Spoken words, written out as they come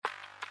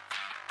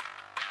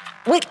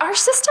Like, our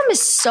system is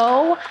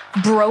so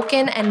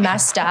broken and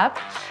messed up,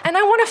 and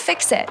I want to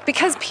fix it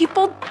because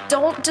people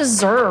don't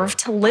deserve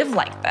to live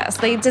like this.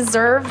 They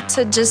deserve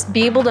to just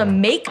be able to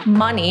make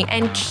money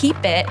and keep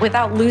it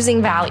without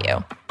losing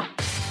value.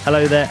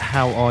 Hello there,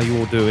 how are you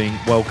all doing?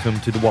 Welcome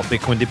to the What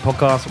Bitcoin Did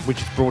podcast,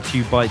 which is brought to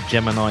you by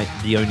Gemini,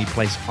 the only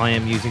place I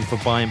am using for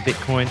buying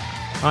Bitcoin.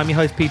 I'm your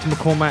host, Peter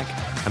McCormack,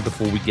 and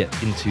before we get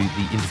into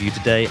the interview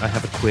today, I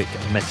have a quick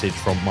message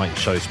from my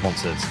show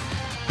sponsors.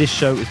 This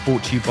show is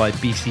brought to you by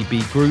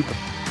BCB Group,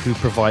 who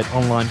provide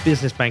online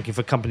business banking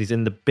for companies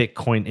in the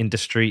Bitcoin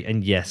industry.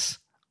 And yes,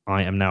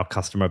 I am now a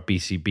customer of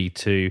BCB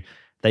too.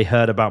 They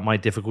heard about my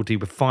difficulty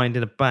with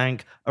finding a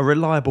bank, a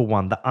reliable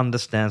one that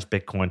understands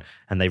Bitcoin,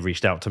 and they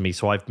reached out to me.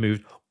 So I've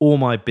moved all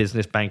my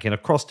business banking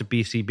across to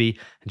BCB,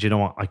 and you know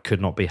what? I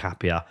could not be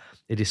happier.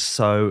 It is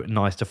so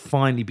nice to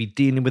finally be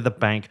dealing with a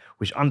bank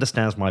which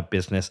understands my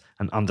business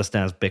and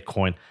understands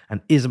Bitcoin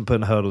and isn't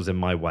putting hurdles in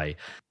my way.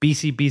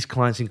 BCB's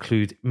clients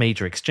include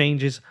major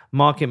exchanges,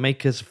 market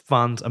makers,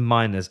 funds, and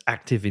miners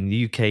active in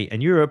the UK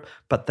and Europe,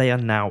 but they are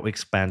now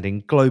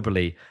expanding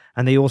globally.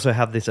 And they also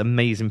have this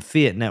amazing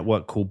fiat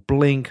network called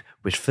Blink,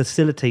 which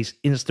facilitates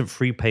instant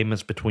free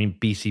payments between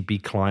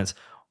BCB clients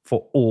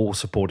for all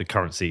supported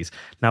currencies.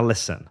 Now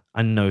listen,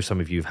 I know some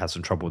of you have had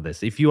some trouble with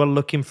this. If you are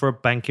looking for a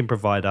banking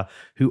provider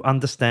who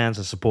understands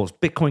and supports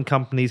Bitcoin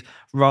companies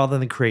rather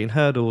than creating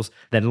hurdles,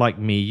 then like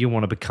me, you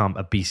want to become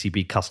a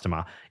BCB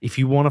customer. If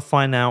you want to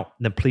find out,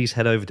 then please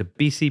head over to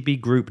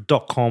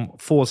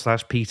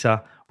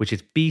bcbgroup.com/Peter, which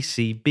is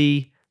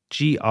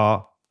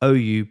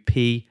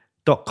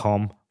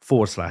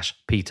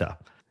bcbgroup.com/Peter.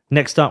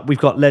 Next up, we've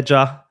got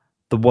Ledger,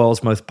 the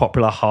world's most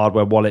popular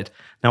hardware wallet.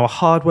 Now, a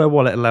hardware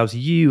wallet allows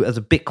you as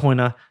a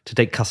Bitcoiner to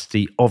take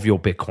custody of your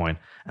Bitcoin.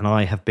 And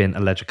I have been a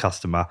Ledger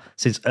customer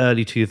since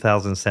early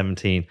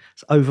 2017.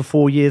 It's over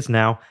 4 years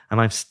now,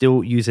 and I'm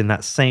still using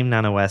that same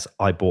Nano S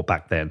I bought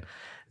back then.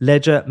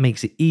 Ledger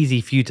makes it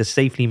easy for you to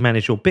safely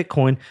manage your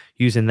Bitcoin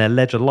using their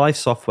Ledger Live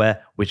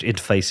software, which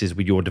interfaces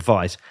with your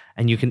device.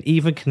 And you can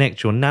even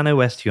connect your Nano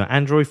S to your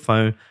Android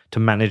phone to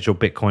manage your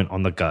Bitcoin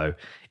on the go.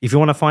 If you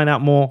want to find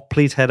out more,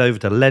 please head over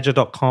to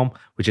ledger.com,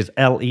 which is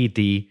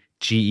ledger.com.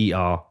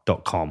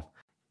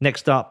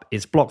 Next up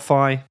is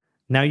BlockFi.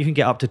 Now you can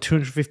get up to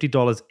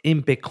 $250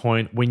 in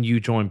Bitcoin when you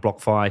join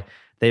BlockFi.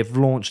 They've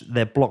launched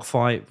their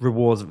BlockFi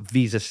Rewards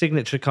Visa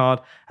Signature Card.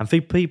 And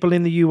for people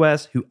in the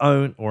US who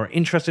own or are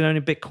interested in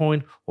owning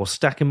Bitcoin or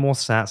stacking more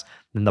sats,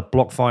 then the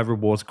BlockFi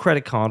Rewards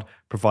Credit Card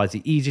provides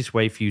the easiest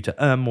way for you to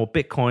earn more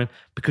Bitcoin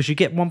because you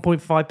get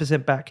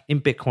 1.5% back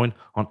in Bitcoin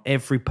on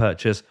every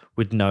purchase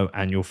with no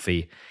annual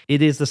fee.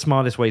 It is the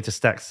smartest way to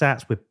stack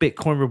sats with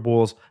Bitcoin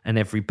rewards and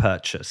every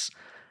purchase.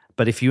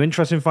 But if you're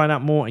interested in finding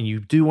out more and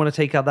you do want to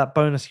take out that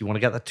bonus, you want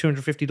to get that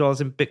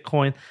 $250 in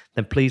Bitcoin,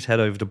 then please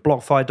head over to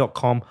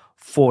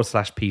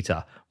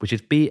blockfi.com/Peter, which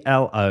is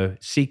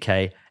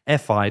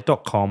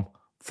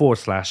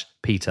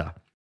blockfi.com/Peter.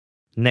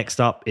 Next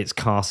up, it's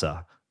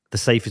Casa, the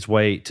safest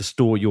way to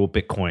store your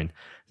Bitcoin.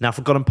 Now,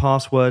 forgotten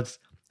passwords,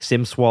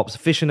 SIM swaps,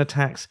 phishing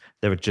attacks,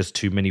 there are just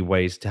too many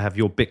ways to have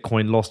your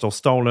Bitcoin lost or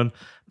stolen.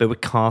 But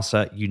with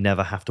Casa, you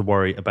never have to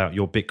worry about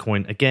your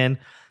Bitcoin again,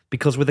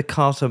 because with the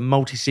Casa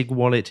multi-sig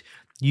wallet,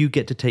 you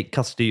get to take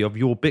custody of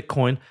your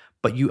Bitcoin,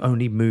 but you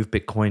only move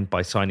Bitcoin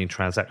by signing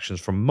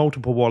transactions from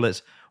multiple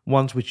wallets,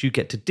 ones which you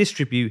get to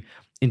distribute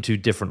into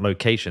different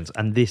locations.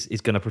 And this is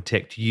going to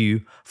protect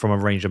you from a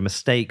range of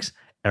mistakes,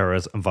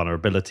 errors, and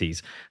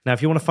vulnerabilities. Now,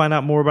 if you want to find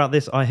out more about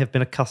this, I have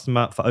been a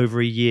customer for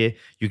over a year.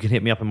 You can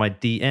hit me up in my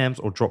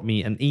DMs or drop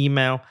me an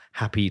email.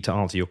 Happy to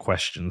answer your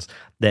questions.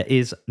 There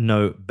is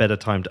no better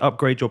time to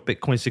upgrade your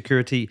Bitcoin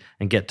security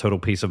and get total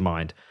peace of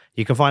mind.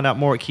 You can find out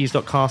more at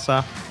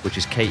keys.casa, which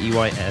is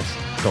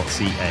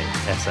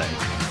keys.casa.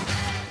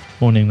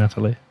 Morning,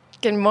 Natalie.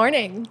 Good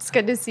morning. It's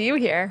good to see you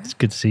here. It's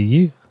good to see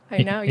you. I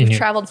know. You've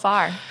traveled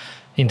far.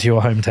 Into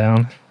your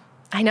hometown.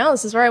 I know.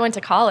 This is where I went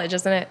to college.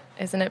 Isn't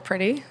it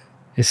pretty?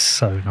 It's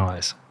so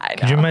nice. I know.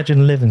 Could you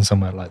imagine living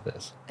somewhere like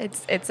this?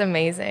 It's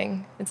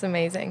amazing. It's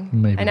amazing.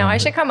 Maybe I know. I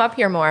should come up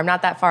here more. I'm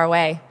not that far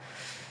away.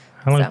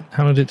 How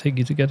long did it take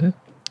you to get here?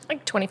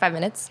 Like 25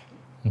 minutes.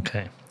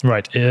 Okay.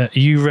 Right. Are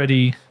you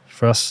ready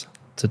for us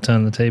to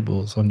turn the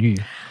tables on you?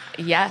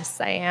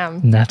 Yes, I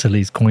am.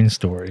 Natalie's coin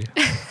story.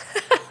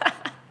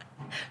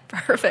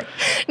 Perfect.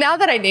 Now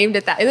that I named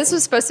it that, this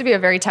was supposed to be a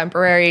very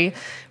temporary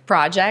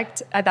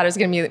project. I thought it was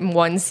going to be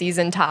one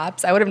season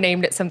tops. I would have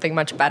named it something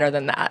much better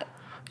than that.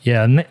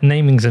 Yeah,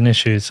 naming's an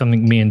issue. It's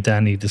something me and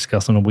Danny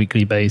discuss on a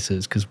weekly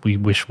basis because we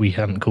wish we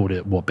hadn't called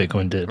it What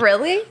Bitcoin Did.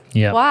 Really?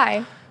 Yeah.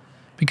 Why?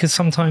 Because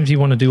sometimes you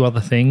want to do other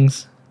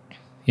things,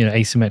 you know,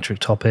 asymmetric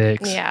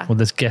topics. Yeah. Or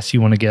there's guests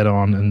you want to get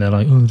on and they're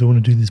like, oh, I don't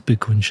want to do this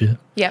Bitcoin shit.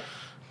 Yep.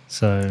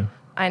 So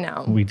I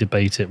know. We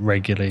debate it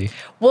regularly.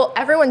 Well,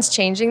 everyone's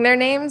changing their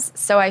names,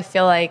 so I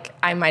feel like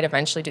I might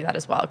eventually do that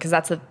as well, because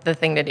that's the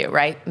thing to do,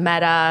 right?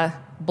 Meta,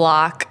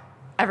 Block,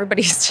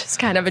 everybody's just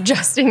kind of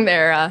adjusting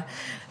their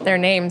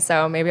name,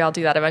 so maybe I'll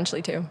do that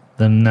eventually too.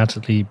 The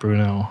Natalie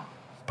Brunel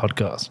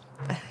podcast.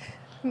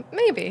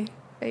 Maybe.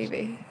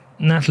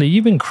 Natalie,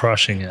 you've been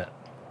crushing it.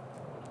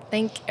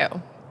 Thank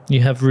you.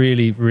 You have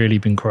really, really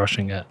been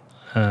crushing it.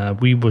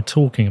 We were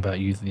talking about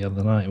you the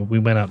other night. We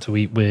went out to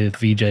eat with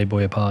VJ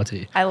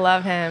Boyapati. I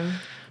love him.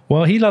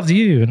 Well, he loves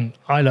you and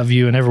I love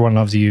you and everyone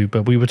loves you.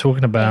 But we were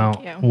talking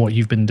about what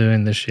you've been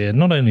doing this year,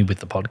 not only with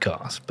the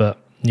podcast, but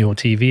your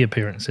TV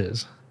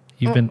appearances.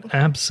 You've been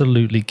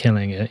absolutely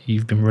killing it.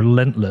 You've been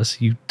relentless.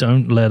 You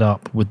don't let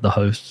up with the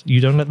hosts. You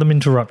don't let them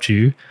interrupt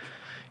you.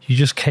 You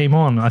just came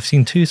on. I've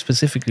seen 2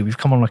 specifically. We've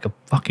come on like a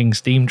fucking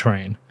steam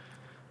train.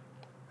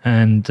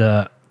 And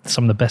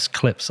some of the best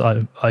clips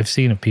I've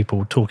seen of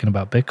people talking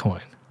about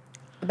Bitcoin.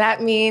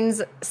 That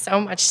means so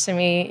much to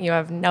me. You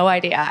have no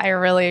idea. I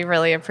really,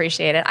 really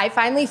appreciate it. I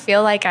finally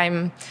feel like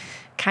I'm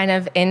kind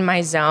of in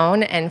my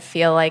zone and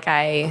feel like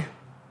I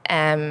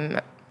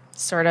am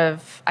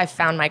I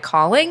found my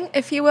calling,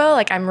 if you will.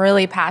 Like, I'm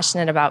really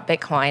passionate about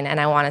Bitcoin and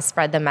I want to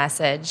spread the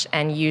message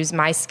and use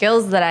my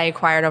skills that I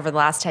acquired over the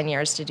last 10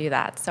 years to do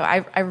that. So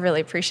I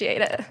really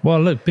appreciate it. Well,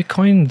 look,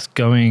 Bitcoin's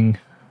going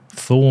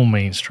full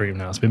mainstream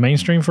now. It's been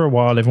mainstream for a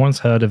while. Everyone's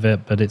heard of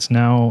it, but it's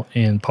now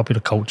in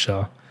popular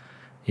culture.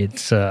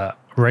 It's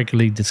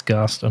regularly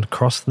discussed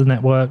across the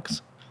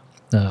networks.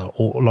 A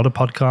lot of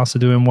podcasts are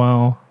doing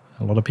well.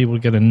 A lot of people are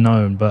getting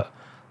known, but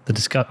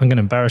I'm going to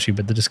embarrass you,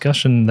 but the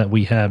discussion that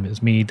we have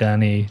is me,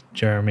 Danny,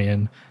 Jeremy,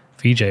 and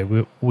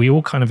VJ. We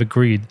all kind of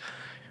agreed.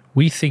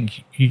 We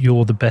think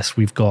you're the best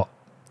we've got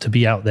to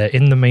be out there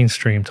in the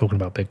mainstream talking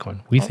about Bitcoin.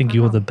 We think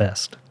you're the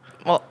best.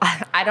 Well,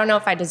 I don't know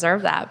if I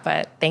deserve that,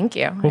 but thank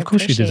you. Well, of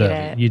course you deserve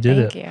it. You did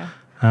it. Thank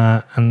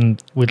you.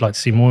 And we'd like to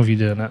see more of you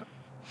doing it.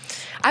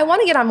 I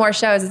want to get on more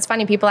shows. It's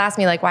funny. People ask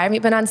me, like, why haven't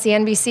you been on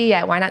CNBC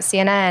yet? Why not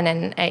CNN?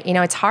 And,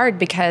 it's hard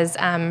because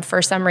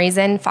for some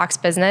reason, Fox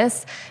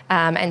Business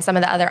and some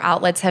of the other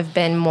outlets have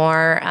been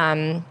more,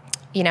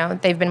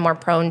 they've been more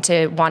prone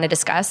to want to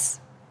discuss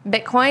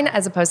Bitcoin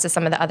as opposed to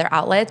some of the other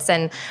outlets.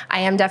 And I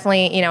am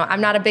definitely, I'm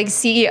not a big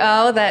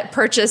CEO that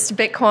purchased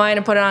Bitcoin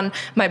and put it on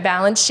my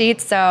balance sheet.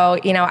 So,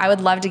 I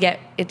would love to get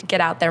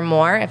out there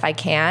more if I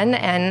can.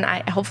 And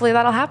hopefully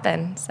that'll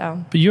happen.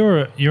 So, but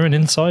you're an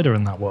insider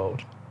in that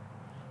world.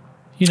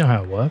 You know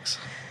how it works.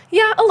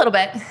 Yeah, a little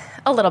bit.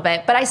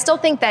 But I still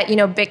think that,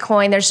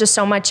 Bitcoin, there's just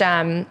so much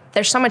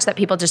that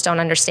people just don't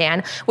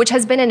understand, which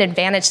has been an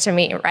advantage to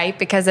me, right?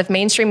 Because if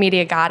mainstream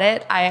media got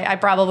it, I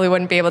probably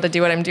wouldn't be able to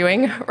do what I'm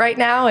doing right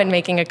now and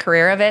making a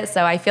career of it.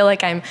 So I feel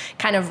like I'm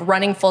kind of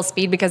running full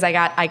speed because I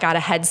got a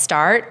head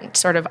start,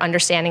 sort of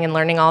understanding and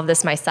learning all of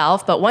this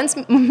myself. But once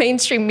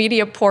mainstream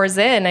media pours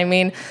in,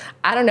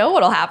 I don't know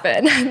what'll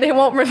happen. They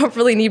won't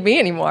really need me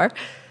anymore.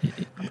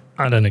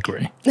 I don't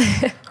agree.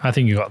 I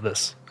think you got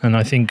this. And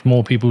I think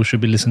more people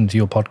should be listening to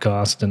your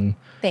podcast. And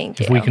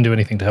if we can do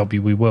anything to help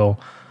you, we will.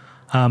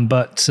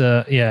 But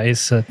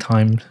it's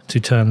time to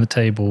turn the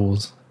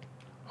tables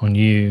on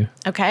you.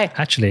 Okay.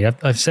 Actually,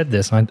 I've said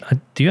this.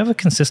 Do you have a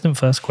consistent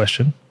first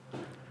question?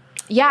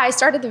 Yeah, I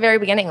started at the very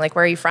beginning. Like,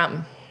 where are you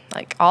from?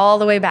 Like, all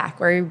the way back.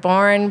 Where are you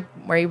born?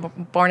 Where are you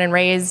born and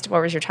raised?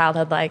 What was your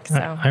childhood like?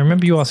 So I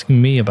remember you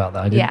asking me about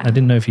that. I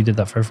didn't know if you did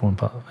that for everyone,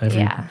 but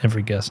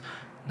every guest.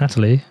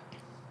 Natalie,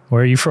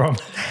 where are you from?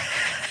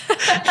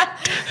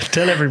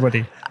 Tell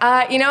everybody.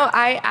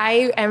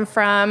 I am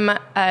from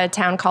a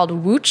town called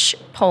Łódź,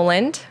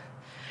 Poland.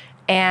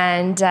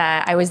 And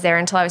I was there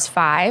until I was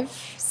 5.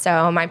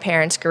 So my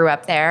parents grew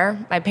up there.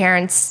 My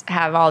parents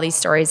have all these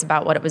stories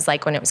about what it was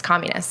like when it was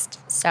communist.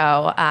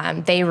 So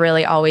they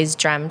really always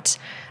dreamt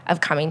of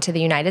coming to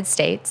the United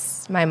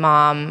States. My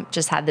mom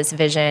just had this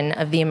vision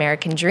of the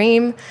American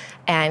dream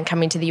and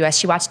coming to the U.S.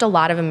 She watched a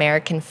lot of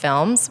American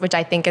films, which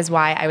I think is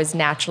why I was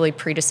naturally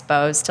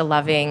predisposed to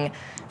loving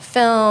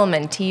film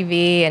and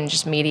TV and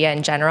just media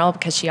in general,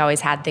 because she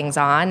always had things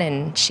on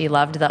and she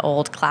loved the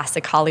old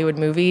classic Hollywood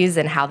movies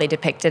and how they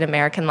depicted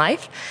American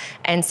life.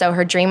 And so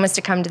her dream was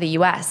to come to the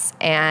U.S.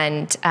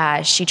 And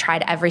she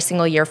tried every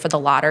single year for the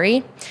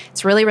lottery.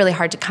 It's really, really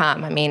hard to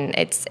come.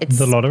 It's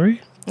the lottery?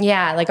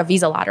 Yeah, like a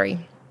visa lottery.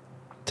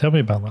 Tell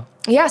me about that.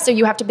 Yeah, so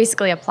you have to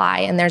basically apply,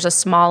 and there's a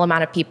small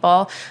amount of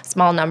people,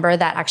 small number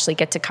that actually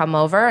get to come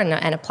over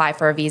and apply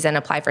for a visa and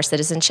apply for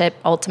citizenship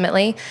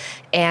ultimately.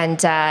 And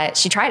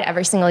she tried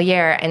every single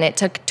year, and it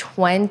took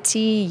 20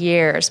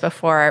 years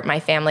before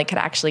my family could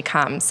actually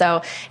come.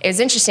 So it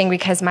was interesting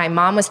because my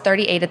mom was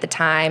 38 at the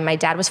time, my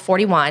dad was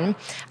 41,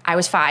 I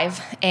was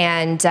 5,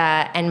 and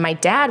my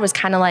dad was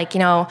kind of like,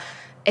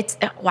 it's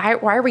why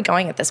are we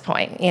going at this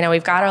point?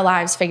 We've got our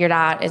lives figured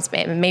out. It's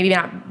maybe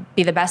not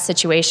be the best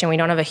situation. We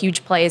don't have a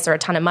huge place or a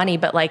ton of money,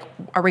 but like,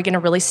 are we going to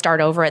really start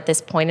over at this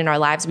point in our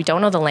lives? We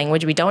don't know the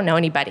language. We don't know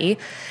anybody.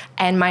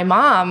 And my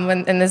mom,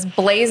 in this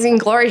blazing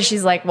glory,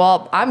 she's like,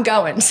 well, I'm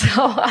going. So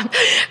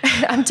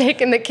I'm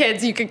taking the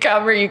kids. You could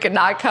come or you could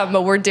not come,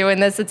 but we're doing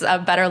this. It's a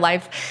better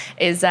life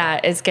is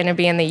going to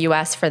be in the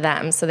U.S. for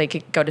them. So they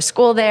could go to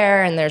school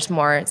there, and there's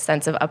more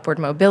sense of upward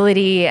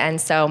mobility. And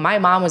so my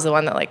mom was the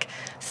one that like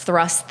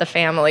thrust the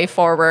family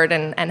forward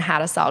and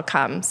had us all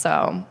come.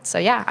 So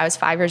yeah, I was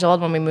 5 years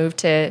old when we moved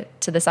to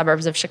the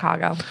suburbs of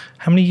Chicago.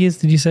 How many years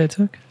did you say it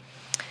took?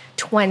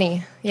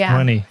 20. Yeah.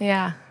 20.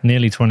 Yeah.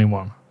 Nearly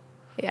 21.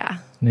 Yeah.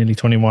 Nearly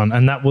 21.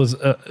 And that was,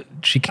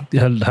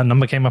 her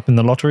number came up in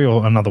the lottery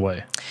or another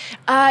way?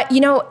 My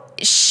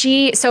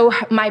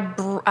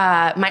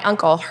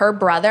uncle, her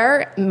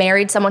brother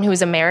married someone who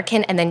was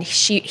American, and then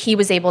he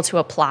was able to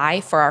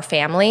apply for our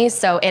family.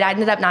 So it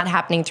ended up not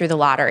happening through the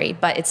lottery,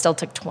 but it still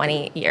took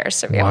 20 years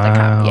to be able to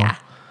come. Yeah.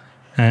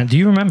 And do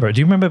you remember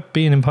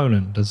being in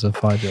Poland as a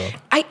 5-year-old?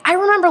 I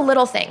remember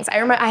little things.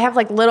 I have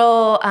like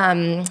little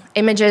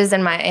images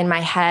in my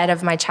head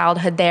of my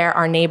childhood there,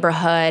 our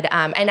neighborhood,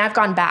 and I've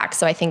gone back,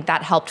 so I think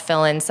that helped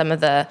fill in some of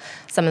the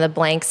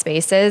blank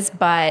spaces.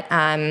 But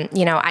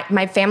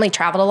my family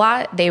traveled a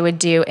lot. They would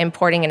do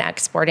importing and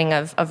exporting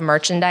of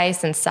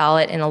merchandise and sell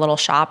it in a little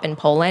shop in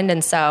Poland,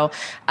 and so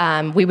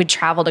we would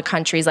travel to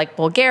countries like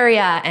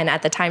Bulgaria and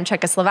at the time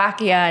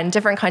Czechoslovakia and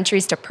different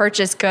countries to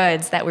purchase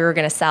goods that we were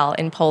going to sell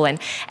in Poland.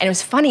 And it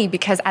was funny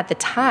because at the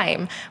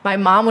time, my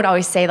mom would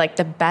always say like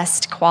the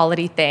best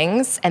quality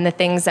things and the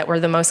things that were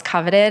the most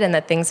coveted and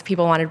the things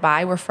people wanted to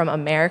buy were from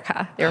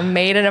America. They were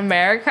made in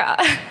America.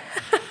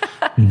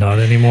 Not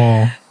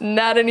anymore.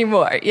 Not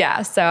anymore.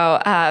 Yeah.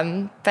 So,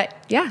 but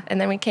yeah.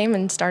 And then we came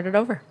and started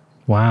over.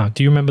 Wow.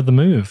 Do you remember the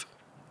move?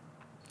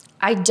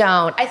 I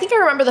don't. I think I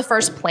remember the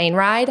first plane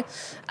ride,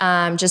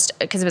 just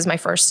because it was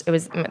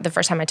the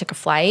first time I took a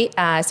flight.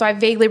 So I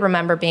vaguely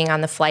remember being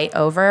on the flight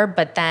over,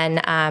 but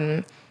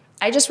then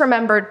I just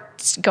remember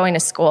going to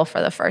school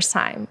for the first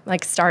time,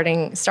 like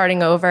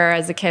starting over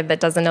as a kid that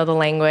doesn't know the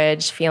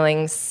language,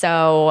 feeling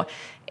so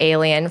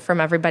alien from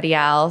everybody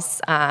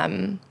else.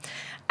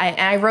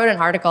 I wrote an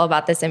article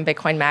about this in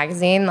Bitcoin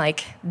Magazine.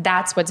 Like,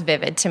 that's what's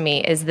vivid to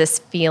me, is this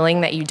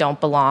feeling that you don't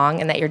belong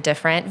and that you're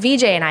different.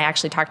 VJ and I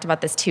actually talked about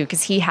this too,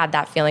 because he had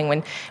that feeling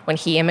when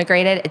he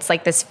immigrated. It's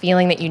like this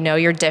feeling that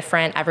you're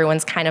different.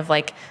 Everyone's kind of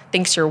like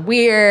thinks you're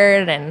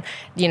weird and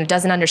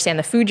doesn't understand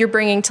the food you're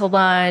bringing to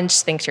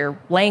lunch, thinks your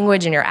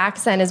language and your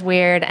accent is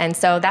weird. And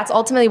so that's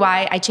ultimately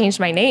why I changed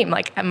my name.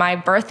 Like, my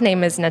birth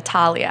name is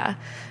Natalia.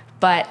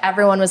 But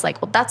everyone was like,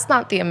 well, that's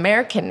not the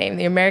American name.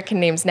 The American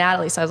name's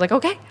Natalie. So I was like,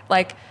 okay,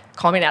 like,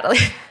 call me Natalie.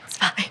 It's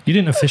fine. You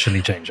didn't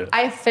officially change it.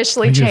 I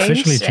officially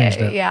changed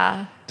it.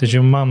 Yeah. Did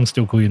your mum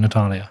still call you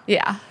Natalia?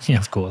 Yeah. Yeah,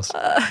 of course.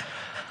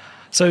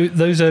 So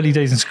those early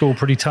days in school,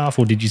 pretty tough,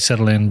 or did you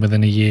settle in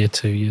within a year,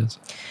 2 years?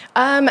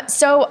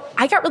 So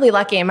I got really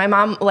lucky, and my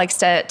mom likes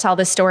to tell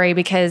this story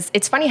because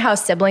it's funny how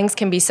siblings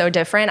can be so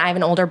different. I have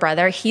an older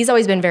brother. He's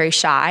always been very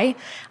shy.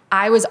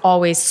 I was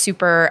always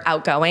super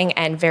outgoing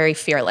and very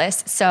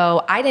fearless.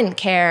 So I didn't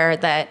care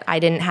that I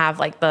didn't have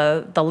like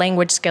the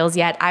language skills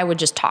yet. I would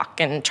just talk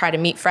and try to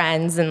meet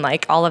friends and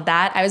like all of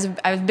that. I was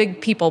a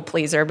big people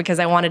pleaser because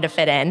I wanted to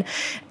fit in.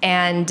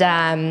 And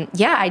I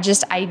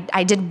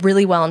did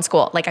really well in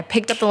school. Like, I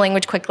picked up the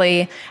language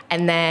quickly,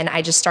 and then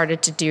I just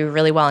started to do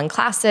really well in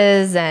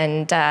classes,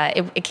 and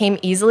it came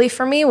easily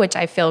for me, which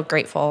I feel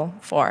grateful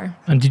for.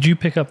 And did you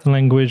pick up the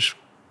language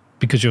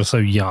because you're so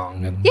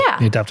young and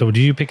adaptable?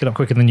 Did you pick it up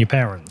quicker than your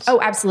parents?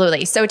 Oh,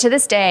 absolutely. So to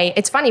this day,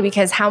 it's funny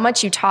because how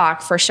much you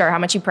talk, for sure, how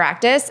much you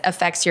practice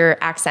affects your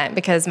accent,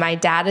 because my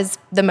dad is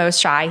the most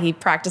shy. He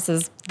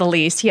practices the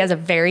least. He has a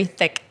very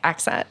thick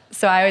accent.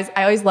 So I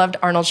always loved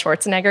Arnold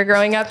Schwarzenegger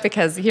growing up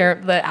because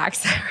the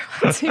accent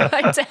reminds me of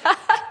my dad.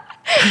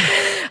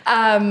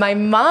 My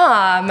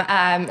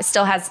mom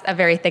still has a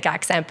very thick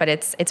accent, but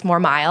it's more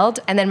mild.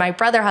 And then my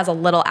brother has a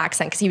little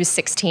accent because he was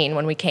 16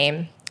 when we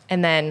came.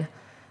 And then,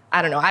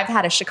 I don't know, I've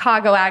had a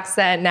Chicago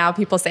accent. Now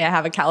people say I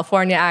have a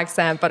California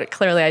accent, but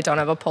clearly I don't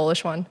have a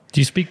Polish one.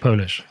 Do you speak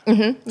Polish?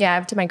 Mm-hmm. Yeah, I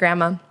have to my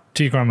grandma.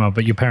 To your grandma,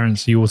 but your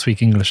parents, you all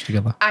speak English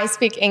together? I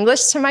speak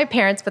English to my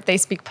parents, but they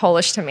speak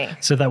Polish to me.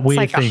 So that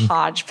weird it's like thing. a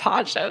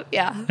hodgepodge of,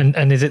 yeah.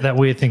 And is it that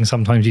weird thing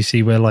sometimes you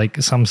see where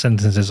like some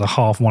sentences are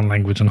half one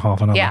language and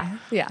half another? Yeah.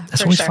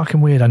 That's always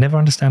fucking weird. I never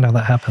understand how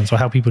that happens or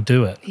how people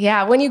do it.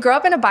 Yeah, when you grow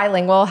up in a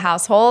bilingual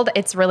household,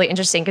 it's really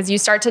interesting because you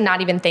start to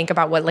not even think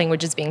about what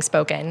language is being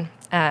spoken.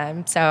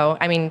 So,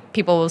 I mean,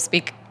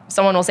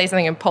 someone will say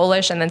something in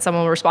Polish and then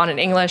someone will respond in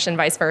English and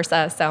vice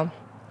versa, so...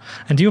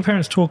 And do your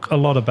parents talk a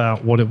lot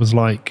about what it was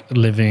like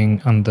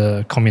living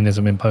under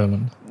communism in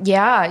Poland?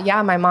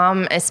 Yeah, my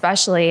mom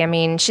especially. I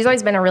mean, she's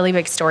always been a really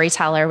big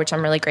storyteller, which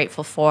I'm really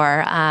grateful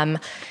for.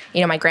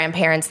 My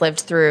grandparents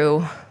lived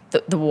through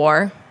the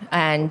war,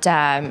 and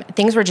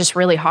things were just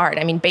really hard.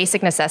 I mean,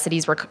 basic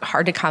necessities were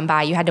hard to come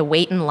by. You had to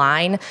wait in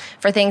line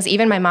for things.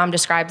 Even my mom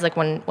describes like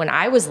when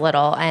I was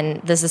little,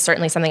 and this is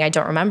certainly something I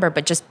don't remember,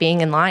 but just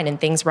being in line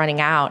and things running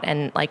out,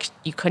 and like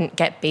you couldn't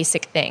get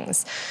basic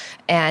things.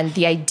 And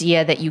the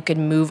idea that you could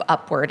move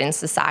upward in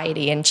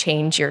society and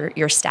change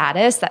your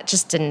status, that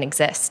just didn't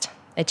exist.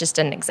 It just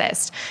didn't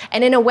exist.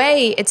 And in a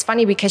way, it's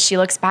funny because she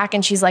looks back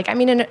and she's like, I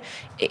mean,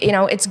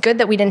 it's good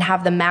that we didn't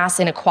have the mass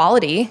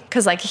inequality,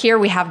 because like here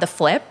we have the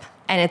flip,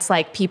 and it's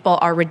like people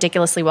are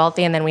ridiculously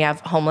wealthy and then we have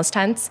homeless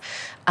tents.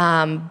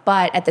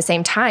 But at the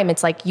same time,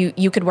 it's like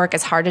you could work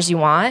as hard as you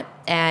want,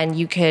 and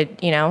you could,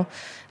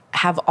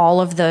 have all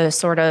of the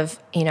sort of,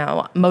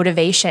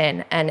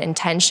 motivation and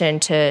intention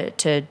to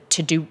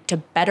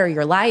better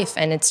your life.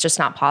 And it's just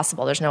not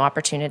possible. There's no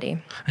opportunity.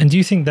 And do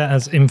you think that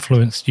has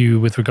influenced you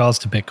with regards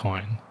to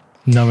Bitcoin,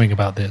 knowing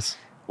about this?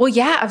 Well,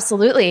 yeah,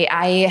 absolutely.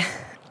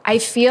 I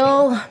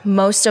feel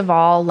most of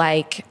all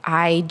like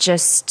I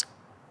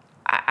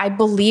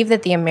believe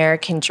that the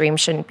American dream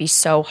shouldn't be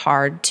so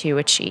hard to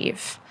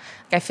achieve.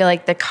 I feel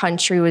like the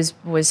country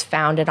was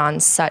founded on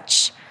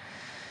such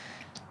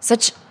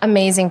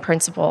amazing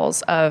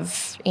principles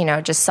of,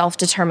 just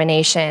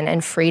self-determination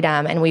and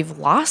freedom, and we've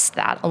lost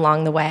that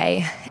along the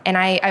way. And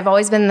I've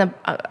always been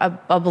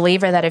a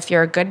believer that if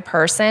you're a good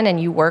person and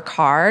you work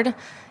hard,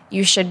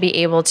 you should be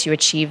able to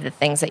achieve the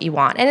things that you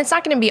want. And it's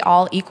not going to be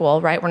all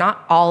equal, right? We're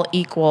not all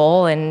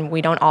equal, and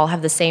we don't all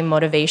have the same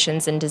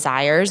motivations and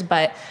desires,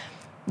 but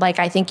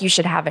I think you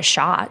should have a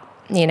shot,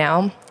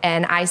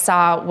 And I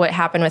saw what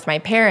happened with my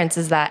parents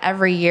is that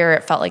every year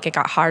it felt like it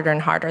got harder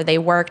and harder. They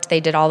worked,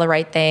 they did all the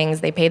right things,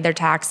 they paid their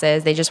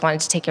taxes, they just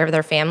wanted to take care of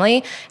their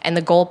family, and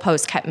the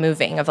goalpost kept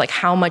moving of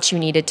how much you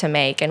needed to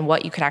make and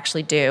what you could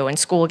actually do, and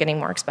school getting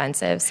more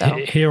expensive. So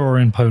here or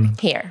in Poland?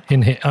 Here.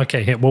 In here.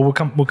 Okay, here. Well,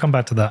 we'll come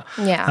back to that.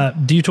 Yeah.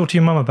 Do you talk to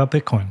your mom about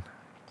Bitcoin?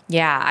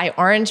 Yeah, I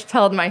orange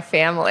pilled my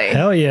family.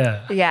 Hell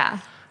yeah. Yeah.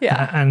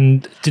 Yeah.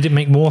 And did it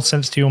make more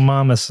sense to your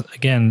mom as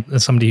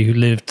somebody who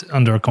lived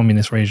under a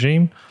communist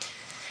regime?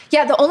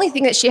 Yeah, the only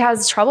thing that she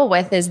has trouble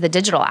with is the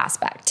digital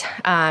aspect.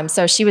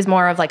 So she was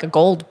more of a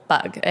gold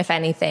bug, if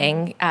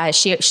anything.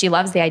 She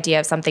loves the idea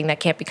of something that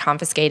can't be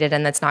confiscated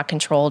and that's not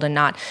controlled and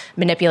not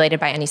manipulated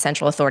by any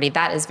central authority.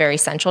 That is very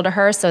central to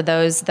her. So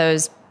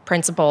those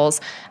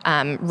principles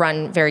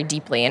run very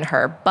deeply in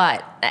her.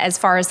 But as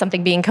far as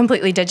something being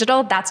completely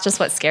digital, that's just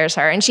what scares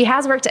her. And she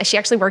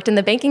actually worked in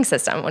the banking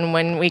system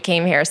when we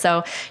came here.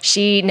 So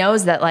she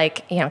knows that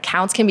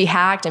accounts can be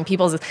hacked and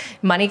people's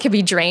money can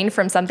be drained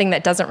from something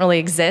that doesn't really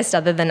exist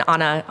other than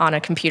on a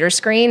computer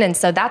screen. And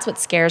so that's what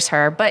scares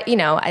her. But,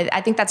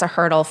 I think that's a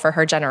hurdle for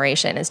her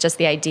generation. It's just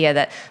the idea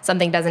that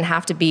something doesn't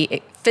have to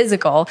be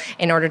physical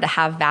in order to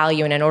have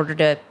value and in order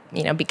to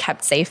be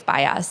kept safe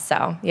by us.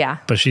 So, yeah.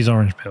 But she's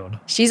orange pilled.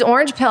 She's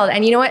orange pilled.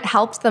 And you know what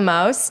helped the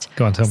most?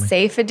 Go on, tell me.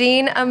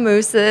 Saifedean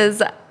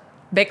Ammous's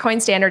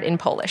Bitcoin Standard in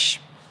Polish.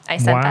 I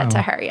sent that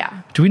to her,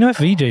 yeah. Do we know if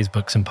VJ's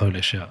book's in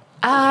Polish yet?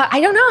 I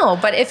don't know,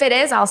 but if it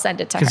is, I'll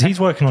send it to her. Because he's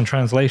working on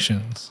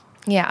translations.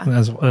 Yeah.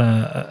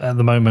 At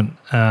the moment.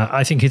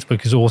 I think his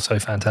book is also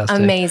fantastic.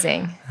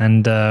 Amazing.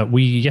 And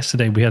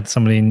yesterday we had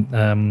somebody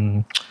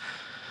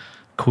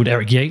called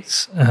Eric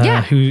Yates.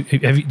 Yeah. Do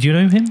you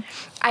know him?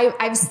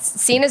 I've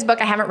seen his book.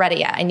 I haven't read it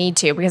yet. I need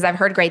to because I've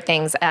heard great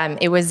things.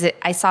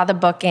 I saw the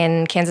book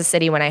in Kansas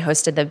City when I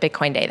hosted the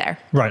Bitcoin Day there.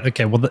 Right.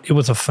 Okay. Well, it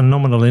was a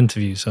phenomenal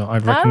interview. So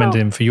I'd recommend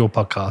him for your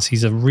podcast.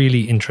 He's a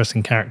really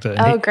interesting character.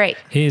 And great.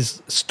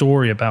 His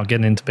story about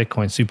getting into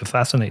Bitcoin is super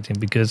fascinating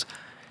because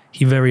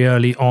he very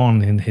early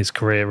on in his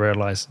career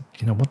realized,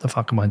 what the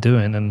fuck am I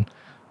doing? And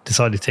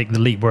decided to take the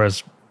leap.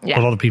 Whereas a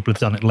lot of people have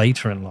done it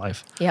later in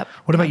life. Yep.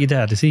 What about your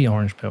dad? Is he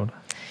orange pilled?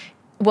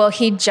 Well,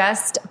 he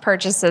just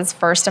purchased his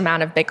first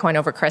amount of Bitcoin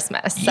over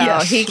Christmas.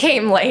 So he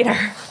came later,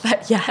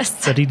 but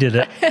yes. But he did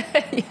it.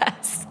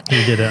 Yes.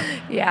 He did it.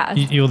 Yeah.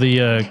 You're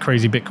the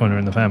crazy Bitcoiner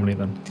in the family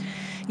then.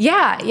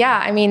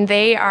 Yeah. I mean,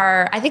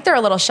 I think they're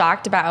a little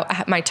shocked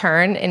about my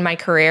turn in my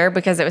career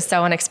because it was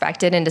so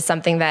unexpected into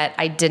something that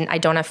I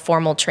don't have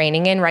formal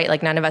training in,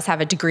 right? None of us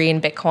have a degree in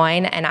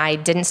Bitcoin and I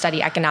didn't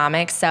study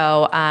economics.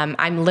 So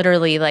I'm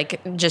literally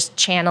just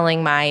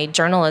channeling my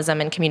journalism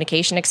and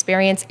communication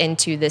experience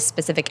into this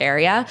specific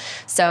area.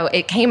 So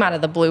it came out of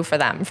the blue for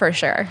them, for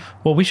sure.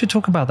 Well, we should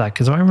talk about that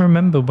because I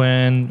remember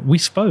when we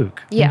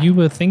spoke, you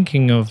were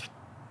thinking of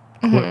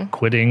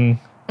quitting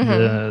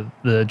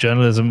the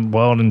journalism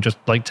world and just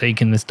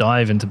taking this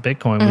dive into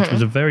Bitcoin, which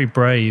was a very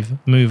brave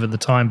move at the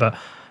time. But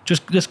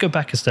let's go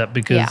back a step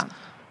because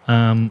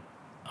I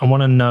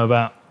want to know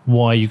about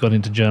why you got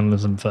into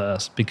journalism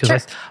first.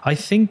 Because I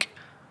think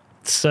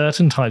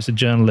certain types of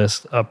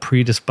journalists are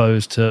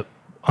predisposed to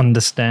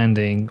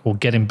understanding or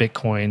getting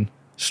Bitcoin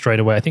straight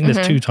away. I think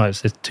there's two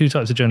types. There's two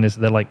types of journalists.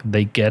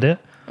 They get it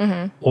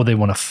or they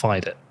want to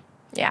fight it.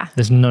 Yeah.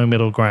 There's no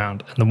middle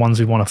ground. And the ones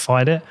who want to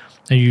fight it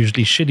are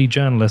usually shitty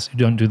journalists who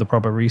don't do the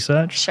proper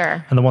research.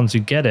 Sure. And the ones who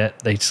get it,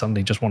 they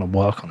suddenly just want to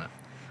work on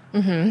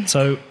it.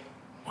 So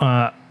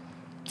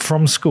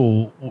from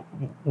school,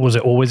 was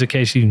it always a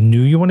case you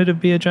knew you wanted to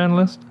be a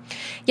journalist?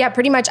 Yeah,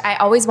 pretty much. I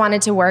always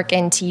wanted to work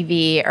in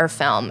TV or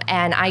film.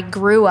 And I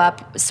grew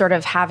up sort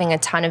of having a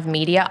ton of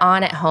media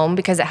on at home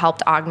because it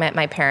helped augment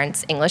my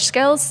parents' English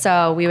skills.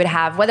 So we would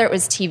have, whether it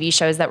was TV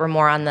shows that were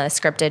more on the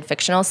scripted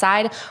fictional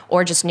side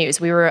or just news.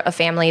 We were a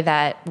family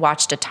that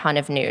watched a ton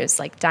of news,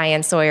 like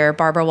Diane Sawyer,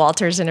 Barbara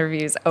Walters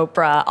interviews,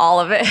 Oprah, all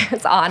of it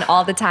was on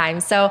all the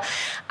time. So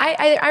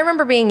I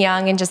remember being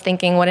young and just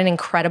thinking, what an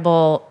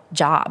incredible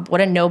job, what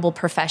a noble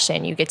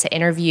profession. You get to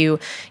interview,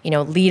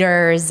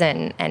 leaders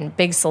and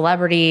big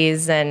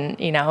celebrities. And,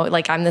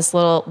 I'm this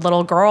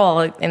little girl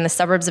in the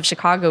suburbs of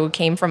Chicago who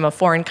came from a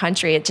foreign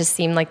country. It just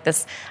seemed like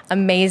this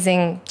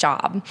amazing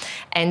job.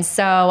 And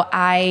so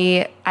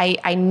I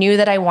I knew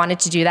that I wanted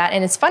to do that.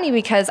 And it's funny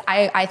because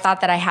I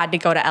thought that I had to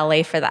go to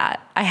LA for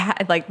that. I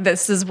had like,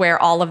 this is where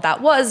all of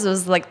that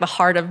was like the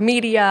heart of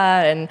media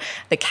and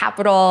the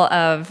capital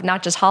of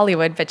not just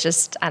Hollywood, but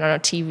just, I don't know,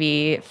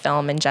 TV,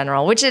 film in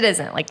general, which it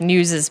isn't. Like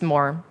news is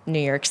more New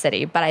York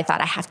City, but I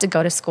thought I have to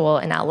go to school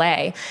in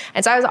LA.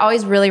 And so I was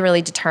always really,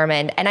 really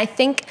determined. And I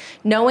think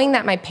knowing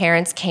that my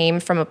parents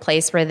came from a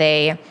place where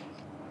they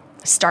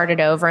started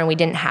over and we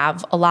didn't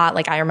have a lot.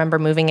 Like I remember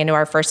moving into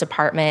our first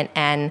apartment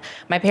and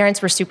my parents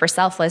were super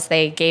selfless.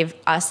 They gave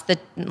us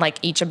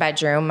each a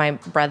bedroom, my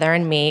brother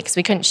and me, because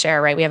we couldn't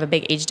share, right? We have a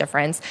big age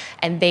difference.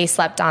 And they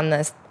slept on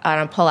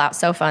a pull-out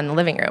sofa in the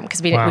living room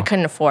because we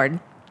couldn't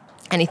afford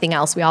anything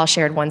else. We all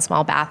shared one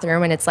small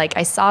bathroom. And it's like,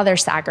 I saw their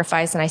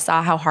sacrifice and I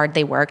saw how hard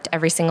they worked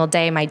every single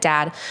day. My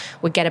dad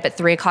would get up at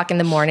 3:00 in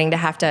the morning to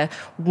have to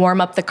warm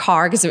up the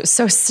car because it was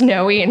so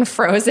snowy and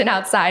frozen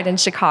outside in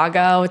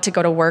Chicago to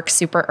go to work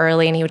super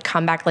early. And he would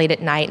come back late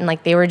at night. And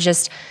like,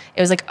 it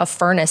was like a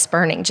furnace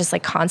burning, just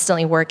like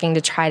constantly working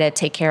to try to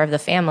take care of the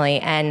family.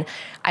 And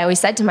I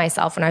always said to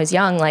myself when I was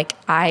young, like,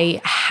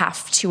 I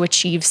have to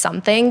achieve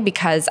something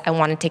because I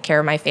want to take care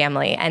of my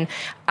family. And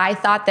I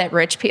thought that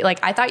rich people, like,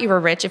 I thought you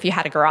were rich if you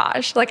had a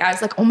garage. Like, I was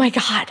like, oh my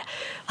God,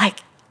 like,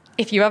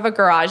 if you have a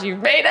garage,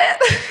 you've made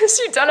it.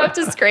 You don't have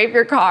to scrape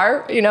your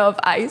car, of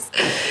ice.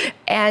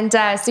 And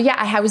so yeah,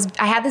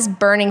 I had this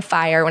burning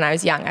fire when I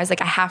was young. I was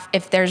like,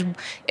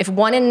 if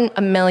 1 in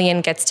a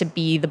million gets to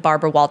be the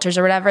Barbara Walters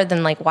or whatever,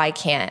 then like, why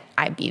can't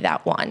I be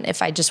that one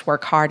if I just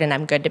work hard and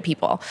I'm good to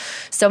people?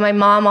 So my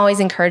mom always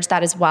encouraged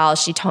that as well.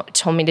 She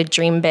told me to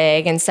dream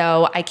big. And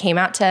so I came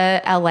out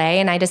to LA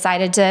and I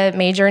decided to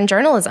major in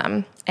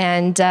journalism.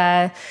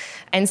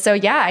 And so,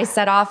 yeah, I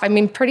set off. I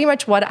mean, pretty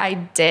much what I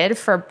did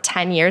for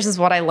 10 years is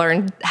what I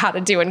learned how to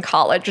do in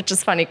college, which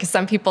is funny because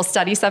some people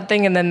study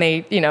something and then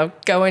they,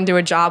 go into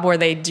a job where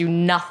they do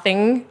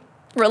nothing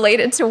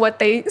related to what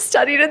they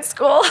studied in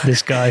school.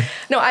 This guy.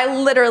 No, I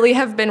literally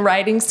have been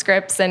writing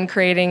scripts and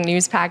creating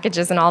news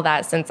packages and all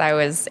that since I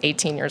was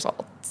 18 years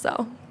old.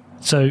 So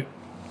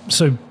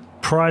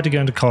prior to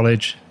going to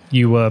college,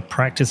 you were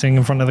practicing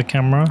in front of the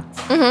camera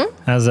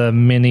as a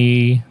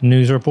mini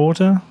news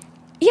reporter?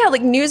 Yeah,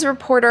 like news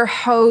reporter,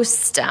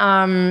 host,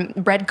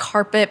 red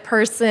carpet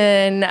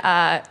person,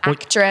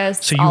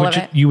 actress, so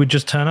you would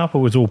just turn up, or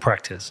was it all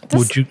practice?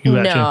 No.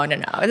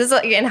 This is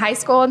like in high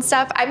school and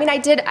stuff. I mean,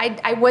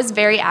 I was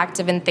very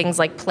active in things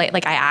like play.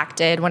 Like I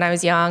acted when I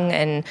was young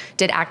and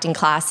did acting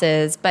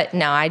classes. But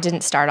no, I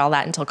didn't start all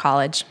that until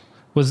college.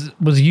 Was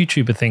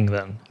YouTube a thing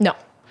then? No,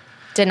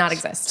 did not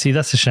exist. See,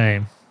 that's a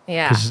shame.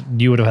 Yeah. Because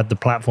you would have had the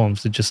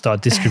platforms to just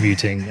start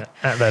distributing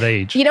at that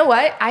age. You know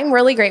what? I'm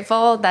really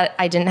grateful that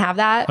I didn't have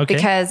that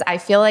because I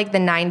feel like the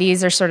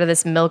 90s are sort of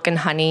this milk and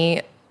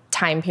honey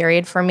time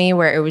period for me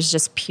where it was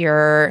just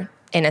pure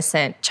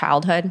innocent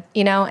childhood,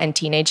 and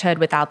teenagehood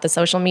without the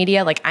social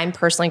media. Like I'm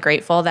personally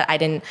grateful that I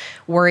didn't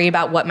worry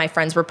about what my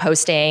friends were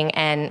posting.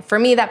 And for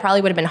me, that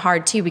probably would have been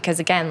hard too, because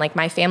again, like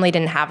my family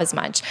didn't have as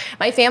much.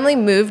 My family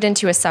moved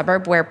into a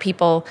suburb where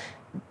people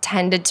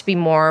tended to be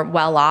more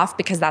well off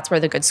because that's where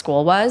the good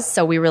school was.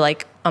 So we were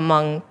like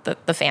among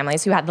the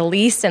families who had the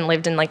least and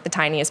lived in like the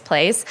tiniest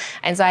place.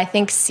 And so I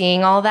think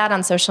seeing all that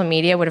on social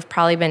media would have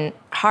probably been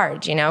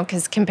hard,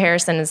 because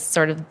comparison is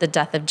sort of the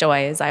death of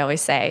joy, as I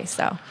always say.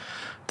 So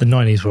the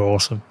 90s were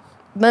awesome.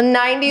 The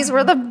 90s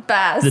were the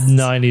best. The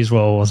 90s were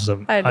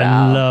awesome. I know.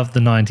 I love the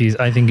 90s.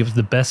 I think it was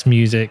the best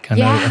music.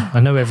 I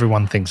know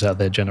everyone thinks that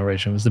their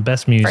generation was the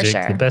best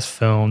music, the best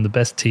film, the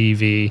best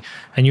TV.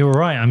 And you were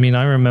right. I mean,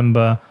 I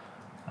remember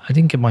I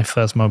didn't get my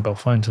first mobile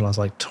phone until I was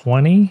like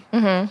 20.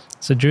 Mm-hmm.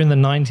 So during the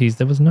 90s,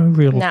 there was no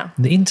real... No.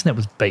 The internet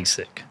was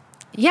basic.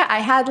 Yeah, I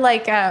had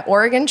like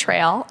Oregon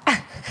Trail.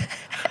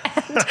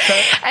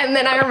 and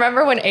then I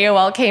remember when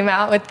AOL came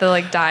out with the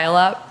like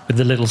dial-up. With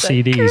the little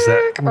CDs.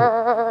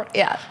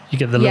 Yeah. You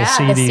get the little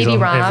CDs the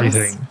CD-ROMs. On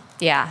everything.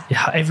 Yeah.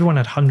 Yeah, everyone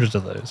had hundreds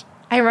of those.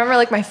 I remember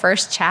like my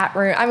first chat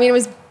room. I mean, it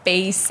was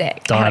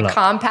basic. I had a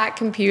compact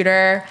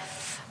computer.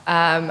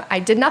 I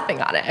did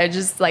nothing on it.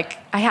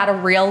 I had a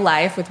real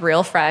life with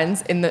real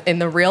friends in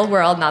the real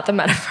world, not the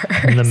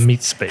metaverse. In the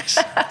meat space.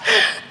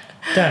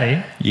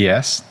 Danny?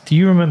 Yes? Do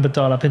you remember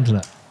dial-up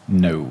internet?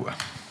 No.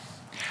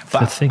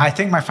 But I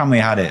think my family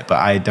had it, but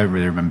I don't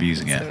really remember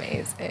using it.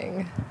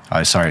 Amazing.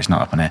 Oh, sorry, it's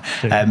not up on here.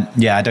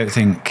 Yeah, I don't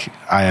think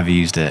I ever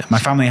used it. My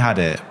family had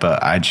it,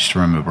 but I just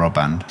remember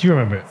broadband. Do you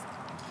remember it?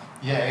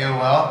 Yeah,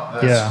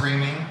 AOL, the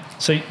screaming.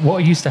 So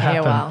what used to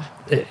happen... AOL.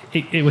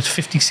 It was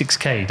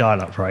 56k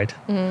dial-up, right?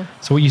 Mm.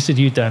 So what you used to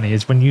do, Danny,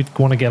 is when you'd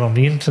want to get on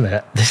the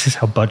internet, this is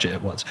how budget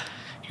it was.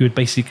 You would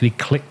basically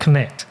click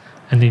connect,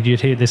 and then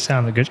you'd hear this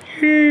sound that goes...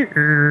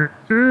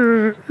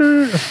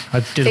 I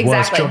did a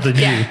worse job than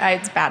you. Yeah,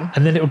 it's bad.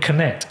 And then it would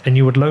connect, and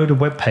you would load a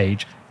web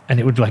page, and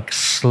it would like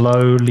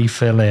slowly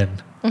fill in.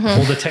 Mm-hmm.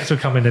 All the text would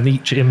come in, and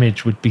each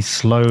image would be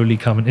slowly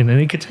coming in, and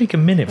it could take a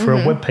minute for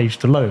a web page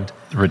to load.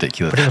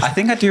 Ridiculous. I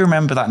think I do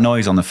remember that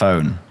noise on the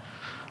phone.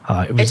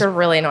 It's a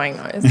really annoying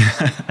noise.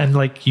 And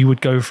like you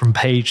would go from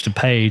page to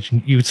page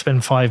and you would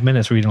spend 5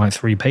 minutes reading like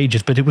 3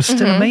 pages, but it was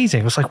still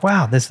amazing. It was like,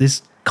 wow, there's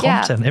this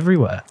content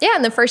everywhere. Yeah,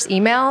 and the first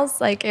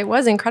emails, like it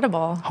was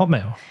incredible.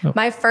 Hotmail. Oh.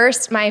 My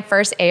first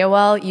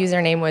AOL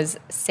username was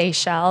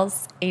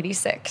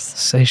Seychelles86.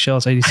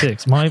 Seychelles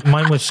 86.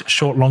 Mine was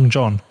Short Long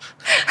John.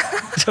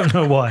 I don't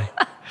know why.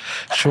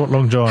 Short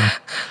Long John.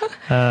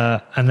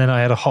 And then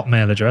I had a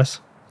Hotmail address.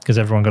 Because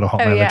everyone got a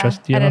Hotmail address.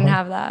 I didn't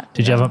have that.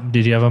 Did you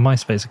have a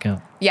MySpace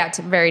account? Yeah,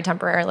 very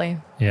temporarily.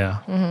 Yeah.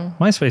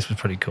 MySpace was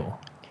pretty cool.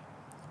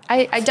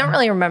 I don't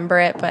really remember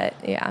it, but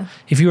yeah.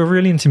 If you were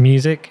really into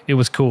music, it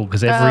was cool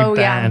because every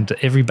band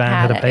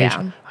had a page.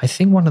 Yeah. I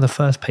think one of the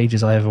first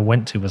pages I ever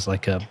went to was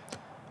like the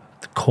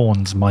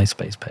Korn's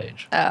MySpace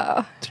page.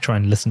 Oh. To try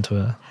and listen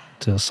to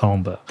a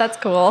song, but that's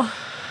cool.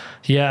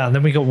 Yeah, and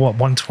then we got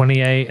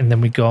 128, and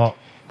then we got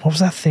what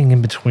was that thing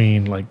in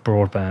between, like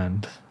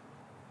broadband?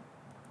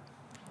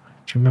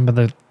 Do you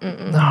remember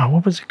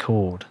what was it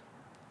called?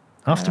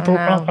 After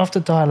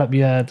dial-up,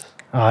 you had...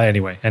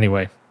 Anyway.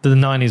 The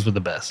 90s were the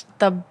best.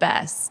 The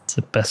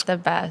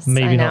best.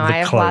 Maybe I know. not the I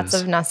have clothes. lots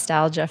of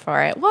nostalgia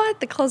for it.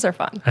 What? The clothes are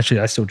fun. Actually,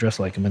 I still dress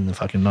like them in the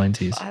fucking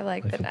 90s. I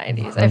like the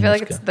 90s. I feel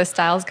like the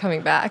style's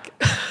coming back.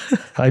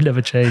 I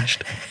never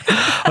changed.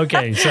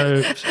 Okay,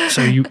 so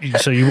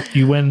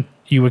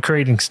you were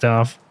creating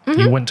stuff.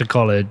 You went to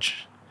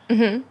college.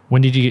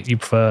 When did you get your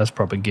first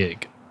proper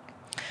gig?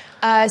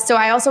 So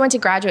I also went to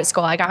graduate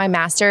school. I got my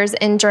master's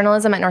in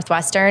journalism at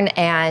Northwestern.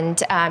 And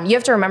you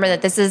have to remember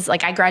that this is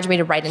like I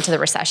graduated right into the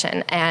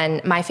recession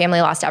and my family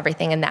lost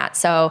everything in that.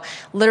 So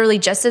literally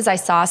just as I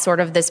saw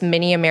sort of this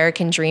mini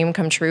American dream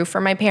come true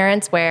for my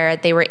parents where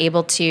they were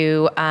able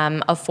to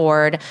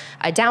afford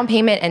a down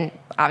payment and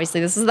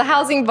obviously this is the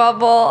housing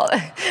bubble.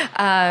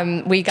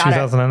 We got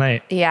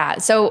 2008. Yeah.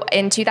 So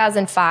in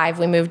 2005,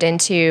 we moved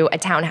into a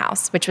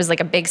townhouse, which was like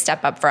a big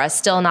step up for us.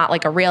 Still not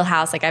like a real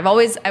house. Like I've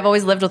always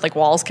lived with like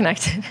walls connected.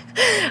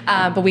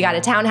 But we got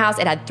a townhouse.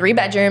 It had 3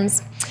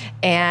 bedrooms.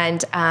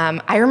 And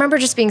I remember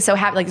just being so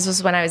happy. Like this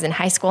was when I was in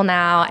high school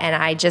now. And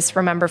I just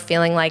remember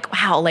feeling like,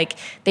 wow, like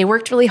they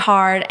worked really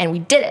hard and we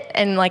did it.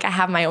 And like I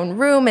have my own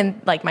room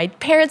and like my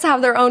parents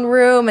have their own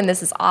room and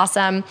this is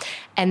awesome.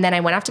 And then I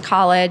went off to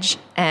college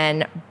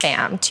and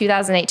bam,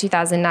 2008,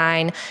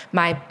 2009,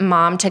 my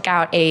mom took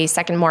out a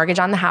second mortgage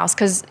on the house.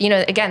 Cause you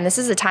know, again, this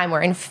is a time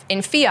where in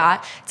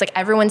fiat, it's like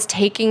everyone's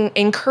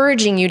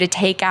encouraging you to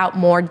take out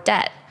more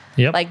debt.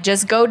 Yep. Like,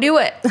 just go do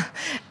it.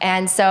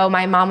 And so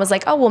my mom was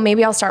like, oh, well,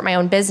 maybe I'll start my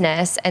own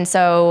business. And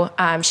so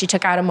she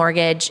took out a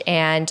mortgage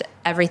and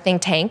everything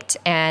tanked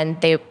and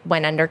they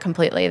went under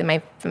completely. My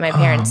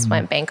parents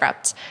went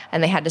bankrupt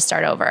and they had to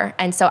start over.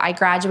 And so I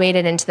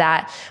graduated into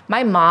that.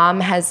 My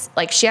mom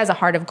she has a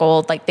heart of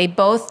gold. Like they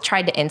both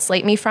tried to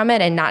insulate me from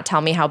it and not tell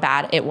me how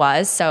bad it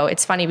was. So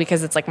it's funny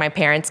because it's like my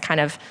parents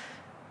kind of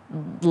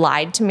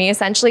lied to me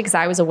essentially because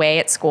I was away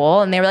at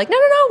school and they were like, no,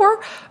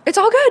 it's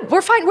all good.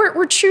 We're fine.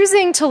 We're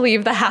choosing to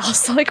leave the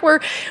house. Like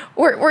we're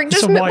going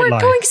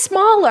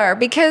smaller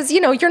because, you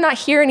know, you're not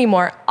here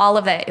anymore. All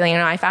of it, you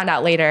know, I found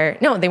out later,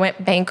 no, they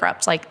went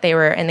bankrupt. Like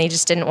and they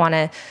just didn't want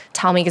to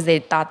tell me because they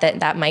thought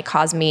that might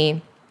cause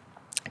me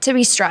to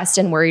be stressed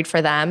and worried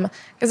for them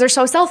because they're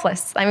so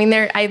selfless. I mean,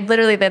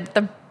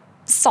 the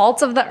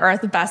salt of the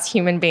earth, best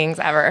human beings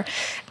ever.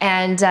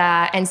 And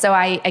so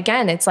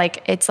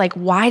it's like,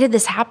 why did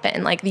this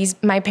happen? Like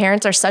my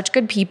parents are such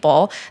good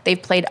people.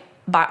 They've played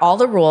by all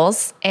the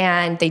rules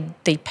and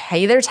they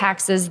pay their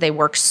taxes. They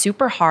work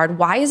super hard.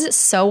 Why is it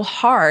so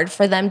hard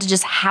for them to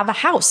just have a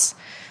house?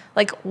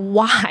 Like,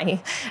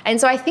 why? And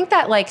so I think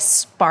that like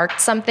sparked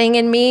something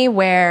in me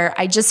where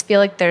I just feel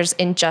like there's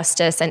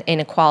injustice and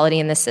inequality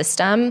in the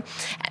system,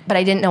 but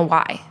I didn't know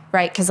why,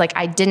 right? Because like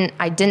I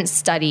didn't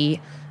study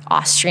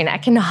Austrian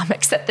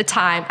economics at the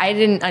time. I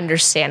didn't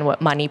understand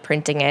what money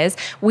printing is.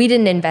 We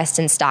didn't invest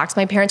in stocks.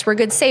 My parents were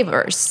good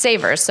savers.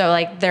 So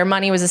like their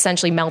money was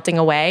essentially melting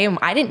away. And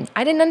I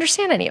didn't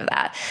understand any of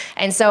that.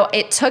 And so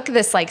it took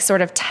this like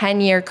sort of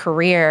 10-year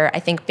career, I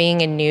think,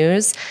 being in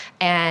news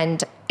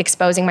and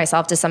exposing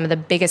myself to some of the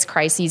biggest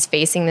crises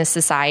facing this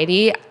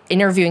society,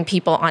 interviewing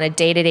people on a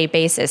day-to-day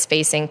basis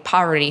facing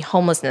poverty,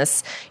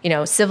 homelessness, you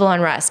know, civil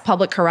unrest,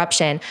 public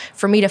corruption,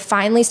 for me to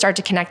finally start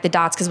to connect the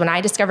dots. Because when I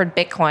discovered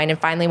Bitcoin and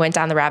finally went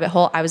down the rabbit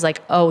hole, I was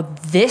like, oh,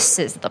 this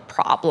is the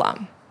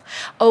problem.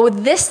 Oh,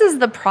 this is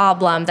the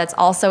problem that's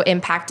also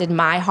impacted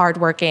my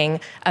hardworking,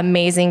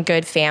 amazing,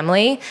 good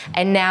family.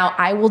 And now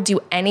I will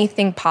do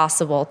anything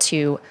possible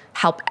to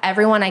help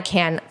everyone I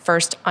can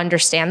first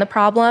understand the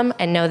problem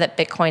and know that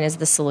Bitcoin is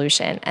the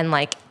solution. And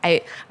like,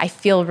 I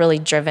feel really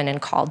driven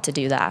and called to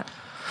do that.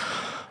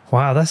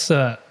 Wow, that's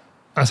hard.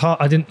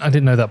 I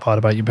didn't know that part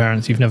about your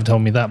parents. You've never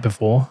told me that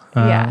before.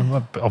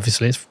 Yeah.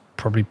 Obviously, it's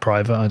probably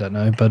private, I don't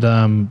know, but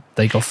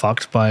they got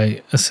fucked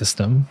by a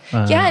system.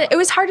 Yeah, it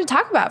was hard to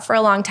talk about for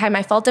a long time.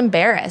 I felt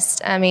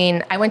embarrassed. I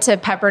mean, I went to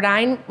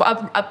Pepperdine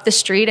up the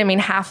street. I mean,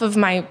 half of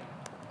my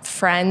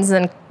friends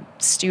and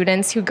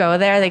students who go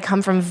there, they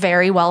come from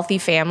very wealthy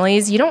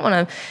families. You don't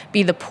want to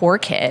be the poor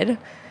kid.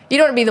 You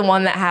don't want to be the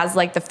one that has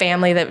like the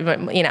family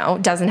that, you know,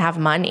 doesn't have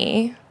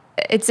money.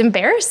 It's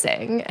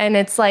embarrassing. And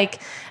it's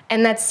like,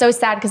 and that's so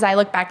sad because I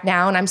look back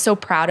now and I'm so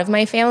proud of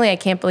my family. I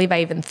can't believe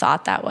I even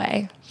thought that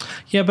way.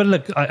 Yeah, but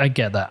look, I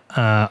get that.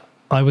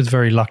 I was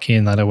very lucky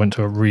in that I went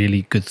to a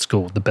really good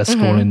school, the best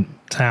school in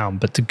town.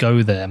 But to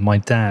go there, my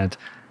dad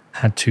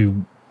had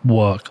to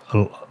work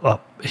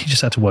he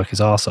just had to work his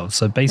arse off.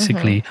 So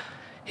basically,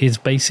 his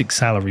basic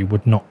salary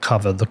would not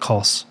cover the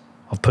costs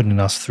of putting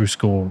us through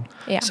school.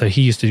 Yeah. So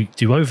he used to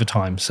do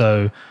overtime.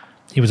 So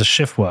he was a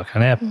shift worker,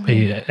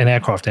 an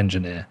aircraft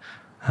engineer.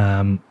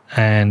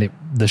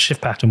 The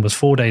shift pattern was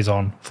 4 days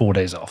on, 4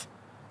 days off.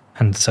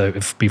 And so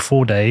it'd be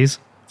 4 days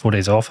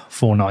off,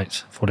 4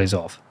 nights, 4 days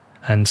off.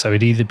 And so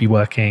it'd either be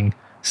working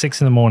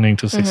 6 in the morning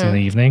till 6 in the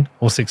evening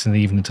or 6 in the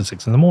evening till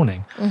 6 in the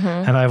morning.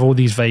 And I have all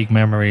these vague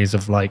memories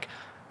of like,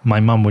 my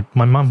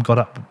mum got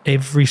up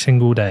every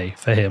single day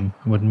for him,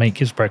 would make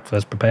his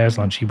breakfast, prepare his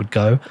lunch, he would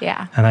go.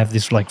 Yeah. And I have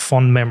this like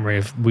fond memory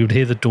of, we would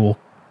hear the door,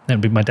 then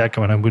it'd be my dad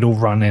coming home, we'd all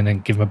run in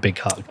and give him a big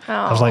hug.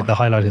 That was like the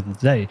highlight of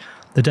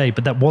the day.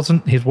 But that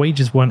wasn't, his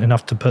wages weren't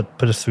enough to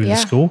put us through the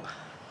school.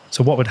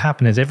 So what would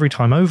happen is every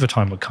time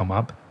overtime would come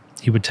up,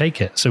 he would take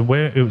it. So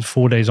where it was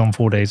 4 days on,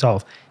 4 days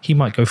off, he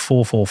might go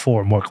 4, 4,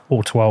 4 and work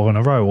all 12 in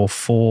a row, or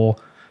 4,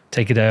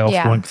 take a day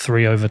off, work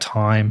 3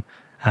 overtime.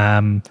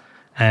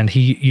 And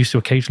he used to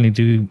occasionally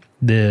do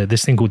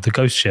this thing called the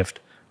ghost shift,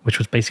 which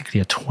was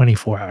basically a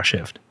 24-hour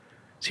shift.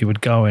 So he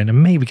would go in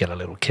and maybe get a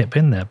little kip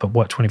in there, but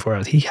work 24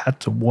 hours. He had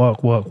to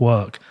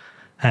work.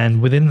 And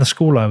within the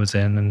school I was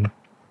in, and,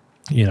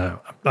 you know,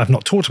 I've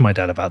not talked to my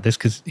dad about this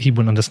because he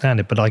wouldn't understand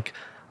it, but like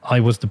I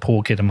was the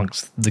poor kid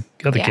amongst the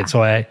other kids.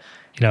 So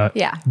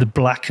the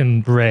black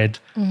and red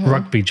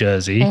rugby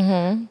jersey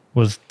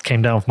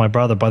came down with my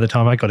brother. By the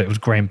time I got it, it was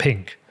grey and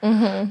pink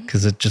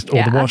because it just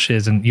all the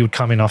washes. And you would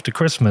come in after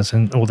Christmas,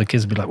 and all the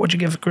kids would be like, "What'd you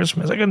get for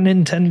Christmas?" I got a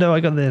Nintendo. I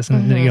got this,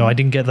 and you know, I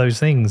didn't get those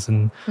things,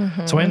 and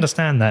so I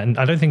understand that, and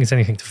I don't think it's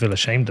anything to feel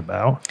ashamed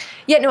about.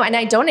 Yeah, no, and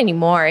I don't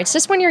anymore. It's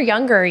just when you're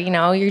younger, you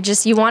know,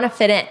 you want to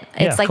fit in.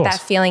 It's like that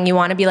feeling you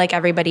want to be like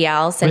everybody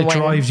else, and it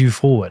drives you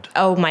forward.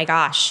 Oh my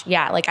gosh,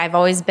 yeah. Like I've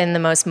always been the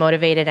most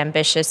motivated,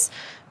 ambitious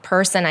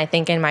person, I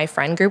think, in my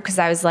friend group, because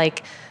I was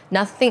like,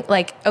 nothing,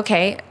 like,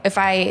 okay, if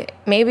I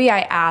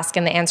ask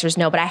and the answer is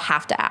no, but I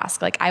have to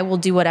ask. Like, I will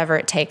do whatever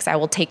it takes. I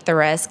will take the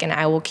risk and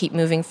I will keep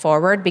moving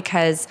forward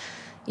because,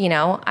 you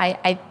know,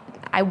 I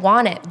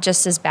want it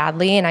just as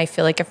badly. And I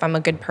feel like if I'm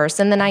a good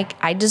person, then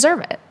I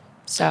deserve it.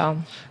 So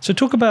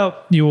talk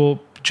about your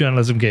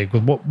journalism gig.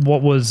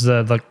 What was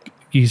like,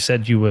 you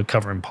said you were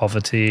covering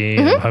poverty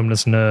and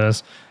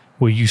homelessness.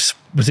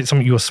 Was it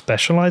something you were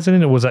specializing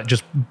in, or was that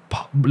just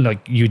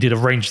like you did a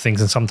range of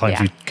things and sometimes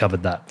you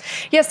covered that?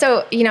 Yeah.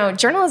 So, you know,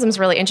 journalism is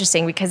really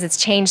interesting because it's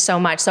changed so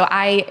much. So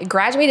I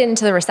graduated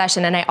into the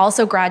recession, and I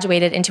also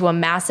graduated into a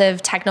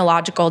massive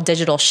technological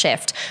digital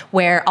shift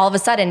where all of a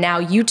sudden now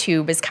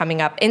YouTube is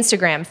coming up,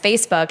 Instagram,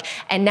 Facebook,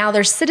 and now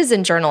there's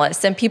citizen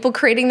journalists and people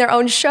creating their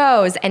own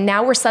shows. And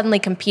now we're suddenly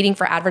competing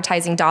for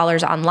advertising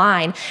dollars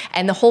online,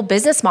 and the whole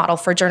business model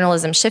for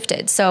journalism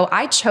shifted. So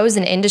I chose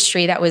an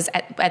industry that was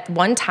at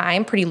one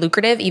time pretty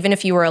lucrative. Even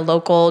if you were a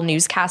local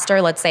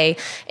newscaster, let's say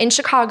in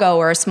Chicago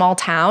or a small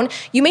town,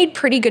 you made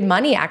pretty good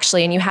money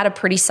actually, and you had a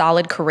pretty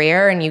solid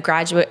career, and you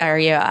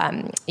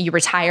you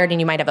retired, and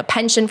you might have a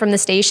pension from the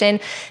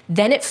station.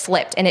 Then it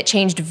flipped, and it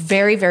changed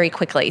very, very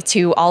quickly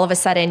to all of a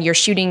sudden you're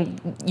shooting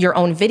your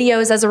own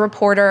videos as a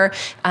reporter.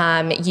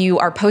 You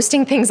are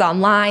posting things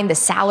online. The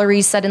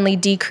salaries suddenly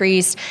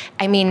decreased.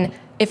 I mean,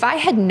 if I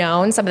had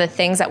known some of the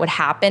things that would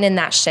happen in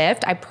that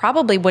shift, I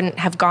probably wouldn't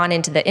have gone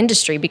into the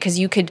industry, because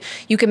you could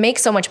make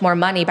so much more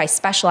money by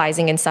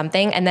specializing in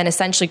something and then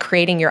essentially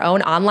creating your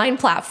own online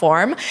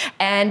platform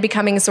and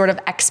becoming a sort of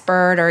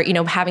expert, or, you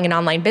know, having an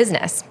online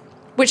business,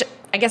 which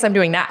I guess I'm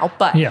doing now,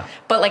 but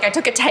like I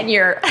took a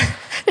 10-year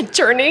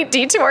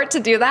detour to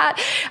do that.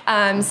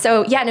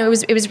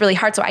 It was really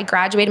hard. So I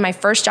graduated. My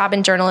first job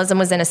in journalism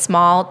was in a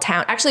small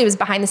town. Actually, it was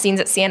behind the scenes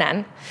at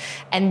CNN.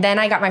 And then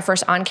I got my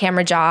first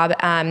on-camera job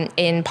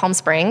in Palm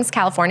Springs,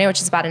 California,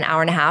 which is about an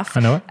hour and a half. I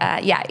know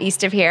it.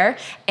 East of here.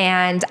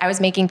 And I was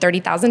making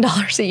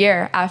 $30,000 a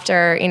year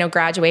after, you know,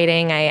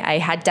 graduating. I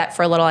had debt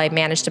for a little. I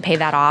managed to pay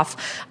that off.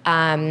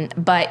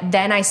 But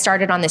then I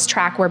started on this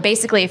track where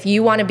basically if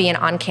you want to be an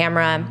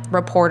on-camera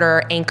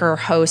reporter, anchor,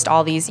 host,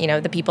 all these, you know,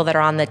 the people that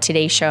are on the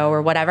Today Show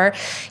or whatever,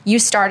 you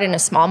start in a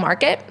small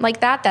market like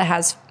that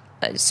has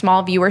a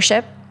small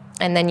viewership.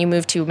 And then you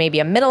move to maybe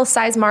a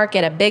middle-sized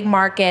market, a big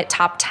market,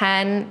 top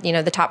 10, you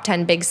know, the top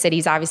 10 big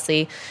cities,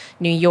 obviously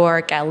New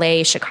York,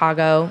 LA,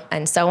 Chicago,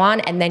 and so on.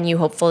 And then you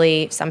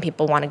hopefully, some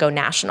people want to go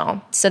national.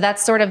 So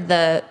that's sort of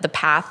the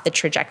path, the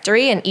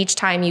trajectory. And each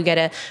time you get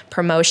a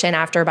promotion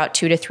after about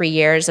 2 to 3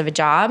 years of a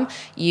job,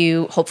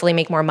 you hopefully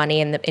make more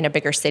money in a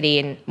bigger city,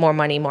 and more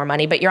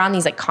money. But you're on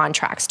these like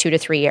contracts, 2 to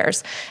 3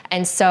 years.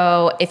 And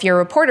so if you're a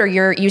reporter,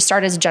 you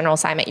start as a general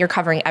assignment. You're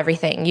covering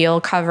everything.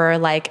 You'll cover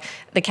like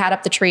the cat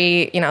up the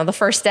tree, you know, the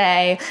first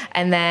day,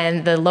 and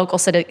then the local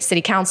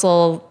city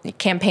council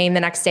campaign the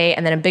next day,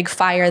 and then a big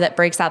fire that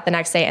breaks out the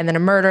next day, and then a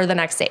murder the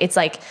next day. It's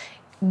like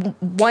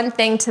one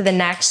thing to the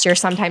next, you're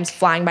sometimes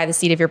flying by the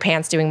seat of your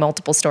pants doing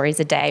multiple stories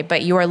a day,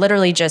 but you are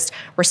literally just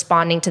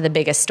responding to the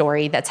biggest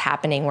story that's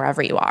happening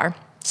wherever you are.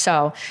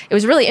 So it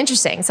was really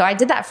interesting. So I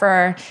did that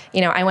for,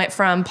 I went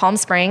from Palm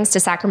Springs to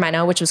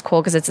Sacramento, which was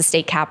cool because it's a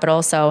state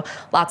capital. So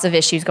lots of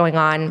issues going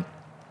on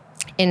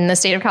in the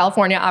state of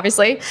California,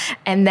 obviously.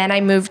 And then I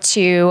moved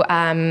to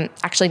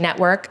actually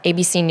Network,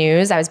 ABC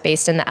News. I was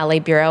based in the LA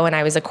bureau, and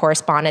I was a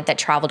correspondent that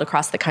traveled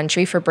across the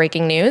country for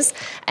breaking news.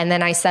 And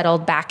then I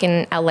settled back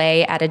in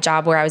LA at a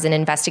job where I was an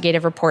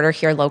investigative reporter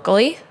here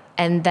locally.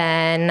 And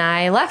then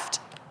I left.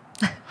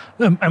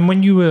 And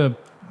when you were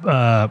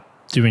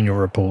doing your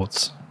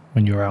reports,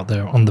 when you were out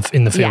there in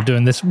the field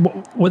doing this,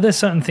 were there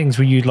certain things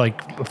where you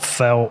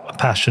felt a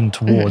passion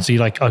towards?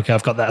 You okay,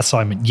 I've got that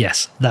assignment.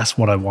 Yes, that's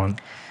what I want.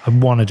 I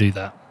want to do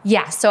that.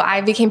 Yeah, so I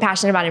became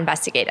passionate about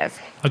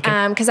investigative.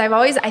 Okay. Because I've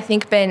always, I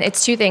think,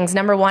 it's two things.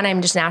 Number one,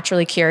 I'm just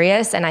naturally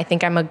curious, and I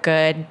think I'm a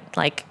good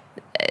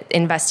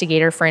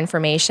investigator for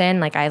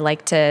information. I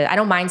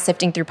don't mind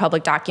sifting through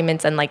public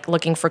documents and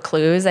looking for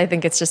clues. I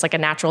think it's just a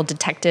natural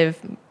detective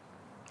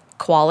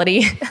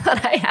quality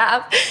that I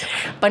have.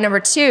 But number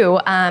two,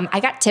 I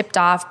got tipped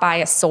off by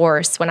a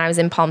source when I was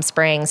in Palm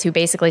Springs who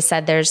basically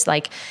said there's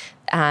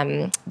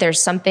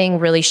something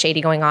really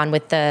shady going on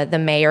with the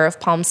mayor of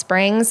Palm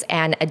Springs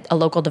and a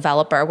local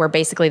developer, where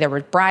basically there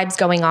were bribes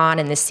going on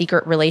and this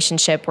secret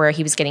relationship where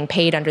he was getting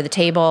paid under the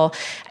table.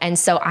 And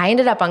so I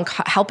ended up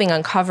helping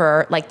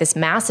uncover this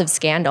massive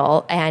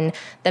scandal, and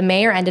the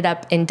mayor ended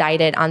up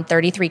indicted on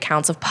 33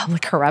 counts of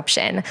public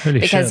corruption. Holy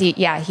because shit.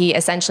 he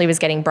essentially was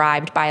getting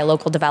bribed by a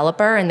local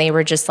developer, and they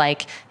were just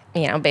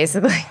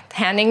basically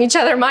handing each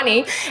other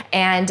money.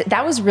 And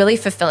that was really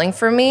fulfilling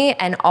for me.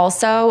 And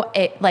also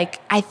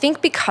I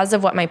think because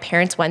of what my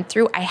parents went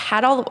through, I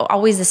had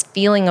always this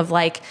feeling of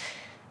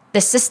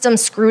the system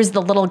screws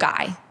the little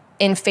guy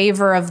in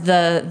favor of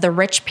the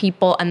rich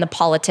people and the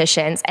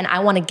politicians. And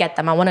I want to get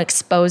them. I want to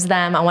expose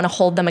them. I want to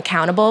hold them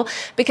accountable,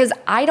 because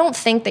I don't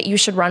think that you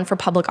should run for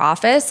public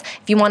office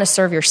if you want to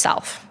serve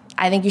yourself.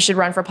 I think you should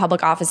run for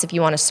public office if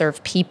you want to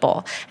serve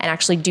people and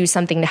actually do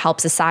something to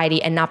help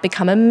society and not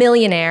become a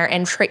millionaire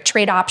and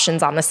trade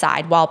options on the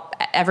side while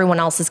everyone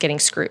else is getting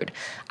screwed.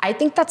 I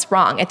think that's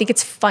wrong. I think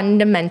it's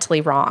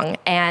fundamentally wrong.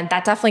 And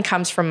that definitely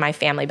comes from my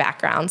family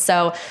background.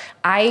 So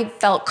I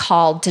felt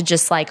called to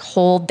just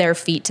hold their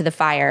feet to the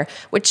fire,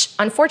 which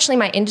unfortunately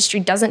my industry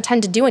doesn't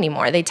tend to do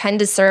anymore. They tend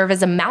to serve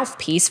as a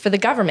mouthpiece for the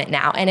government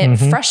now. And it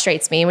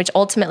frustrates me, which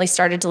ultimately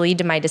started to lead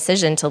to my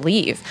decision to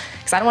leave,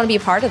 because I don't want to be a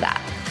part of that.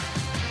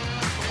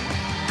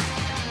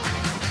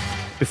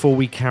 Before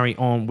we carry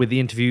on with the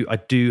interview, I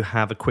do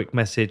have a quick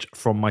message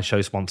from my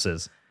show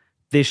sponsors.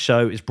 This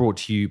show is brought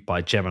to you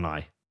by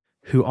Gemini,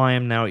 who I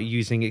am now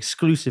using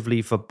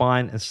exclusively for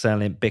buying and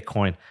selling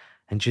Bitcoin.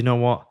 And you know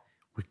what?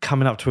 We're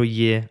coming up to a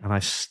year and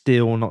I've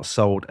still not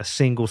sold a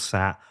single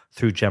sat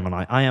through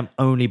Gemini. I am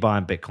only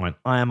buying Bitcoin.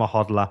 I am a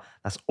hodler.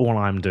 That's all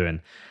I'm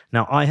doing.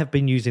 Now, I have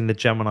been using the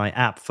Gemini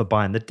app for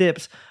buying the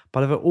dips,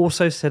 but I've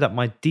also set up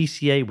my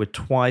DCA with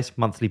twice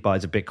monthly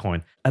buys of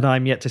Bitcoin, and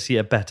I'm yet to see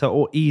a better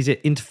or easier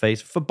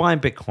interface for buying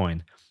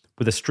Bitcoin.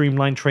 With a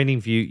streamlined trading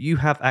view, you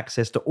have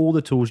access to all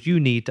the tools you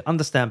need to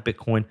understand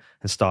Bitcoin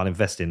and start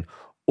investing,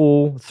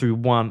 all through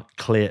one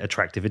clear,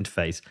 attractive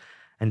interface.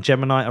 And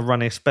Gemini are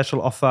running a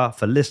special offer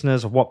for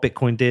listeners of What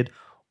Bitcoin Did.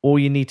 All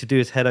you need to do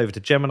is head over to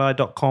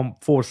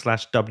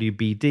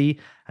gemini.com/WBD,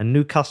 and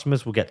new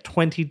customers will get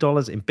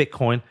 $20 in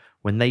Bitcoin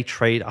when they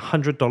trade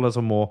 $100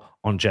 or more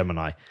on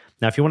Gemini.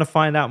 Now, if you want to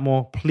find out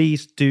more,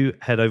 please do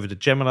head over to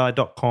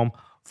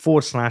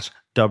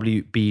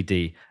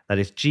gemini.com/WBD. That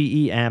is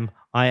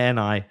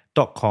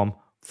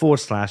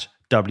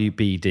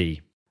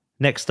GEMINI.com/WBD.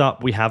 Next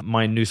up, we have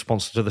my new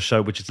sponsor to the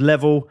show, which is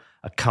Level,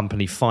 a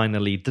company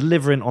finally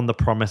delivering on the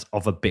promise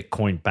of a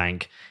Bitcoin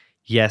bank.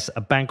 Yes,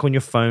 a bank on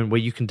your phone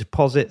where you can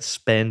deposit,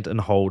 spend,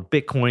 and hold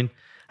Bitcoin.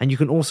 And you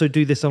can also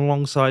do this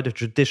alongside a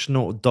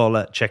traditional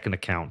dollar checking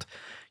account.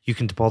 You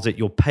can deposit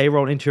your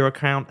payroll into your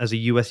account as a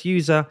US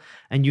user,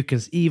 and you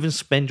can even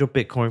spend your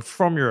Bitcoin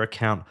from your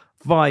account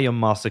via your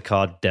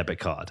MasterCard debit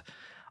card.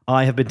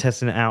 I have been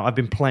testing it out. I've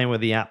been playing with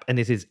the app, and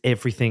it is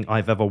everything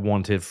I've ever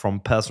wanted from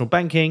personal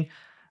banking.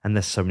 And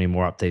there's so many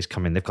more updates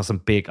coming. They've got some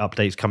big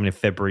updates coming in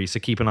February, so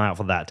keep an eye out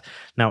for that.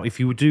 Now, if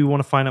you do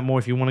want to find out more,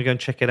 if you want to go and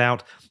check it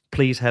out,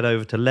 please head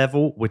over to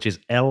Level, which is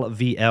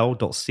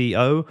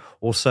lvl.co,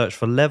 or search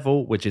for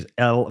Level, which is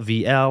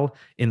LVL,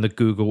 in the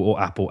Google or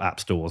Apple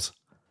app stores.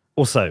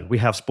 Also, we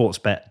have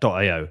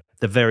sportsbet.io,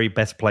 the very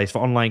best place for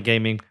online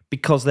gaming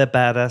because they're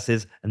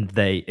badasses and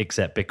they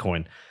accept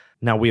Bitcoin.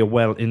 Now, we are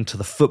well into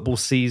the football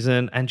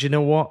season, and you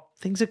know what?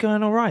 Things are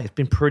going all right. It's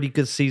been a pretty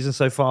good season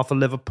so far for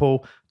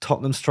Liverpool.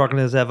 Tottenham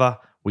struggling as ever.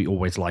 We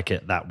always like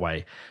it that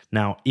way.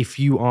 Now, if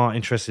you are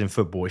interested in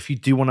football, if you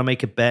do want to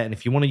make a bet, and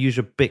if you want to use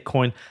your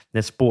Bitcoin,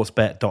 then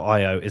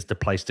sportsbet.io is the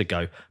place to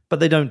go. But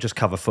they don't just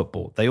cover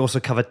football. They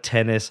also cover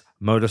tennis,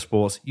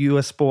 motorsports,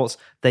 US sports.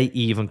 They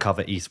even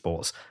cover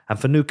esports. And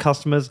for new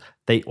customers,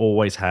 they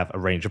always have a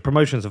range of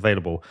promotions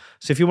available.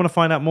 So if you want to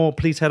find out more,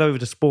 please head over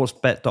to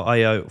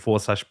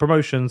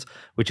sportsbet.io/promotions,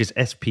 which is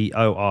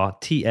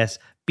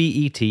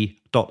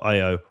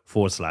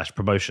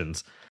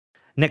sportsbet.io/promotions.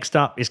 Next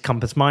up is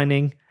Compass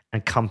Mining.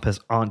 And Compass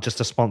aren't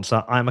just a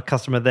sponsor. I'm a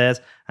customer of theirs,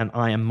 and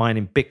I am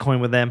mining Bitcoin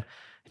with them.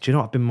 Do you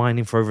know, I've been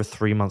mining for over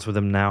 3 months with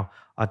them now.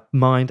 I've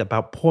mined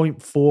about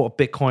 0.4 of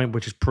Bitcoin,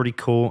 which is pretty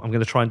cool. I'm going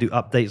to try and do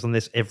updates on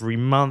this every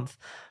month.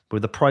 But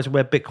with the price of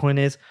where Bitcoin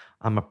is,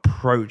 I'm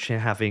approaching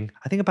having,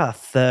 I think, about a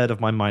third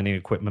of my mining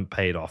equipment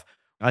paid off.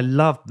 I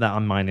love that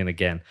I'm mining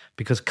again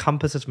because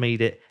Compass has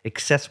made it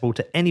accessible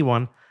to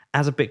anyone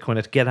as a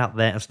Bitcoiner to get out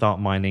there and start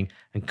mining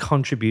and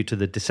contribute to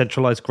the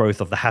decentralized growth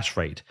of the hash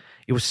rate.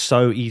 It was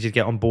so easy to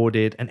get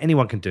onboarded, and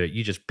anyone can do it.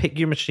 You just pick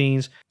your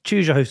machines,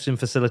 choose your hosting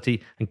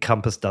facility, and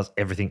Compass does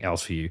everything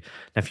else for you.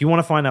 Now, if you want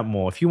to find out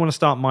more, if you want to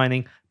start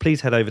mining,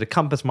 please head over to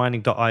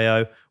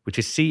compassmining.io, which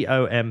is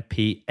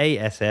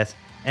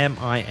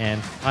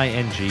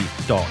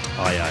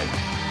compassmining.io.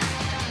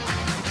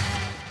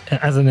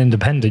 As an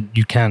independent,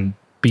 you can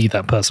be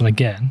that person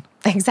again.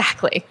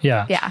 Exactly.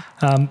 Yeah. Yeah.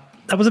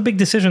 That was a big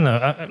decision,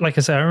 though. Like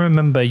I said, I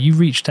remember you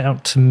reached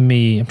out to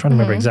me. I'm trying to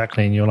remember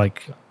exactly. And you're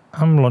like,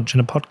 I'm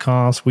launching a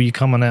podcast. Will you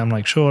come on it? I'm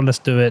like, sure, let's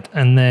do it.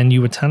 And then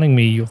you were telling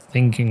me you're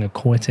thinking of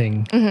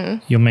quitting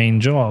your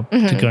main job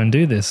to go and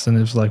do this. And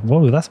it was like,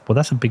 whoa,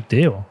 that's a big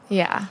deal.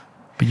 Yeah.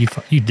 But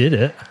you did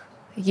it.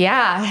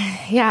 Yeah.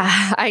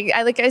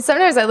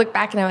 Sometimes I look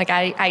back and I'm like,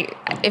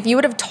 if you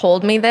would have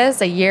told me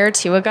this a year or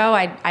two ago,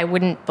 I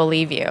wouldn't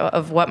believe you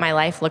of what my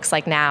life looks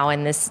like now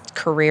and this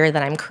career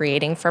that I'm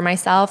creating for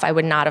myself. I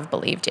would not have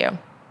believed you.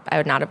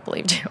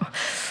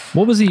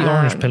 What was the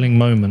orange pilling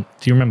moment?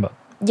 Do you remember?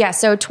 Yeah,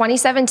 so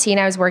 2017,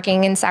 I was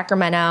working in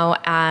Sacramento,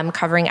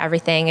 covering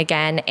everything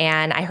again,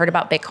 and I heard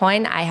about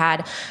Bitcoin. I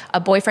had a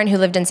boyfriend who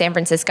lived in San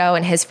Francisco,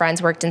 and his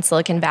friends worked in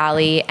Silicon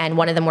Valley, and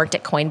one of them worked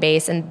at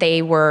Coinbase, and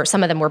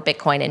some of them were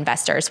Bitcoin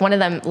investors. One of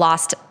them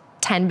lost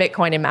 10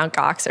 Bitcoin in Mt.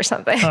 Gox or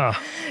something. Oh.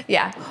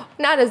 Yeah,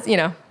 not as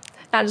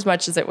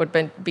much as it would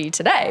be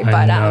today,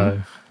 but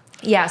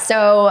yeah,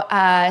 so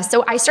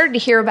I started to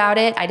hear about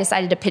it. I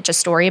decided to pitch a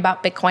story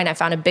about Bitcoin. I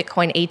found a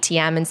Bitcoin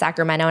ATM in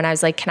Sacramento, and I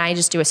was like, can I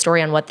just do a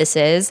story on what this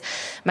is?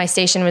 My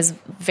station was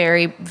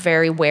very,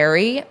 very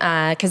wary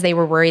because they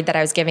were worried that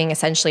I was giving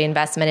essentially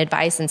investment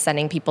advice and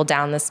sending people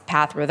down this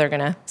path where they're going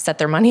to set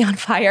their money on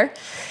fire.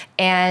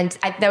 And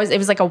it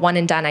was like a one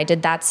and done. I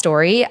did that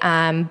story,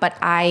 but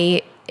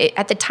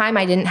at the time,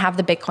 I didn't have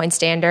the Bitcoin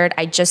standard.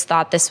 I just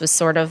thought this was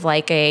sort of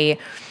like a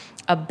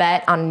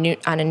bet on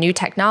a new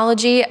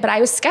technology, but I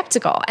was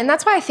skeptical. And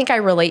that's why I think I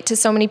relate to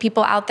so many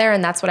people out there.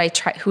 And that's what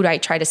who I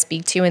try to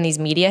speak to in these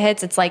media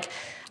hits. It's like,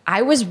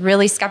 I was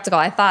really skeptical.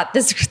 I thought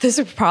this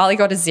would probably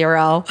go to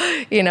zero.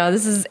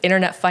 This is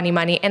internet funny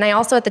money. And I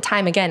also, at the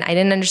time, again, I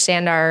didn't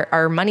understand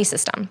our money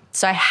system.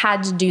 So I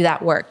had to do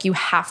that work. You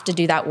have to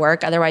do that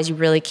work. Otherwise, you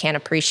really can't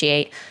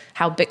appreciate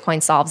how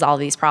Bitcoin solves all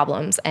these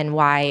problems and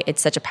why it's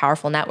such a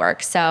powerful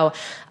network. So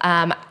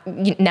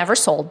never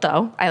sold,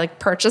 though. I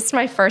purchased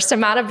my first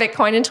amount of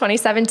Bitcoin in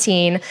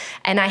 2017,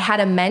 and I had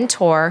a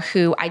mentor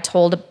who I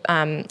told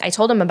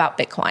him about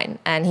Bitcoin,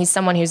 and he's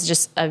someone who's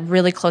just a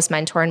really close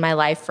mentor in my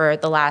life for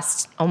the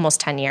last almost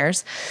 10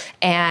 years.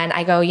 And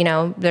I go,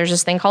 there's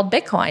this thing called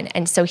Bitcoin.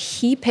 And so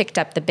he picked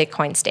up the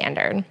Bitcoin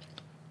standard.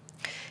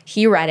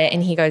 He read it,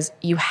 and he goes,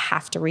 you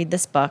have to read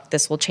this book.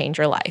 This will change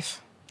your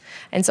life.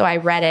 And so I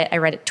read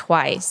it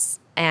twice,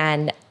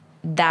 and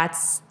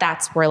that's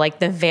where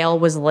the veil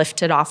was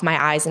lifted off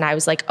my eyes, and I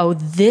was like, oh,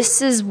 this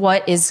is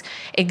what is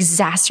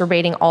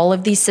exacerbating all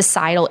of these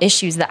societal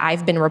issues that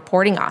I've been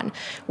reporting on,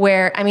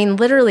 where,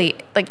 literally,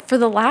 for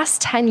the last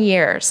 10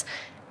 years,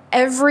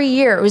 every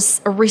year it was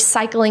a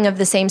recycling of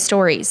the same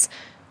stories.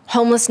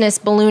 Homelessness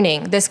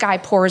ballooning. This guy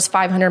pours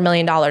 $500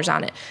 million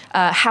on it.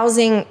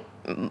 Housing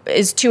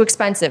is too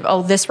expensive.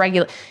 Oh,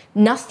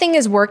 nothing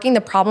is working.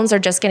 The problems are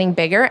just getting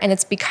bigger. And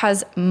it's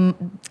because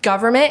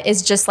government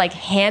is just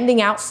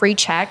handing out free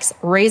checks,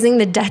 raising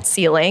the debt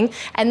ceiling,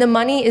 and the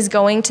money is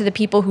going to the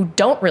people who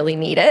don't really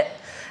need it.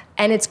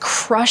 And it's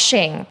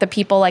crushing the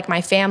people like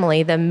my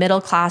family, the middle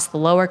class, the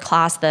lower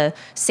class, the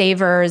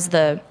savers,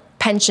 the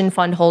pension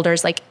fund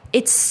holders.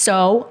 It's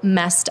so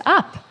messed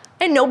up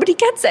and nobody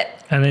gets it.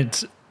 And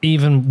it's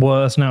even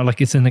worse now.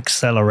 It's an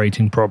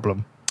accelerating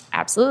problem.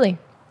 Absolutely.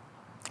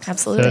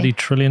 $30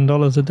 trillion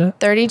of debt?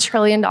 $30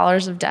 trillion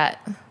of debt.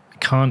 I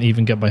can't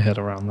even get my head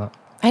around that.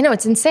 I know,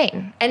 it's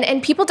insane.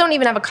 And people don't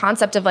even have a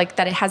concept of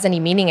that it has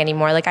any meaning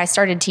anymore. I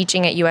started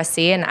teaching at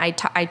USC, and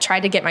I tried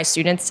to get my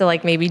students to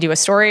maybe do a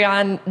story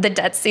on the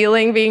debt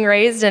ceiling being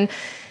raised. And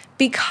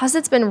because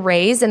it's been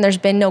raised and there's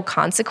been no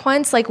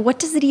consequence, what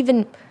does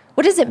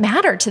it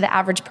matter to the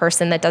average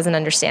person that doesn't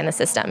understand the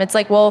system? It's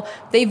well,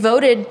 they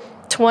voted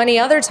 20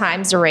 other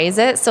times to raise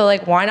it. So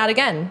like, why not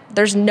again?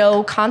 There's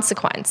no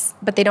consequence,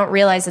 but they don't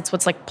realize it's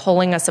what's like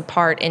pulling us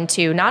apart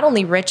into not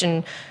only rich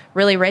and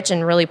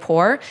really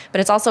poor,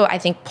 but it's also, I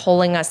think,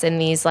 pulling us in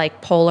these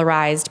like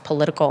polarized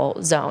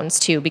political zones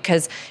too,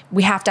 because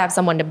we have to have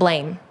someone to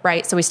blame,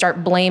 right? So we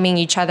start blaming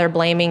each other,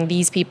 blaming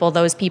these people,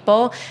 those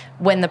people,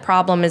 when the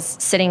problem is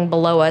sitting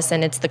below us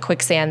and it's the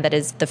quicksand that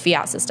is the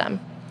fiat system.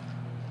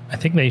 I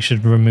think they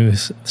should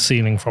remove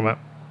ceiling from it.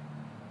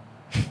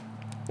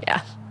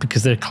 Yeah.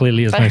 Because there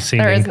clearly is no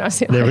ceiling. There is no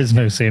ceiling. There is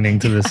no ceiling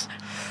to this.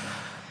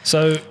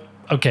 So,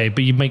 okay,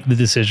 but you make the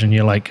decision.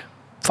 You're like,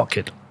 fuck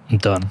it. I'm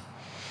done.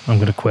 I'm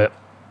going to quit.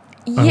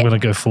 I'm going to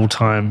go full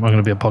time. I'm going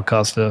to be a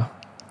podcaster.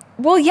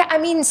 Well, yeah, I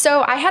mean,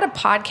 so I had a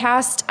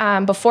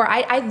podcast before.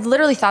 I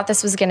literally thought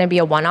this was going to be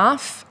a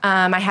one-off.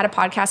 I had a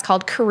podcast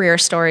called Career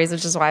Stories,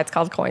 which is why it's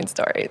called Coin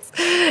Stories.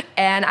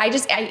 And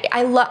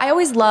I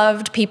always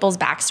loved people's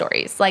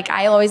backstories. Like,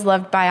 I always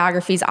loved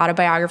biographies,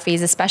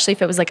 autobiographies, especially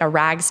if it was like a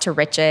rags to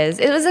riches.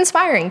 It was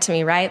inspiring to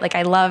me, right? Like,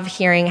 I love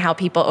hearing how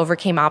people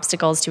overcame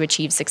obstacles to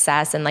achieve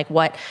success and like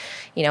what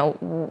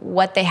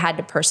they had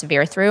to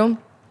persevere through.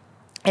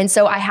 And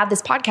so I had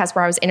this podcast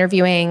where I was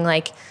interviewing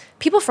like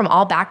people from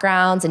all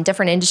backgrounds and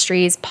different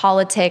industries,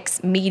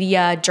 politics,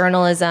 media,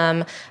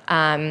 journalism.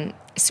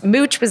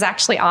 Mooch was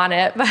actually on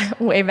it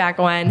way back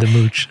when. The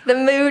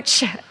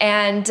Mooch.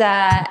 And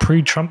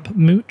pre-Trump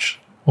Mooch?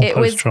 Or it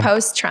was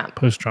post-Trump.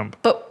 Post-Trump.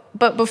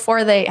 But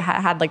before they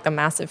had like the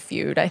massive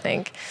feud, I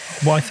think.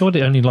 Well, I thought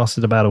it only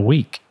lasted about a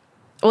week.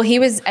 Well, he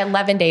was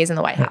 11 days in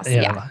the White House.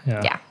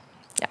 Yeah.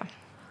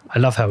 I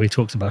love how he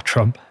talks about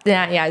Trump.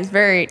 Yeah,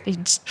 he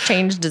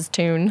changed his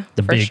tune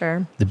for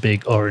sure. The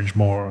big orange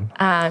moron.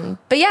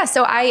 But yeah,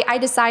 so I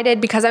decided,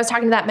 because I was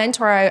talking to that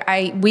mentor,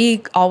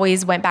 we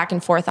always went back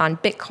and forth on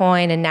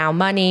Bitcoin and now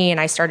money,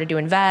 and I started to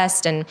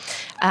invest, and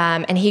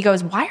he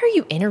goes, "Why are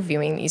you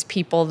interviewing these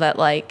people that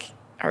like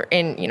are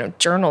in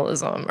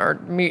journalism or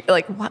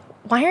like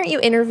why aren't you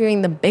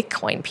interviewing the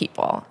Bitcoin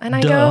people?" And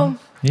I go,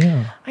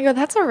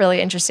 that's a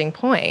really interesting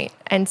point.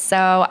 And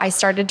so I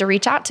started to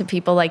reach out to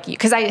people like you,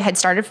 because I had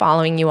started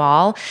following you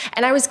all.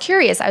 And I was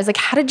curious. I was like,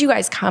 how did you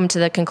guys come to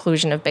the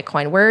conclusion of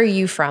Bitcoin? Where are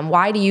you from?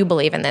 Why do you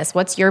believe in this?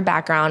 What's your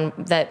background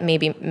that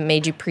maybe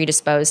made you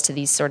predisposed to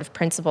these sort of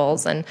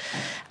principles?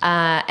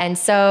 And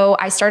so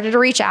I started to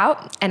reach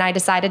out, and I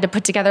decided to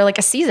put together like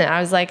a season. I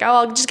was like,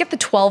 I'll just get the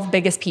 12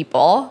 biggest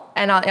people,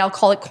 and I'll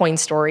call it Coin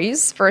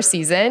Stories for a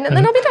season, and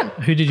then I'll be done.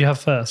 Who did you have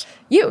first?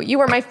 You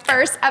were my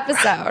first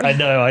episode. I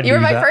know. You were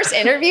my first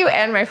interview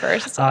and my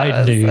first.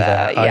 I knew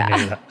that. I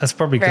knew that. That's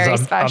probably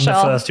because I'm the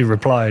first who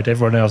replied.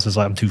 Everyone else is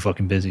like, I'm too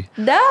fucking busy.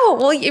 No,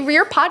 well,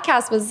 your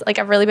podcast was like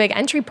a really big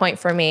entry point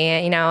for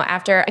me.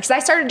 Because I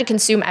started to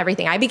consume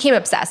everything. I became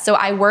obsessed. So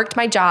I worked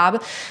my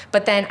job,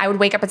 but then I would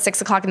wake up at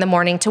 6 o'clock in the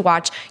morning to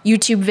watch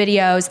YouTube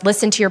videos,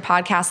 listen to your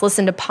podcast,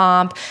 listen to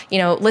Pomp,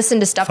 listen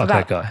to stuff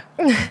about that guy.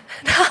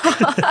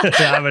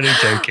 I'm only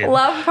joking.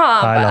 Love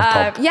Pomp. I love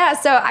Pomp. Yeah,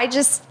 so I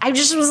just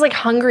was like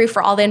hungry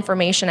for all the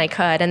information I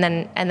could, and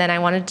then I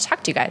wanted to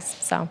talk to you guys.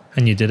 So.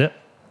 And you did it?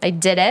 I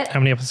did it. How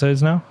many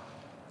episodes now?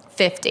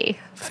 50.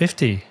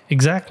 50,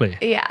 exactly.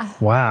 Yeah.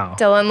 Wow.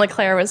 Dylan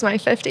LeClaire was my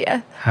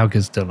 50th. How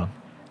good's Dylan?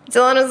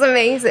 Dylan was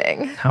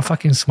amazing. How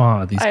fucking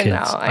smart are these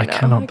kids? I know.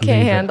 Cannot believe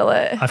can't handle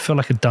it. I feel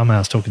like a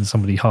dumbass talking to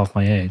somebody half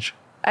my age.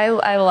 I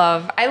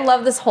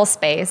love this whole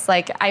space.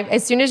 Like,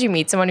 as soon as you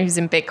meet someone who's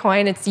in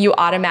Bitcoin, it's you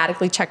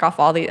automatically check off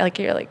all the, like,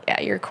 you're like,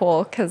 yeah, you're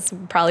cool, because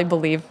we probably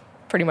believe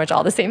pretty much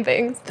all the same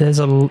things. There's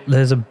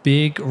a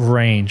big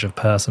range of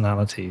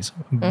personalities,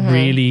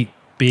 really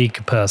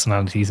big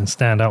personalities and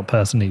standout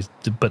personalities,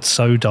 but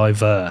so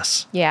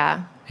diverse.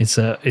 Yeah. It's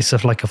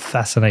like a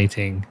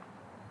fascinating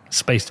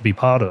space to be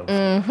part of.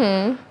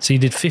 So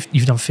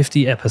you've done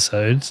 50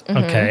 episodes.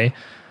 Okay.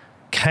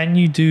 Have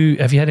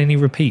you had any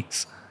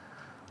repeats?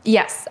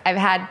 Yes. I've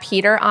had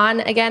Peter on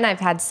again. I've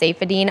had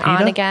Saifedean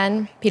on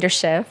again. Peter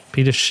Schiff.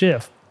 You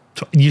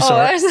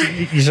saw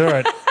it. You saw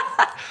it.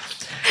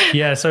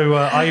 Yeah, so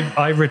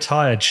I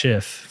retired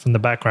Schiff from the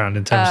background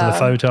in terms of the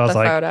photo. I was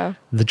like,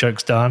 the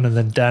joke's done. And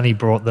then Danny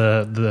brought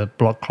the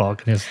block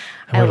clock. And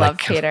I love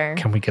Peter.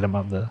 Can we get him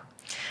up there?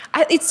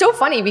 It's so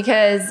funny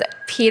because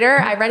Peter,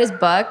 I read his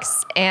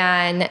books,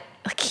 and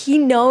like he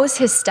knows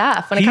his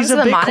stuff. When it comes to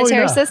the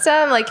monetary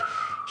system, like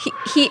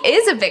he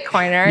is a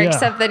Bitcoiner,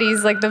 except that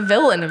he's like the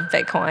villain of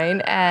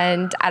Bitcoin.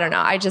 And I don't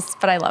know,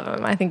 but I love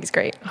him. I think he's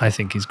great. I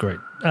think he's great.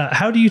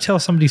 How do you tell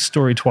somebody's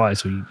story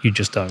twice, or you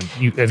just don't?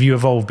 Have you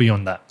evolved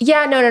beyond that?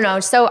 Yeah, no.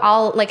 So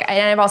and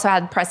I've also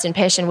had Preston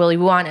Pysh and Willy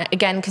Woo on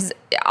again, because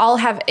I'll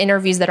have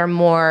interviews that are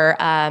more,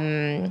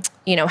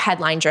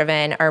 headline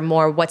driven, or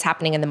more what's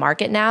happening in the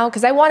market now.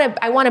 Because I want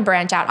to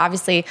branch out.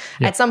 Obviously,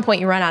 at some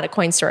point you run out of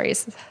coin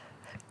stories.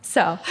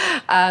 So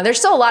there's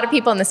still a lot of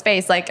people in the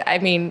space. Like, I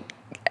mean,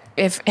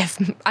 if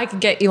I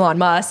could get Elon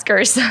Musk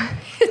or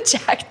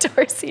Jack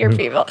Dorsey or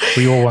people,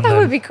 we all want that them.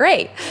 would be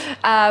great.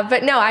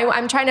 But no,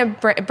 I'm trying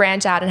to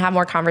branch out and have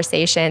more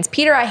conversations.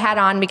 Peter, I had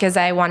on because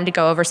I wanted to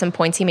go over some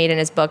points he made in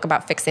his book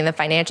about fixing the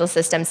financial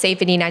system.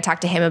 Saifedean, I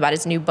talked to him about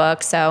his new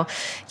book. So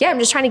yeah, I'm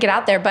just trying to get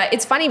out there. But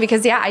it's funny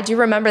because I do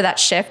remember that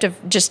shift of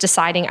just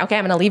deciding, okay,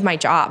 I'm going to leave my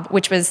job,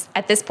 which was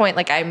at this point,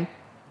 like I'm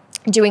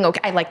doing okay.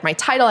 I liked my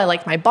title. I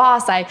liked my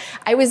boss. I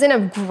was in a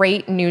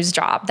great news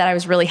job that I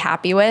was really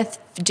happy with,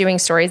 doing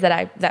stories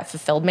that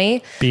fulfilled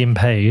me. Being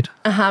paid.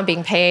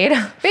 Being paid.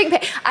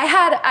 I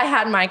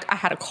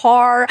had a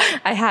car.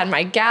 I had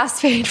my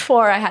gas paid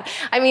for.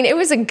 It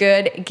was a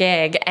good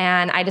gig,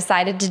 and I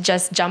decided to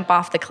just jump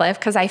off the cliff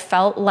because I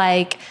felt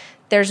like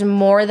there's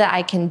more that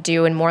I can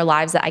do and more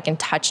lives that I can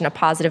touch in a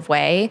positive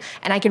way.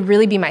 And I can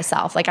really be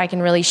myself. Like I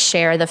can really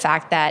share the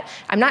fact that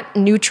I'm not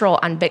neutral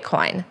on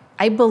Bitcoin.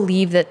 I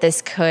believe that this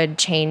could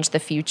change the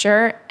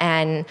future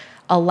and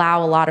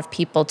allow a lot of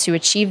people to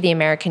achieve the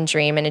American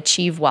dream and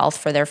achieve wealth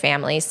for their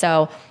family.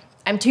 So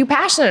I'm too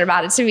passionate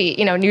about it to be,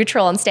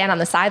 neutral and stand on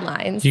the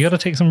sidelines. You got to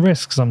take some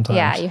risks sometimes.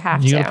 Yeah, you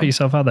have to. You got to put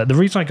yourself out there. The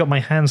reason I got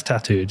my hands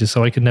tattooed is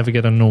so I could never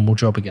get a normal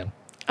job again.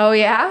 Oh,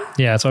 yeah?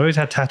 Yeah, so I always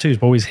had tattoos,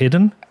 but always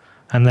hidden.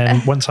 And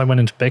then once I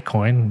went into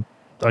Bitcoin,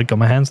 I got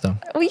my hands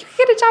done. Well, you can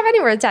get a job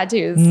anywhere with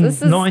tattoos.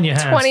 This is not in your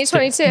hands.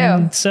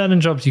 2022.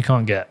 Certain jobs you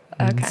can't get.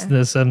 Okay.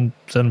 There's certain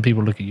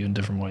people look at you in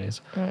different ways.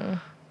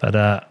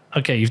 But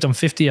okay, you've done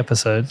 50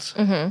 episodes.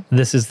 Mm-hmm.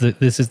 This is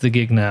the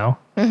gig now.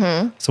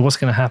 Mm-hmm. So what's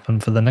going to happen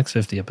for the next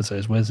 50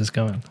 episodes? Where's this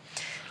going?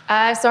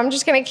 So I'm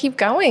just going to keep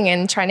going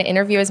and trying to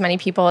interview as many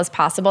people as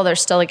possible.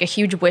 There's still like a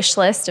huge wish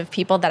list of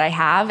people that I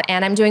have,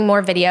 and I'm doing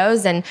more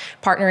videos and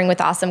partnering with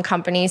awesome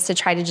companies to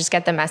try to just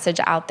get the message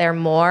out there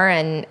more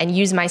and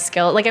use my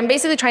skill. Like I'm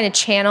basically trying to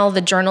channel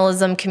the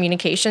journalism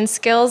communication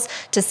skills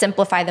to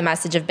simplify the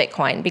message of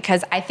Bitcoin,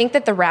 because I think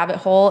that the rabbit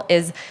hole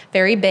is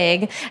very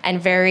big and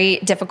very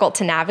difficult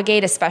to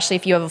navigate, especially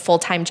if you have a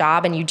full-time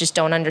job and you just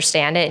don't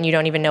understand it and you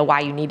don't even know why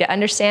you need to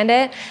understand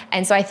it.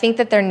 And so I think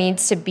that there need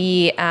to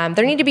be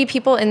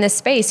people in this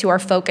space who are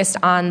focused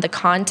on the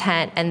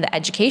content and the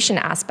education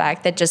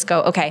aspect that just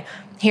go, okay,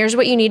 here's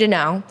what you need to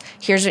know.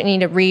 Here's what you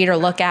need to read or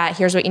look at.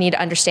 Here's what you need to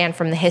understand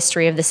from the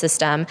history of the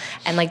system.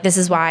 And like, this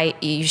is why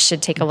you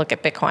should take a look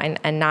at Bitcoin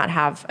and not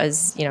have a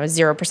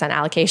 0%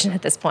 allocation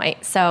at this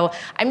point. So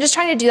I'm just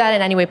trying to do that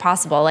in any way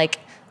possible. Like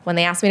when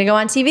they ask me to go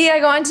on TV, I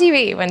go on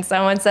TV. When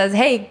someone says,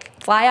 hey,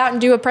 fly out and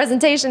do a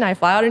presentation, I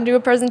fly out and do a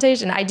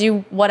presentation. I do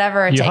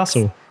whatever it takes. You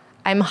hustle.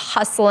 I'm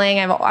hustling.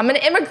 I'm an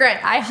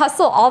immigrant. I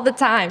hustle all the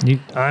time.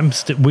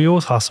 We all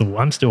hustle.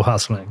 I'm still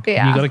hustling.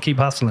 Yeah. You got to keep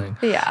hustling.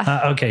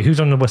 Yeah. Okay. Who's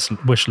on the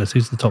wish list?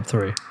 Who's the top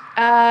 3?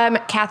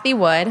 Kathy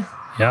Wood.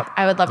 Yep.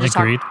 I would love to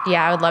Agreed. talk.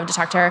 Yeah, I would love to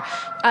talk to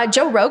her.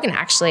 Joe Rogan,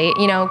 actually,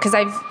 because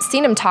I've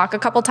seen him talk a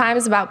couple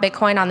times about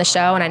Bitcoin on the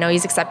show, and I know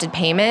he's accepted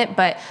payment,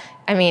 but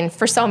I mean,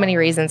 for so many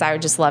reasons, I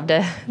would just love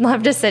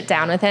to sit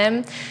down with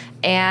him.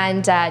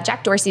 And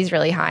Jack Dorsey's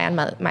really high on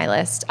my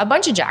list. A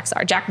bunch of Jacks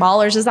are. Jack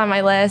Mallers is on my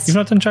list. You've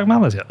not done Jack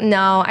Mallers yet?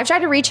 No, I've tried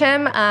to reach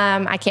him.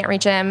 I can't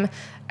reach him.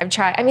 I've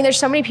tried. I mean, there's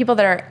so many people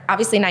that are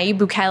obviously Nayib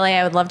Bukele.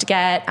 I would love to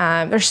get.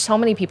 There's so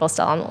many people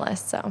still on the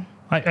list. So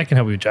I can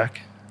help you with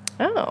Jack.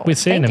 Oh, we're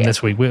seeing him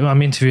this week.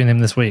 I'm interviewing him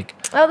this week.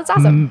 Oh, that's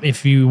awesome.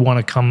 If you want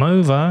to come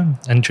over and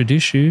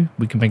introduce you,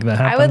 we can make that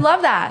happen. I would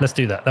love that. Let's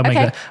do that.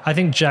 I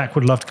think Jack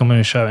would love to come on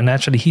the show, and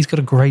actually, he's got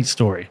a great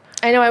story.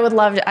 I know. I would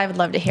love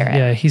to hear it.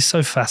 Yeah, he's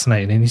so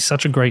fascinating, and he's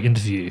such a great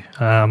interview.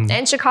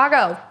 And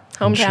Chicago,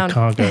 hometown.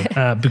 Chicago.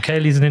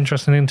 Bukele's an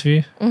interesting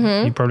interview.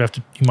 Mm-hmm.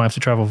 You might have to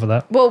travel for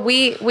that. Well,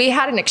 we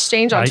had an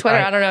exchange on Twitter.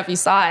 I don't know if you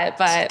saw it,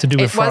 but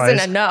it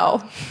wasn't a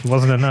no. It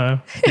wasn't a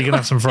no. You're gonna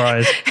have some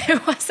fries.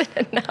 It wasn't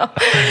a no.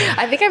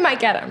 I think I might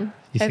get him.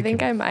 I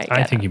think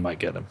you might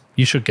get him.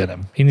 You should get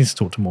him. He needs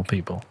to talk to more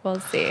people.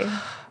 We'll see.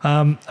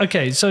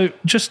 Okay, so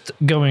just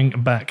going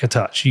back a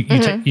touch,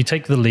 you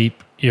take the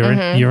leap.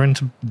 You're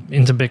into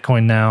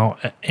Bitcoin now.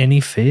 Any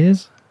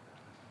fears?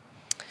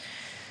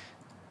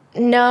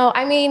 No,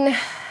 I mean,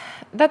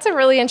 that's a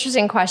really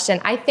interesting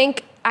question. I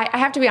think I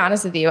have to be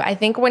honest with you. I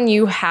think when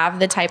you have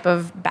the type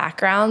of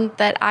background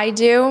that I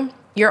do,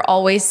 you're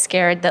always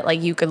scared that like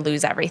you could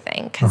lose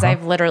everything, because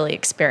I've literally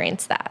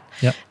experienced that.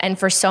 Yep. And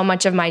for so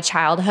much of my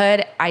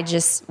childhood,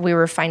 we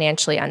were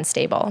financially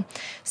unstable.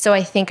 So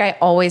I think I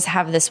always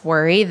have this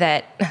worry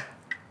that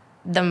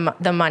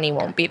the money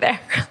won't be there.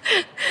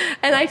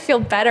 And I feel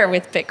better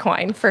with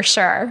Bitcoin for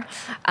sure.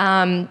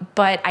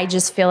 But I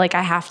just feel like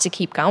I have to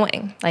keep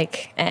going.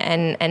 Like,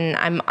 and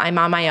I'm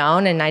on my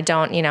own, and I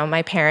don't,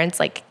 my parents,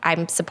 like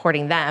I'm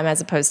supporting them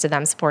as opposed to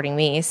them supporting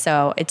me.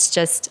 So it's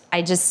just,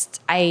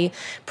 I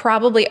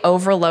probably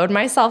overload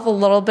myself a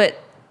little bit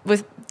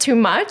with too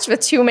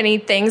many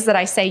things that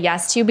I say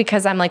yes to,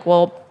 because I'm like,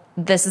 well,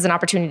 this is an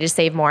opportunity to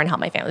save more and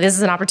help my family. This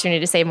is an opportunity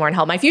to save more and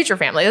help my future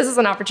family. This is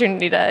an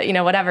opportunity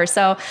to, whatever.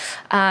 So,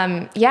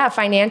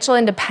 financial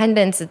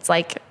independence, it's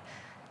like,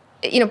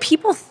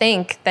 people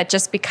think that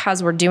just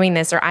because we're doing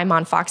this, or I'm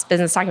on Fox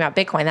Business talking about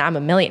Bitcoin, that I'm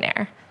a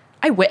millionaire.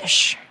 I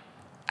wish.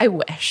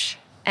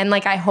 And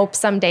like, I hope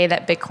someday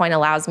that Bitcoin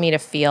allows me to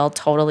feel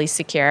totally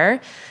secure,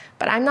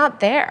 but I'm not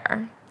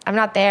there. I'm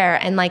not there.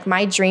 And like,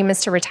 my dream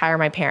is to retire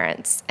my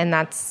parents. And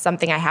that's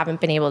something I haven't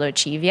been able to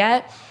achieve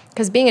yet.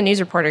 Because being a news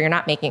reporter, you're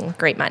not making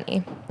great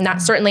money.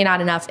 Certainly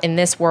not enough in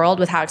this world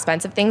with how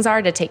expensive things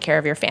are to take care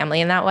of your family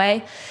in that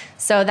way.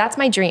 So that's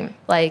my dream.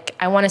 Like,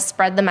 I want to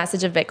spread the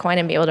message of Bitcoin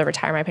and be able to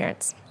retire my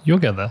parents. You'll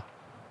get there.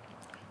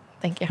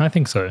 Thank you. I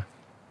think so.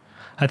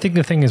 I think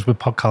the thing is with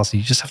podcasting,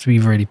 you just have to be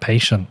really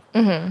patient.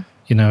 Mm-hmm.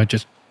 You know, it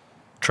just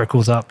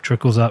trickles up.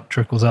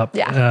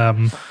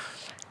 Yeah.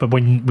 But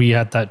when we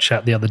had that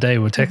chat the other day,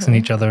 we were texting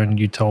each other and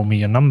you told me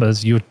your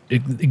numbers, you were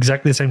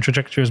exactly the same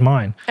trajectory as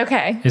mine.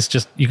 Okay. It's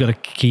just, you got to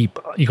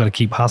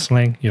keep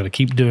hustling. You got to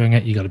keep doing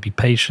it. You got to be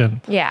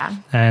patient. Yeah.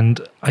 And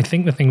I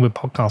think the thing with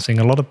podcasting,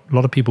 a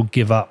lot of people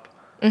give up.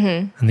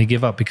 And they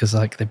give up because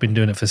like they've been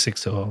doing it for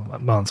 6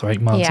 months or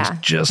 8 months. Yeah.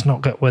 It's just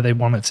not got where they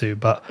want it to.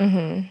 But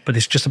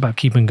it's just about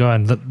keeping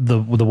going.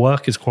 The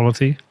work is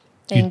quality.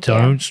 You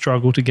don't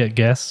struggle to get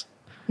guests.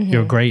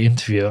 You're a great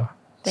interviewer.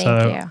 Thank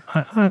you.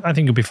 I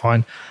think you'll be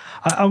fine.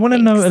 I want to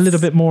know a little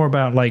bit more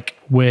about like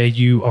where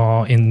you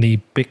are in the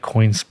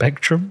Bitcoin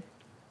spectrum.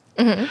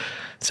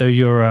 So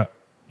you're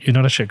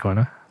not a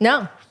shitcoiner.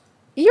 No.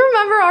 You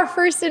remember our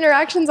first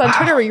interactions on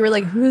Twitter where you were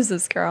like, who's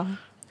this girl?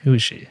 Who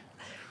is she?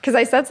 Because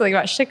I said something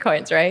about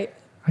shitcoins, right?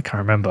 I can't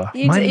remember.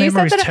 My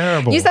memory is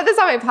terrible. You said this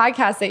on my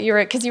podcast that you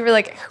were, because you were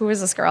like, who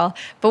is this girl?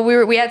 But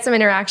we had some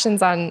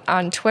interactions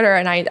on Twitter,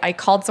 and I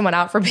called someone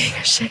out for being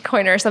a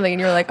shitcoiner or something, and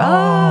you were like,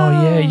 oh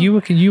yeah,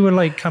 you were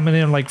like coming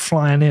in, like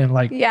flying in,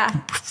 like yeah,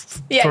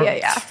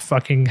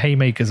 fucking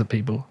haymakers at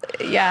people.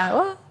 Yeah,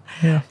 well,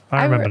 yeah,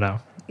 I remember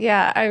now.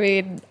 Yeah, I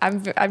mean,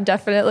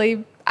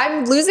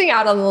 I'm losing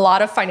out on a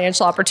lot of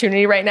financial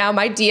opportunity right now.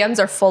 My DMs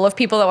are full of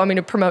people that want me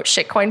to promote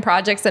shitcoin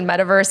projects and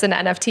metaverse and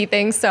NFT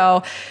things.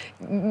 So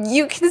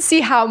you can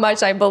see how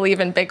much I believe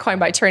in Bitcoin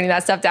by turning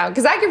that stuff down,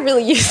 because I could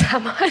really use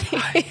that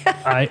money.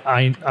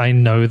 I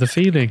know the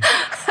feeling.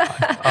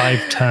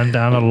 I've turned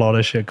down a lot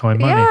of shitcoin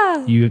money.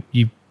 Yeah.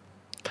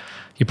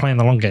 You're playing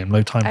the long game,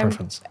 low time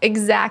preference.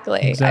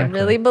 Exactly. I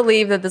really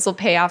believe that this will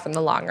pay off in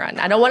the long run.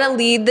 I don't want to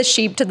lead the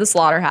sheep to the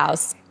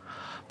slaughterhouse.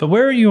 But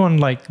where are you on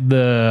like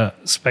the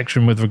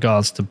spectrum with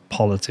regards to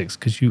politics?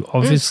 Because you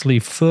obviously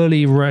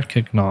fully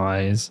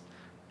recognize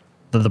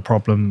that the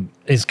problem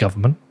is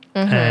government,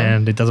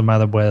 and it doesn't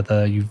matter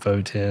whether you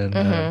vote in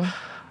a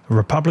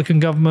Republican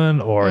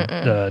government or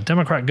a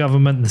Democrat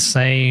government, the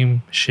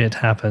same shit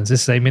happens.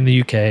 It's the same in the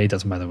UK. It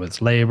doesn't matter whether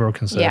it's Labour or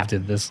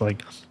Conservative. There's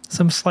like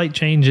some slight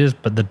changes,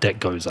 but the debt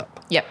goes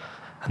up. Yep.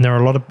 And there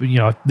are a lot of,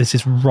 this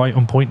is right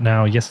on point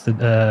now.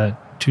 Yesterday,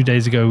 2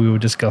 days ago, we were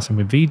discussing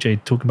with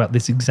VJ, talking about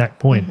this exact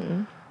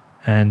point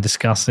and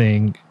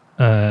discussing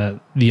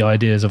the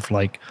ideas of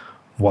like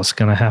what's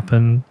going to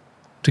happen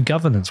to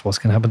governance, what's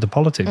going to happen to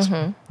politics.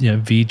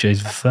 VJ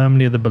is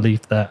firmly of the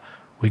belief that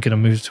we're going to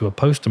move to a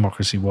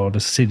post-democracy world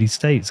of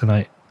city-states.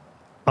 And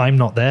I'm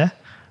not there,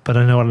 but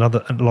I know a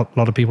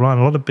lot of people are.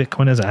 And a lot of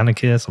Bitcoiners are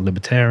anarchists or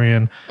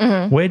libertarian.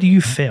 Where do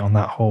you fit on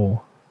that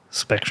whole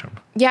spectrum?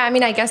 Yeah, I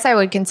mean, I guess I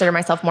would consider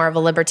myself more of a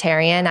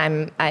libertarian.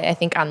 I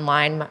think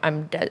online,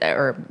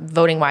 or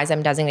voting wise,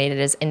 I'm designated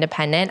as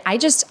independent.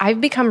 I've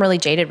become really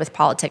jaded with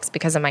politics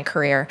because of my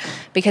career.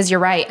 Because you're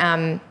right,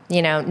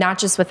 not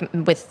just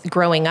with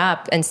growing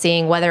up and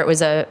seeing whether it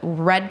was a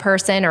red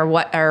person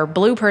or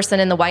blue person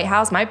in the White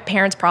House, my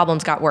parents'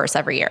 problems got worse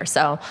every year.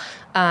 So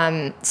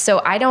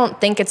I don't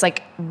think it's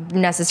like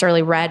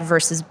necessarily red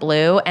versus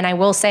blue. And I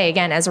will say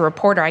again, as a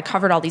reporter, I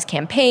covered all these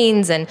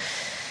campaigns and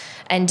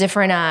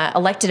different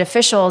elected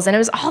officials, and it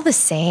was all the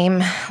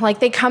same. Like,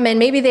 they come in,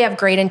 maybe they have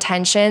great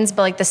intentions,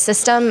 but like the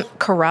system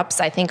corrupts,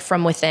 I think,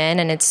 from within,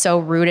 and it's so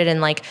rooted in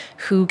like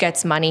who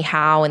gets money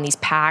how and these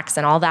PACs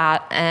and all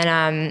that.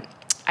 And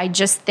I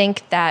just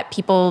think that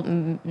people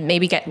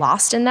maybe get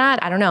lost in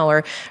that. I don't know,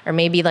 or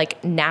maybe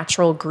like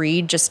natural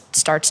greed just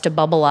starts to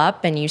bubble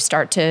up, and you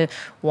start to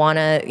want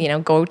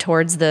to, go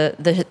towards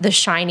the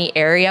shiny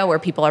area where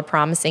people are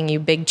promising you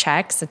big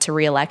checks to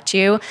reelect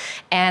you.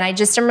 And I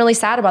just am really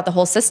sad about the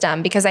whole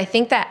system, because I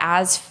think that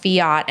as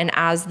fiat and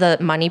as the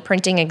money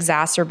printing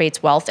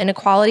exacerbates wealth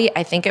inequality,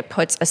 I think it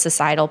puts a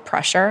societal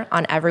pressure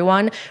on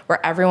everyone,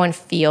 where everyone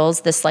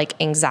feels this like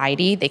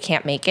anxiety, they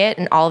can't make it,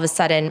 and all of a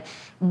sudden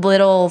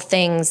little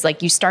things,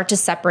 like you start to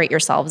separate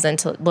yourselves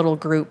into little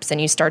groups, and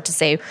you start to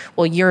say,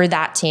 well, you're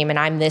that team and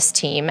I'm this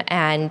team.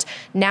 And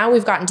now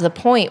we've gotten to the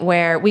point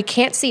where we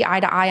can't see eye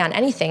to eye on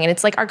anything. And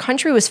it's like, our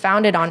country was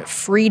founded on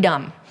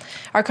freedom.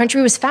 Our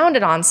country was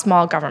founded on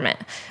small government.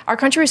 Our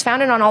country was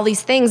founded on all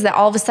these things that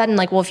all of a sudden,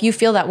 like, well, if you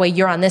feel that way,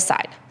 you're on this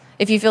side.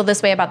 If you feel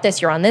this way about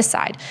this, you're on this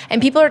side. And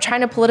people are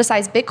trying to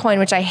politicize Bitcoin,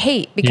 which I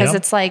hate, because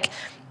it's like,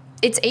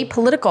 it's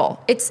apolitical.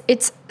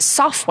 It's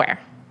software.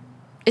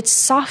 It's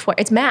software.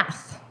 It's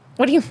math.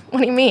 What do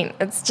you mean?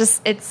 It's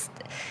just,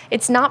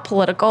 it's not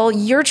political.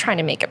 You're trying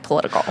to make it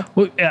political.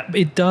 Well, yeah,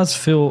 it does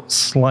feel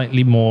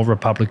slightly more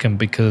Republican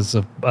because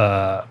of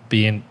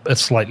being a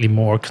slightly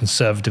more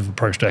conservative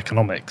approach to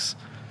economics.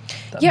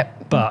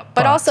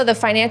 But also the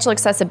financial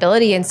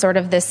accessibility and sort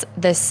of this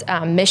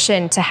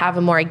mission to have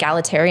a more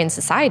egalitarian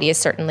society is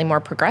certainly more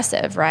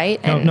progressive, right?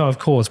 And no, of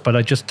course, but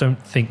I just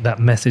don't think that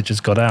message has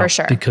got out for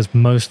sure. because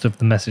most of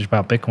the message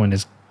about Bitcoin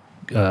is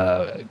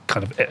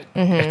kind of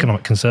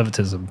economic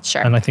conservatism.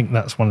 Sure. And I think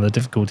that's one of the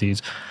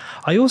difficulties.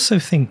 I also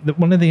think that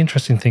one of the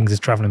interesting things is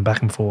traveling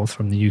back and forth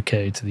from the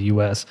UK to the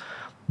US.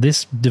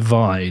 This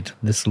divide,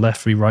 this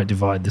left v right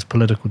divide, this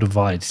political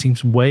divide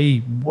seems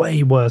way,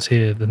 way worse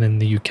here than in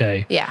the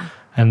UK. Yeah.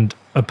 And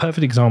a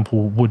perfect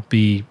example would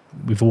be,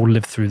 we've all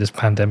lived through this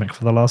pandemic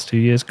for the last 2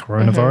 years,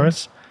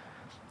 coronavirus.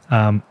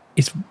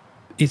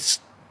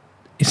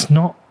 It's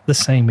not the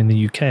same in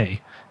the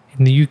UK.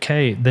 In the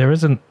UK, there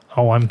isn't,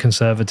 I'm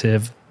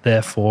conservative,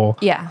 therefore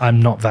I'm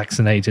not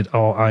vaccinated.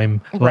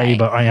 I'm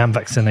Labour, I am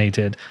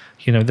vaccinated.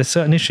 There's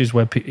certain issues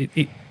where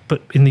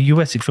but in the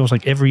US, it feels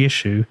like every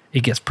issue,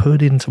 it gets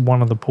put into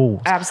one of the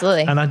pools.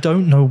 Absolutely. And I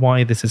don't know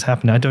why this is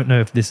happening. I don't know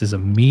if this is a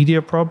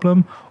media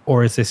problem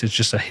or if this is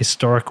just a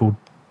historical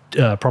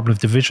problem of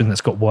division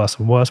that's got worse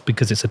and worse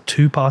because it's a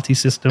two-party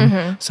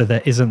system. So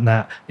there isn't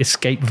that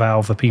escape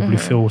valve for people who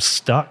feel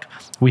stuck.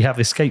 We have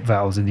escape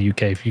valves in the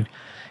UK.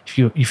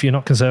 If you're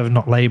not Conservative,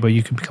 not Labour,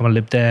 you can become a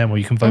Lib Dem or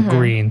you can vote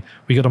Green.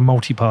 We got a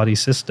multi-party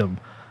system.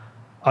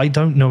 I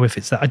don't know if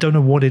it's that. I don't know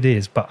what it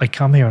is, but I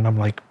come here and I'm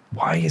like,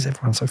 why is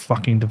everyone so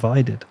fucking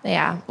divided?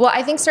 Yeah. Well,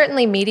 I think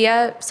certainly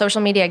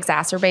social media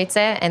exacerbates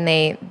it and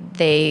they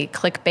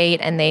clickbait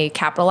and they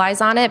capitalize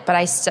on it. But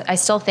I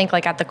still think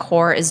like at the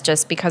core is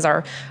just because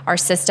our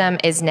system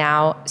is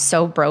now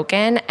so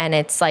broken and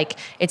it's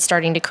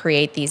starting to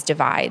create these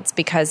divides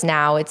because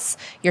now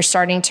you're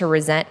starting to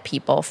resent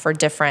people for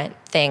different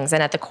things.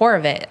 And at the core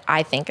of it,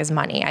 I think, is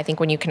money. I think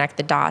when you connect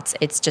the dots,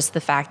 it's just the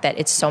fact that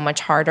it's so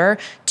much harder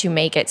to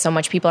make it. So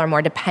much people are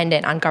more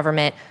dependent on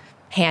government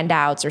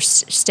handouts or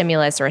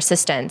stimulus or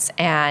assistance.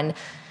 And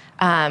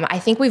I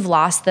think we've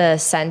lost the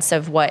sense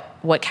of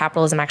what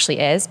capitalism actually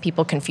is.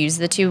 People confuse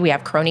the two. We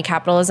have crony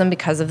capitalism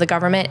because of the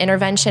government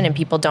intervention, and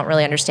people don't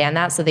really understand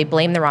that. So they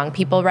blame the wrong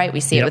people, right?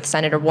 We see it with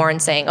Senator Warren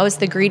saying, it's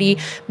the greedy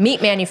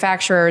meat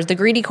manufacturers, the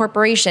greedy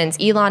corporations,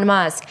 Elon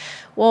Musk.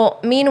 Well,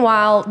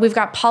 meanwhile, we've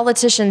got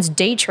politicians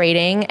day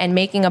trading and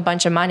making a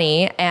bunch of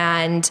money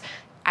and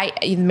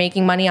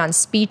making money on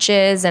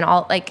speeches and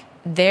all. Like,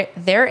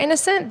 they're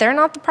innocent. They're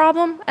not the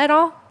problem at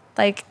all.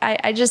 Like,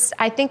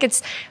 I think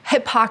it's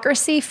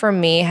hypocrisy for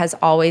me has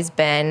always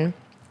been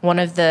one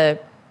of the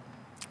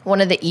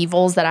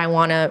evils that I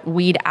want to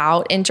weed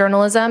out in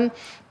journalism,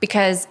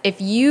 because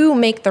if you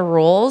make the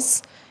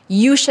rules,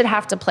 you should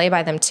have to play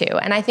by them too.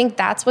 And I think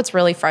that's what's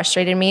really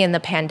frustrated me in the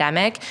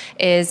pandemic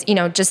is,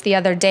 just the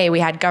other day we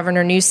had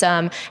Governor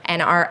Newsom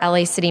and our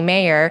LA city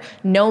mayor,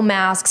 no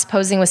masks,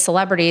 posing with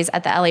celebrities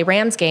at the LA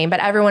Rams game, but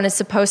everyone is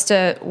supposed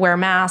to wear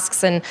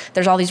masks and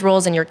there's all these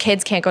rules and your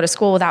kids can't go to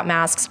school without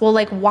masks. Well,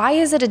 like, why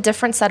is it a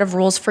different set of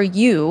rules for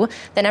you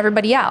than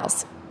everybody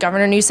else?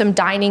 Governor Newsom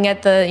dining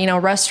at the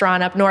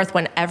restaurant up north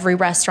when every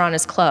restaurant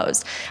is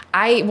closed.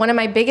 One of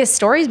my biggest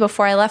stories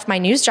before I left my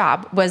news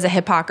job was a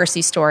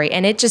hypocrisy story.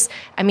 And it just,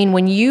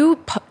 when you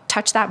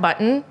touch that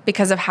button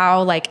because of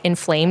how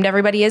inflamed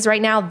everybody is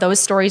right now, those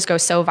stories go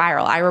so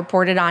viral. I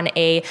reported on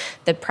the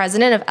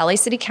president of LA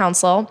City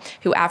Council,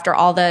 who after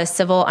all the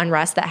civil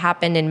unrest that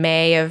happened in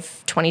May of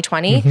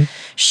 2020,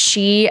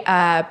 she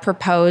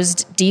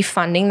proposed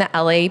defunding the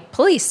LA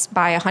police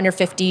by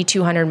 $150,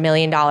 $200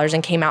 million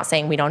and came out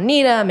saying we don't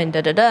need them and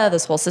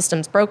this whole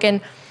system's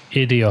broken.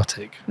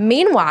 Idiotic.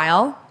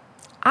 Meanwhile,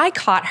 I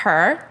caught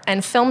her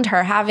and filmed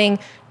her having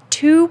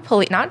two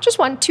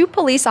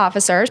police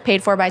officers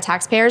paid for by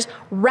taxpayers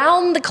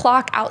round the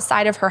clock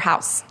outside of her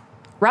house.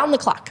 Round the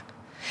clock.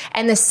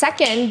 And the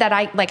second that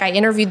I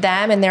interviewed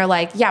them and they're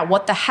like, yeah,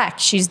 what the heck?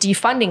 She's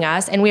defunding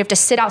us and we have to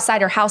sit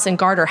outside her house and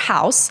guard her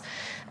house.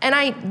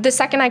 And the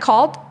second I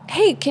called,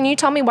 hey, can you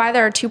tell me why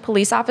there are two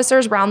police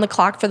officers round the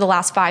clock for the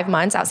last 5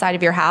 months outside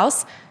of your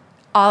house?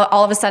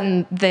 All of a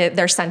sudden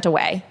they're sent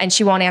away and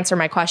she won't answer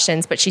my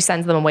questions, but she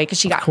sends them away because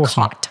she got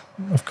caught.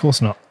 Of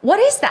course not. What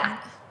is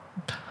that?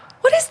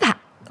 What is that?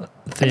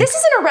 This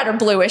isn't a red or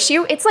blue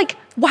issue. It's like,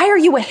 why are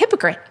you a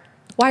hypocrite?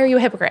 Why are you a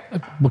hypocrite?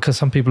 Because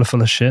some people are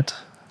full of shit.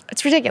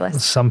 It's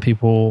ridiculous. Some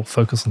people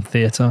focus on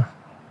theatre.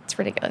 It's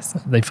ridiculous.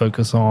 They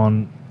focus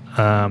on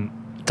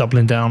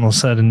doubling down on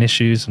certain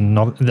issues and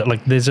not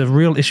there's a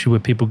real issue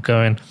with people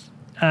going,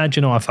 do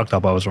you know I fucked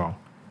up, I was wrong.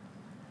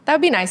 That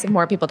would be nice if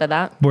more people did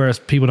that. Whereas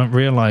people don't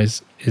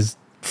realize is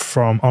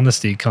from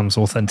honesty comes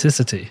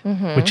authenticity,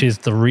 which is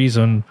the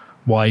reason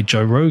why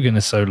Joe Rogan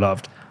is so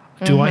loved.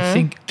 Do I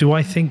think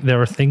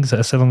there are things that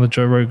are said on the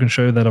Joe Rogan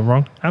show that are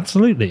wrong?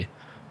 Absolutely.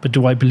 But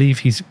do I believe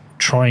he's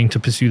trying to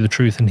pursue the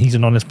truth and he's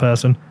an honest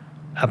person?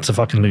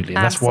 Absolutely.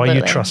 And that's why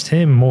you trust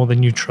him more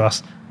than you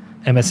trust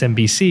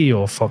MSNBC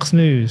or Fox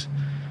News.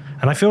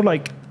 And I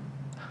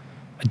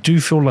do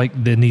feel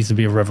like there needs to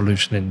be a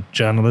revolution in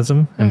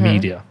journalism and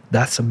media.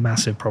 That's a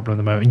massive problem at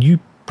the moment. And you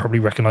probably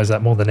recognize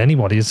that more than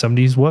anybody as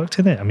somebody who's worked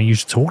in it. You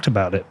talked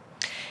about it.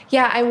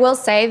 Yeah, I will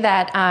say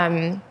that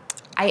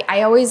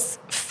I always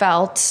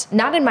felt,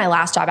 not in my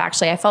last job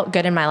actually, I felt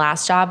good in my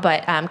last job,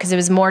 but because it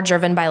was more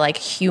driven by like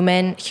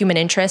human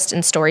interest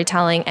and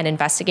storytelling and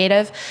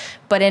investigative.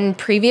 But in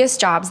previous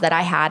jobs that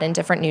I had in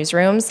different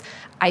newsrooms,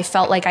 I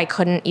felt like I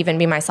couldn't even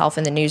be myself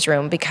in the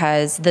newsroom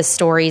because the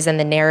stories and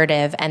the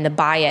narrative and the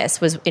bias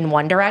was in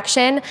one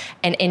direction.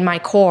 And in my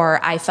core,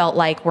 I felt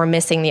like we're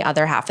missing the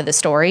other half of the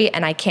story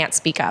and I can't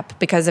speak up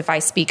because if I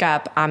speak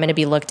up, I'm going to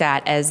be looked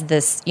at as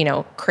this,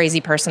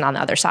 crazy person on the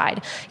other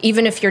side,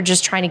 even if you're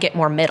just trying to get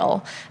more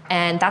middle.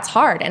 And that's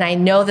hard. And I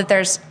know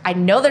there's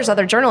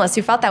other journalists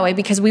who felt that way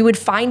because we would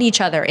find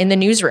each other in the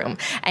newsroom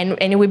and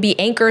it would be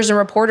anchors and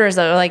reporters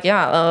that are like,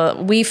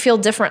 we feel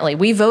differently.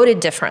 We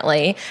voted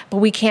differently, but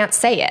we can't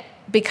say it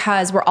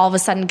because we're all of a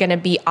sudden going to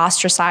be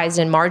ostracized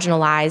and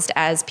marginalized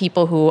as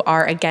people who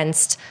are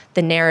against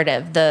the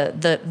narrative,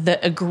 the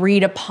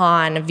agreed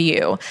upon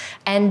view.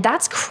 And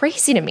that's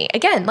crazy to me.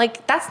 Again,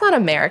 like that's not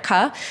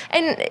America.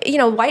 And,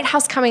 White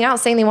House coming out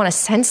saying they want to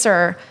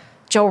censor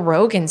Joe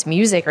Rogan's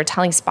music or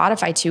telling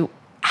Spotify to,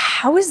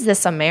 how is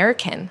this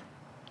American?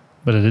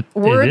 But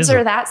words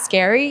are that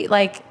scary.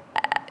 Like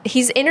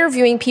he's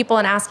interviewing people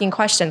and asking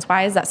questions.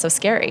 Why is that so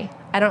scary?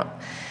 I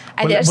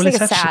just think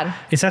it's sad.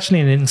 It's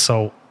actually an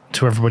insult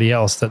to everybody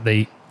else that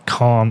they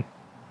can't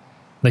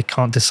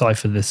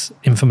decipher this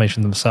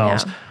information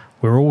themselves. Yeah.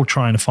 We're all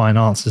trying to find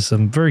answers to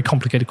some very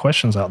complicated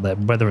questions out there,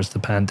 whether it's the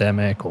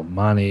pandemic or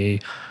money,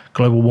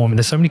 global warming.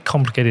 There's so many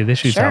complicated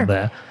issues out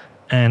there.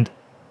 And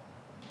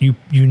you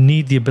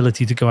need the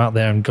ability to go out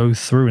there and go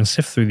through and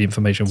sift through the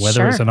information,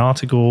 whether it's an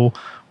article,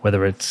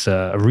 whether it's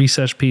a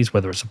research piece,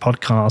 whether it's a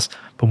podcast.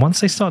 But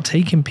once they start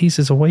taking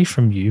pieces away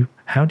from you,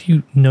 how do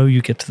you know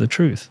you get to the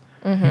truth?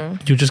 Mm-hmm.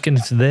 You're just getting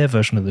to their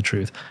version of the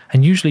truth.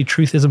 And usually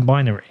truth isn't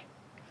binary.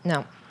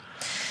 No,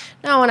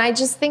 and I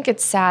just think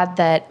it's sad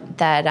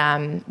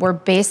that we're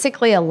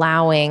basically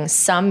allowing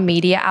some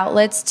media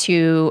outlets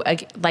to,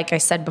 like I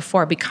said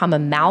before, become a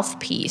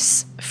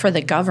mouthpiece for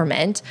the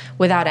government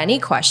without any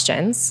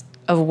questions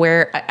of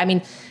where,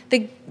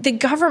 the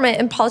government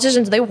and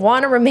politicians, they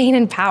want to remain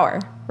in power,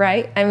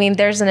 right? I mean,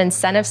 there's an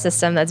incentive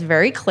system that's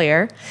very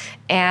clear.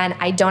 And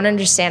I don't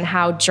understand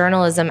how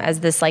journalism as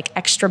this like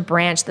extra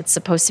branch that's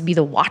supposed to be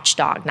the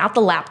watchdog, not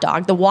the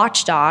lapdog, the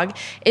watchdog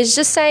is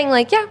just saying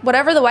like, yeah,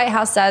 whatever the White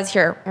House says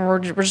here, we're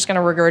just going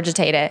to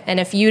regurgitate it. And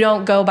if you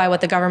don't go by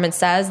what the government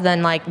says,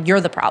 then like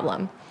you're the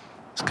problem.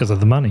 It's because of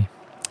the money.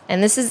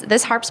 And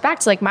this harps back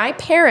to like my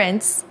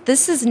parents,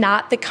 this is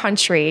not the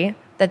country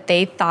that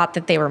they thought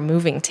that they were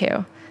moving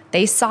to.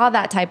 They saw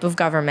that type of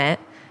government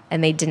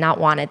and they did not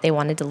want it. They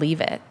wanted to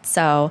leave it.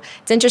 So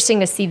it's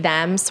interesting to see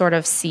them sort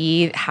of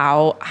see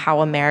how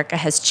America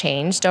has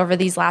changed over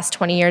these last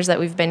 20 years that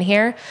we've been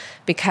here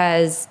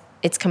worried.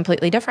 It's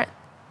completely different.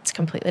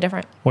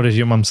 What does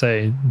your mom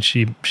say?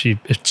 She's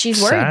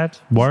sad,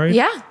 worried?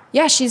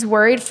 Yeah, she's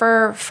worried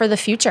for the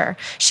future.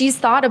 She's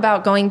thought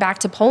about going back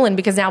to Poland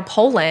because now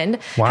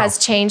Poland has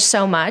changed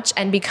so much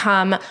and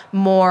become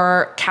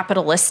more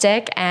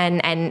capitalistic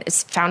and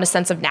found a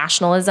sense of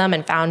nationalism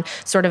and found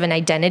sort of an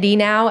identity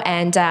now.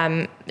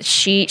 And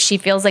she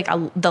feels like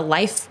the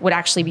life would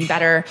actually be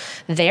better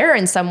there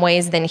in some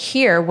ways than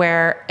here,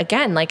 where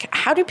again, like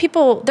how do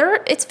people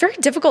it's very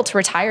difficult to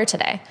retire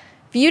today.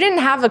 If you didn't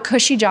have a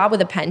cushy job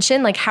with a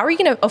pension, like how are you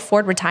going to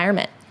afford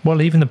retirement?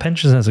 Well, even the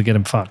pensioners are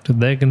getting fucked.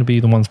 They're going to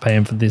be the ones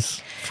paying for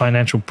this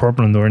financial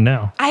problem they're in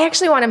now. I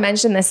actually want to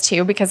mention this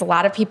too, because a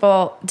lot of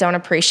people don't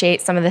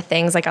appreciate some of the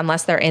things, like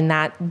unless they're in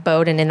that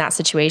boat and in that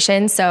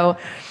situation. So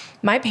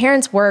my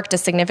parents worked a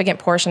significant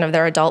portion of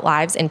their adult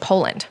lives in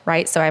Poland,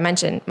 right? So I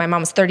mentioned my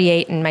mom was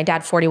 38 and my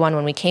dad 41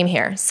 when we came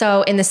here.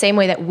 So in the same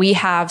way that we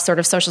have sort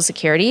of Social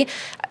Security,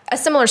 a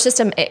similar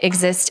system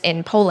exists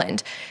in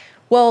Poland.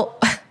 Well,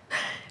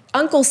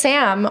 Uncle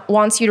Sam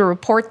wants you to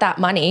report that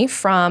money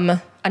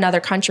from another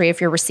country if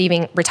you're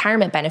receiving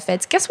retirement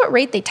benefits. Guess what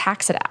rate they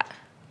tax it at?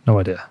 No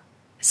idea.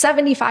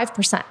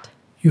 75%.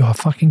 You are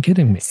fucking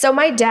kidding me. So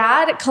my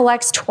dad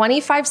collects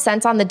 25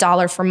 cents on the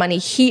dollar for money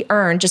he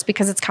earned just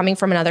because it's coming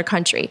from another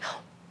country.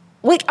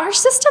 Like our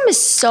system is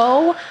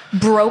so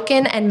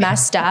broken and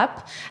messed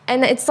up.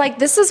 And it's like,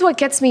 this is what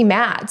gets me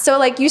mad. So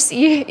like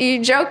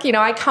you joke,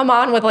 I come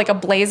on with like a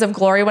blaze of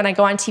glory when I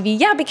go on TV.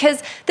 Yeah,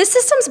 because this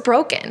system's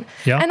broken.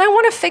 Yeah. And I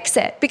want to fix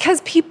it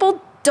because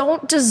people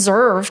don't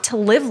deserve to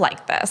live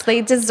like this.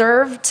 They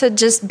deserve to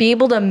just be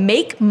able to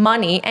make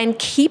money and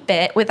keep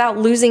it without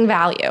losing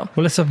value.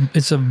 Well, it's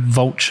a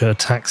vulture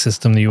tax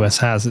system the US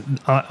has.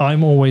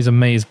 I'm always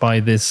amazed by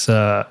this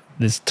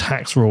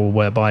tax rule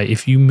whereby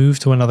if you move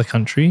to another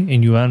country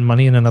and you earn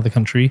money in another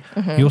country,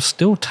 you're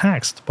still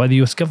taxed by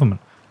the US government.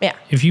 Yeah.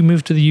 If you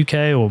move to the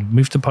UK or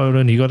move to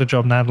Poland, you got a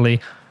job in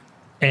Adelaide,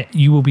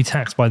 you will be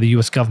taxed by the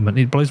US government.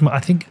 It blows my...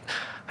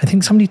 I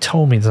think somebody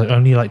told me that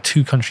only like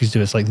 2 countries do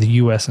it. It's like the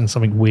US and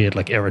something weird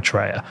like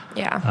Eritrea.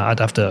 Yeah.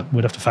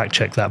 We'd have to fact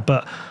check that.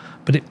 But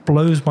it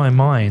blows my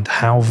mind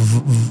how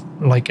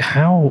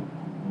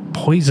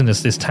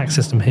poisonous this tax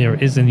system here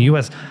is in the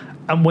US.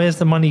 And where's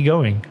the money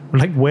going?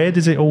 Like, where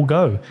does it all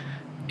go?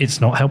 it's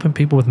not helping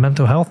people with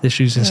mental health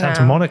issues in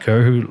Santa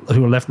Monica who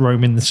are left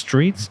roaming the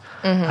streets.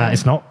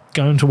 It's not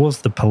going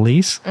towards the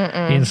police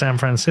in San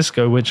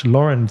Francisco, which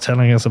Lauren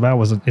telling us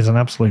about is an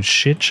absolute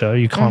shit show.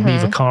 You can't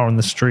leave a car on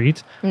the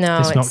street. No,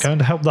 it's not going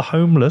to help the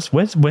homeless.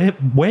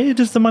 Where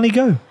does the money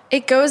go?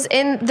 It goes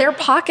in their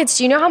pockets.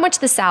 Do you know how much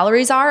the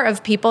salaries are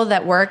of people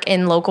that work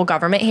in local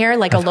government here?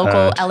 Like I've a local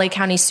heard. LA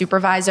County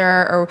supervisor,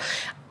 or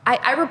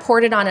I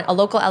reported on it, a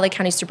local LA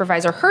County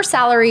supervisor. Her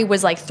salary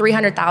was like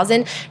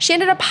 $300,000. She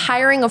ended up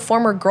hiring a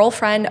former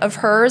girlfriend of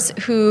hers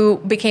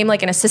who became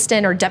like an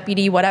assistant or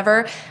deputy,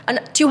 whatever,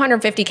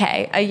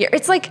 $250K a year.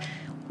 It's like,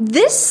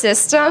 this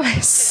system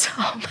is so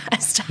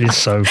messed up. It's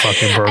so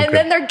fucking broken. And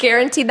then they're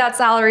guaranteed that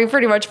salary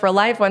pretty much for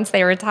life once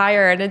they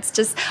retire. And it's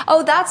just,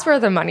 that's where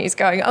the money's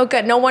going. Oh,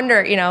 good. No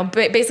wonder,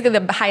 basically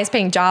the highest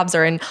paying jobs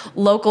are in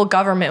local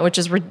government, which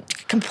is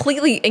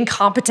completely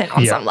incompetent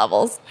on some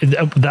levels.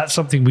 That's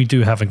something we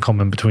do have in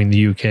common between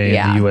the UK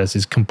and the US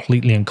is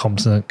completely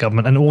incompetent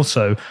government. And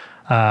also,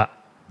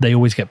 they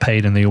always get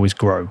paid and they always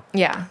grow.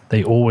 Yeah.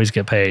 They always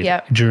get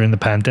paid. During the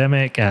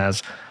pandemic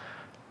as...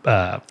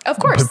 of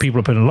course, people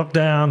are put in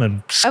lockdown,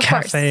 and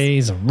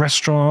cafes and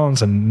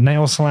restaurants and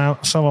nail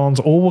salons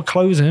all were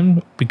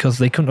closing because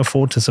they couldn't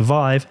afford to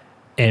survive.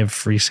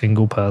 Every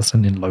single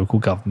person in local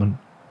government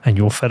and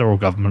your federal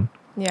government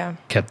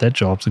kept their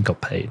jobs and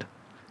got paid.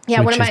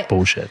 Yeah, which is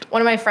bullshit.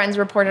 One of my friends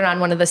reported on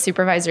one of the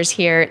supervisors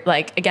here,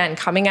 like, again,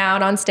 coming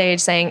out on stage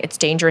saying it's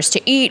dangerous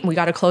to eat. We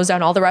got to close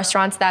down all the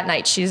restaurants that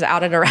night. She's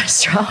out at a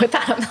restaurant with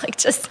them, like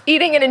just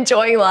eating and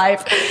enjoying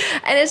life.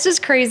 And it's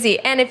just crazy.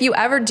 And if you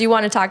ever do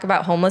want to talk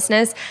about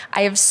homelessness,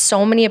 I have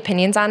so many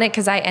opinions on it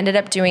because I ended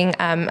up doing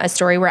a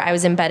story where I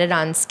was embedded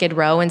on Skid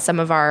Row in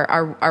some of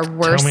our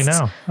worst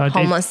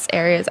homeless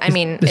areas. I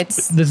mean,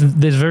 there's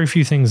very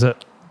few things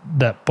that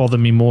bother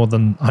me more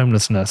than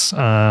homelessness.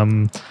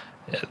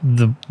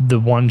 The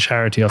one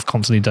charity I've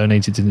constantly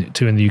donated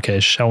to in the UK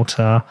is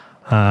Shelter.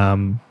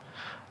 I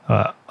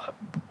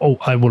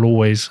will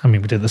always, we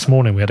did this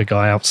morning. We had a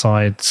guy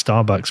outside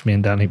Starbucks, me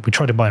and Danny. We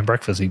tried to buy him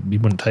breakfast. He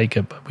wouldn't take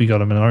it, but we got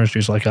him an orange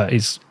juice.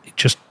 It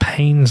just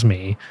pains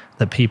me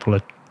that people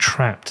are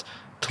trapped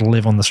to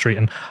live on the street.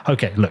 And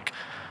okay, look,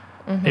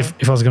 if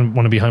I was going to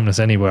want to be homeless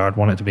anywhere, I'd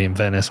want it to be in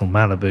Venice or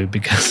Malibu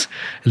because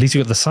at least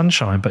you got the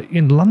sunshine. But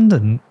in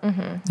London,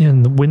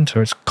 in the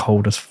winter, it's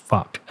cold as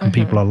fuck. And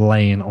people are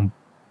laying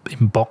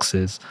in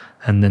boxes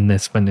and then they're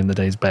spending the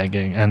days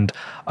begging. And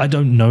I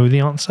don't know the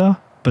answer,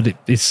 but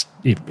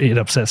it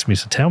upsets me.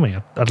 So tell me,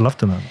 I'd love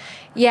to know.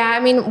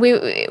 Yeah,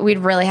 we'd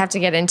really have to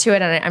get into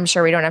it, and I'm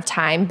sure we don't have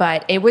time,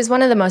 but it was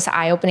one of the most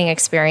eye-opening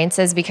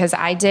experiences because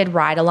I did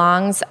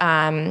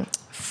ride-alongs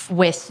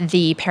with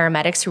the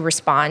paramedics who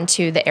respond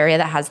to the area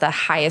that has the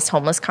highest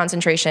homeless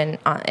concentration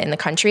in the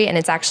country. And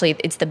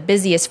it's the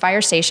busiest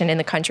fire station in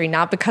the country,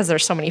 not because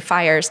there's so many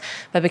fires,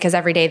 but because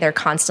every day they're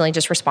constantly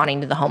just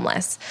responding to the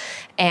homeless.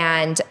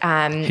 And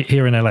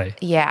here in LA?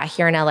 Yeah,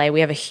 here in LA, we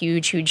have a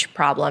huge, huge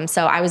problem.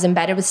 So I was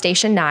embedded with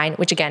Station 9,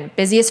 which again,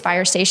 busiest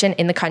fire station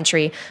in the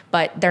country,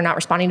 but they're not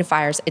responding to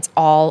fires. It's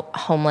all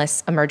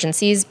homeless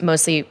emergencies,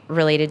 mostly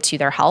related to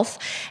their health.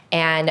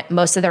 And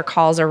most of their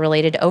calls are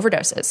related to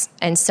overdoses.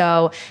 And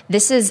so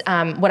this is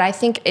what I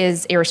think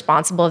is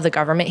irresponsible of the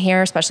government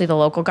here, especially the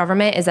local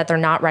government, is that they're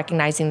not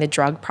recognizing the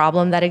drug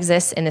problem that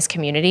exists in this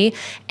community.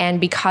 And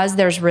because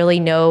there's really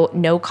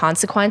no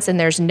consequence and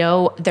there's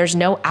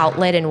no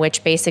outlet in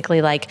which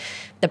basically like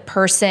the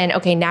person,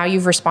 okay, now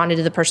you've responded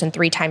to the person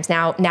 3 times.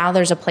 Now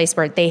there's a place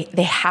where they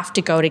have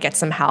to go to get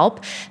some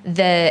help.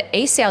 The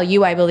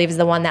ACLU, I believe, is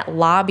the one that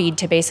lobbied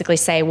to basically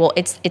say, well,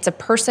 it's a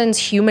person's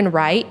human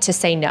right to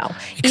say no.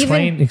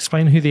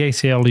 Explain who the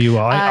ACLU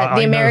are.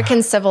 The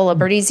American Civil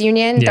Liberties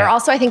Union. Yeah. They're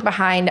also, I think,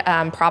 behind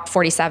Prop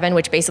 47,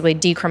 which basically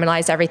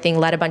decriminalized everything,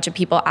 let a bunch of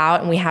people out,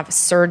 and we have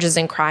surges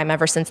in crime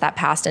ever since that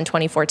passed in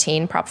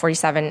 2014. Prop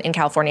 47 in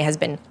California has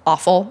been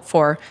awful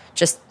for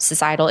just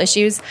societal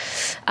issues.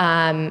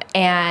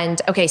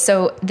 And okay,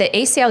 so the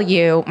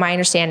ACLU, my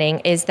understanding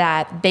is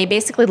that they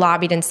basically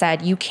lobbied and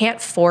said, you can't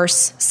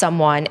force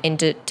someone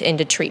into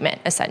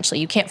treatment, essentially.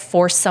 You can't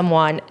force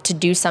someone to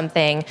do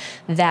something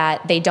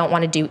that they don't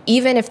want to do,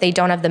 even if they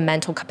don't have the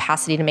mental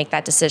capacity to make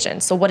that decision.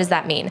 So what does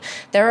that mean?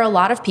 There are a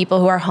lot of people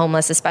who are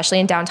homeless,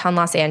 especially in downtown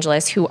Los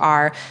Angeles, who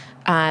are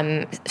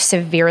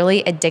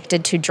severely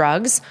addicted to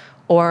drugs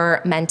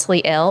or mentally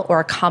ill or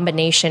a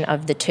combination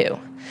of the two.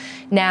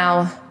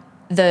 Now,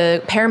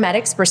 the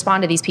paramedics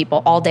respond to these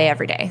people all day,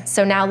 every day.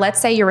 So now let's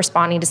say you're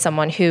responding to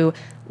someone who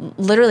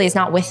literally is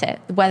not with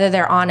it, whether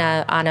they're on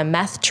a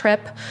meth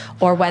trip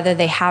or whether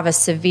they have a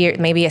severe,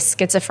 maybe a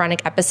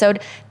schizophrenic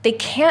episode. They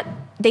can't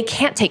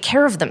take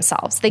care of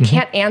themselves. They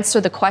can't answer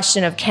the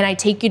question of, can I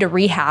take you to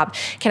rehab?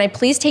 Can I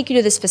please take you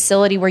to this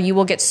facility where you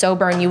will get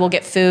sober and you will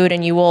get food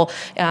and you'll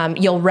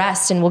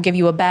rest and we'll give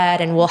you a bed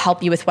and we'll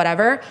help you with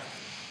whatever.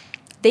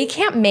 They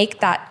can't make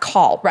that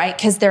call, right?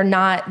 Because they're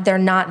not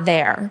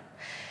there.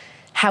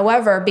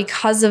 However,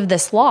 because of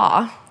this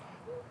law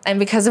and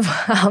because of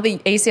how the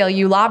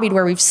ACLU lobbied,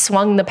 where we've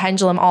swung the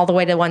pendulum all the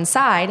way to one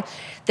side,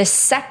 the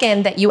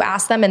second that you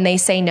ask them and they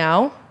say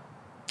no,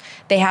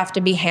 they have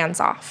to be hands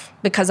off,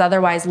 because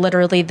otherwise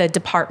literally the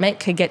department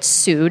could get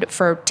sued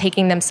for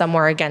taking them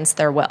somewhere against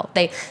their will.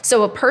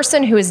 So a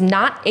person who is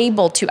not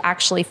able to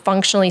actually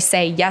functionally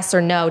say yes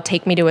or no,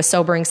 take me to a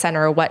sobering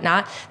center or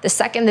whatnot, the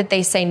second that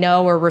they say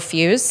no or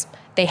refuse,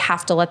 they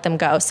have to let them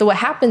go. So what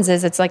happens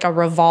is it's like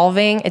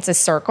it's a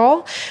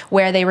circle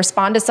where they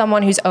respond to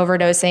someone who's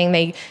overdosing.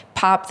 They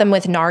pop them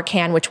with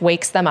Narcan, which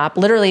wakes them up.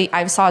 Literally,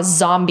 I saw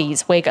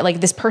zombies wake up.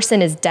 Like, this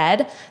person is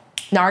dead.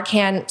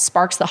 Narcan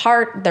sparks the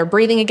heart. They're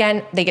breathing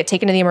again. They get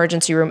taken to the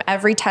emergency room.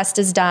 Every test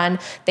is done.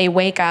 They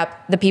wake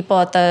up. The people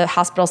at the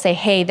hospital say,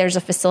 hey, there's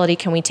a facility.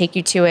 Can we take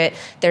you to it?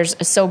 There's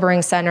a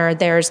sobering center.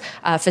 There's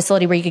a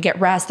facility where you could get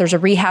rest. There's a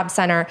rehab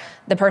center.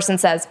 The person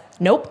says,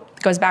 nope,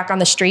 goes back on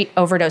the street,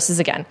 overdoses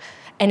again.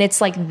 And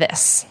it's like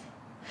this.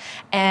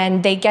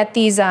 And they get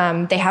these,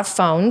 they have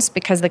phones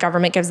because the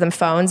government gives them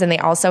phones. And they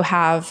also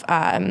have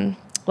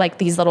like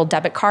these little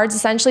debit cards,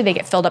 essentially. They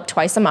get filled up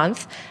twice a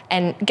month.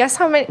 And guess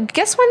when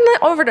the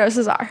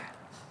overdoses are?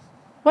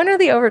 When are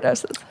the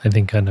overdoses? I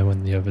think I know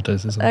when the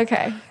overdoses are.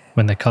 Okay.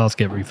 When their cars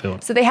get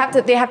refilled. So they have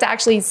to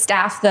actually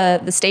staff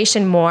the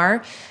station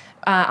more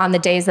on the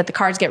days that the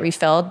cars get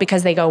refilled,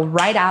 because they go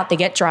right out, they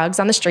get drugs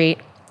on the street,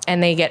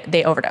 and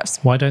they overdose.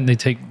 Why don't they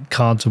take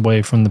cards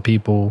away from the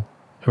people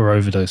who are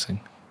overdosing?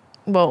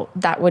 Well,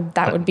 that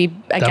would be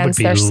against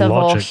their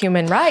civil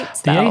human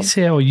rights, though. The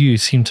ACLU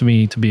seem to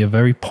me to be a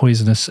very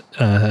poisonous,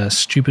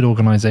 stupid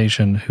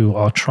organization who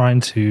are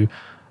trying to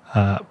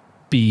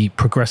be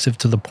progressive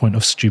to the point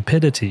of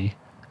stupidity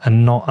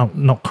and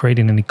not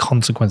creating any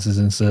consequences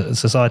in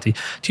society.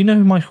 Do you know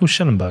who Michael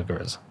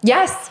Schellenberger is?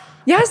 Yes.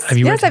 Yes,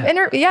 you've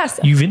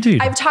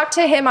interviewed. I've talked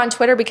to him on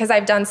Twitter because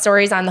I've done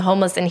stories on the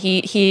homeless, and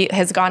he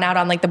has gone out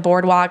on like the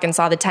boardwalk and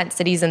saw the tent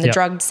cities and the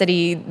drug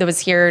city that was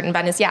here in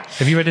Venice. Yeah.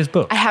 Have you read his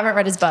book? I haven't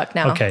read his book.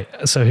 No. Okay,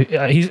 so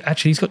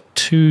he's got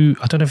two.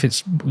 I don't know if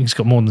he's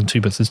got more than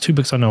two books. There's two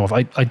books I know of.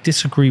 I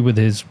disagree with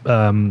his.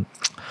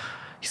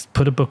 He's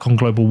put a book on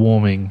global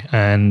warming,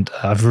 and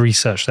I've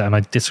researched that, and I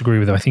disagree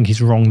with him. I think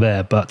he's wrong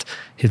there. But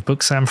his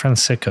book, San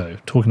Francisco,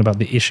 talking about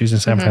the issues in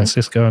San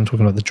Francisco and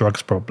talking about the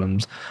drugs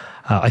problems,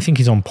 I think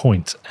he's on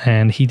point.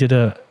 And he did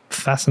a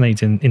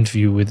fascinating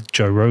interview with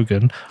Joe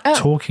Rogan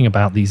talking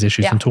about these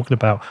issues and talking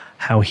about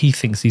how he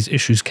thinks these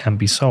issues can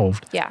be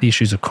solved. Yeah. The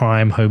issues of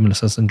crime,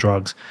 homelessness, and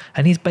drugs.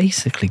 And he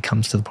basically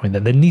comes to the point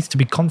that there needs to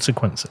be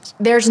consequences.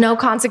 There's no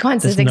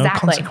consequences, There's no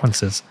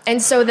consequences.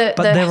 And so there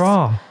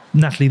are.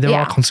 Natalie, there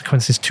are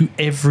consequences to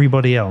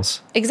everybody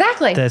else.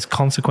 Exactly. There's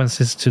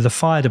consequences to the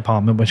fire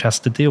department, which has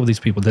to deal with these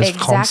people. There's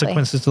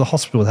consequences to the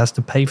hospital that has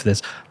to pay for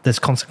this. There's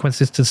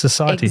consequences to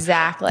society.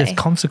 Exactly. There's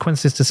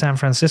consequences to San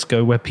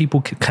Francisco, where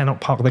people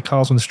cannot park their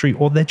cars on the street,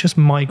 or they're just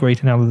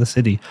migrating out of the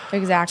city.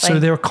 Exactly. So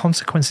there are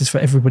consequences for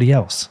everybody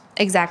else.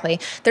 Exactly.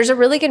 There's a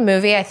really good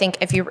movie, I think,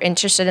 if you're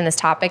interested in this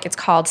topic. It's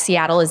called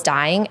Seattle is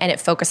Dying, and it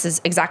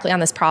focuses exactly on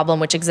this problem,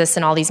 which exists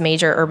in all these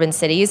major urban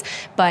cities.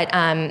 But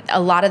a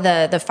lot of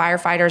the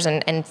firefighters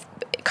and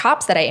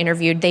cops that I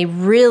interviewed, they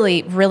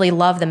really, really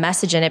love the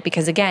message in it,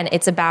 because, again,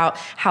 it's about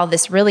how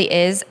this really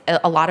is,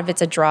 a lot of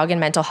it's a drug and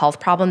mental health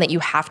problem that you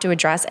have to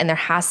address, and there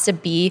has to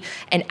be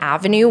an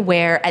avenue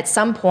where at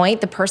some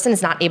point the person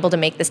is not able to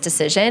make this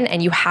decision,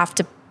 and you have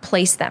to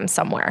place them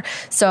somewhere.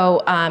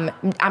 So I'm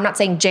not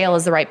saying jail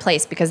is the right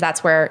place, because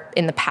that's where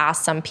in the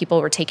past some people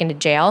were taken to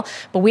jail,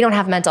 but we don't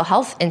have mental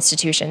health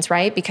institutions,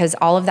 right? Because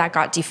all of that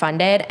got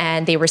defunded,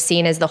 and they were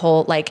seen as the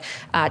whole, like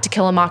To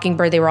Kill a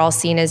Mockingbird, they were all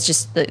seen as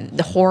just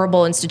the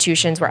horrible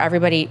institutions where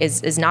everybody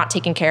is not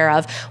taken care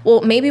of.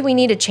 Well, maybe we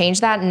need to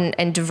change that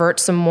and divert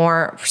some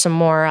more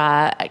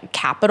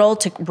capital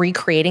to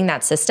recreating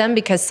that system,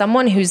 because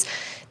someone who's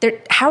there,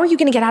 how are you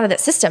going to get out of that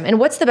system? And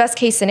what's the best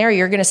case scenario?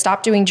 You're going to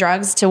stop doing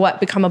drugs to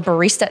become a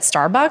barista at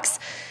Starbucks?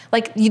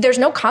 Like, there's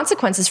no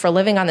consequences for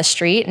living on the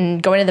street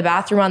and going to the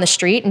bathroom on the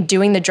street and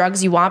doing the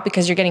drugs you want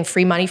because you're getting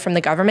free money from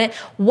the government.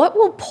 What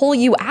will pull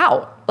you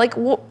out? Like,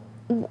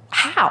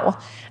 how?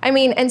 I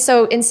mean, and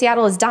so in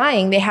Seattle is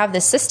Dying, they have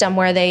this system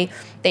where they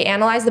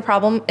analyze the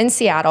problem in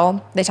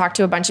Seattle. They talk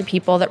to a bunch of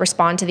people that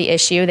respond to the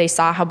issue. They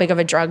saw how big of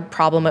a drug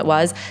problem it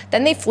was.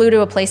 Then they flew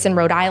to a place in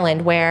Rhode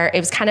Island where it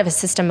was kind of a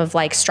system of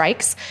like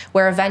strikes,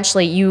 where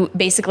eventually you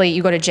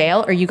go to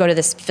jail or you go to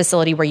this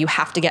facility where you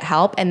have to get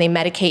help, and they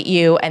medicate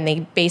you and they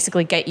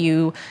basically get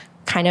you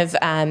kind of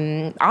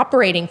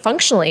operating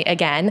functionally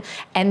again.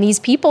 And these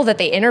people that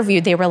they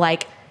interviewed, they were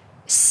like,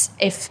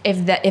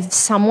 if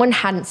someone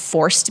hadn't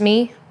forced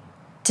me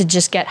to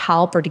just get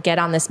help or to get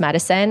on this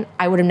medicine,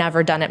 I would have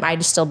never done it.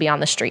 I'd still be on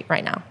the street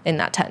right now in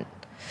that tent.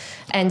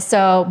 And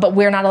so, but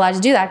we're not allowed to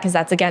do that because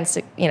that's against,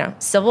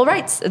 civil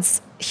rights.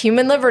 It's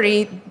human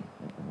liberty.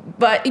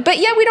 But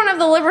yeah, we don't have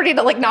the liberty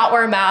to like not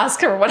wear a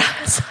mask or whatever.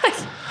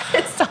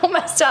 It's so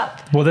messed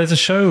up. Well, there's a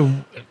show,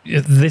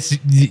 this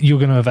you're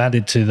going to have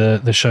added to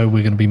the show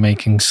we're going to be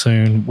making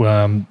soon,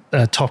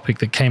 a topic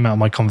that came out of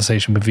my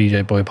conversation with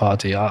VJ Boy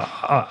Party.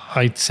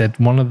 I said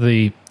one of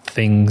the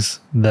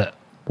things that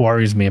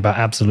worries me about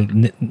absolute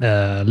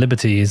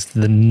liberty is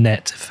the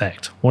net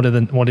effect. What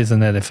is the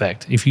net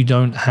effect? If you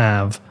don't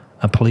have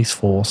a police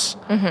force,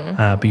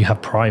 but you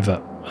have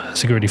private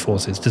security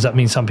forces? Does that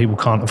mean some people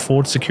can't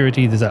afford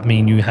security? Does that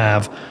mean you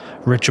have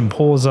rich and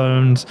poor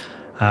zones?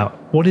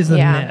 What is the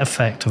net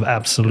effect of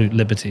absolute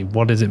liberty?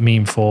 What does it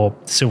mean for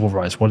civil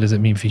rights? What does it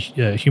mean for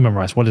human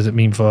rights? What does it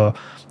mean for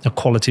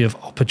equality of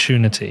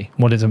opportunity?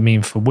 What does it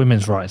mean for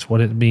women's rights? What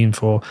does it mean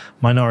for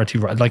minority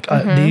rights? Like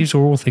these are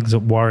all things that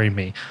worry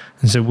me.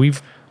 And so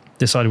we've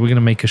decided we're going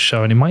to make a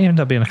show, and it might end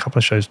up being a couple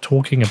of shows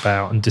talking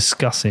about and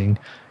discussing,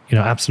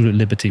 absolute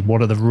liberty.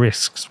 What are the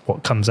risks?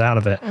 What comes out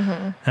of it?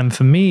 And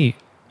for me,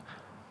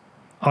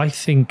 I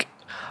think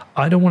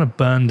I don't want to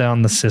burn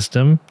down the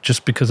system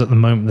just because at the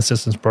moment the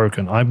system's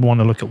broken. I want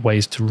to look at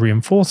ways to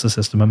reinforce the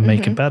system and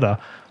make it better,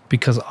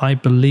 because I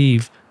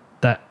believe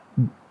that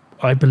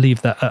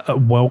a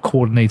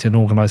well-coordinated and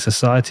organized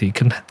society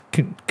can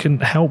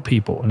help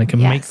people, and it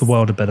can make the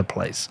world a better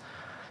place.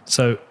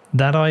 So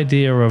that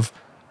idea of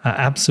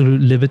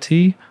absolute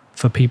liberty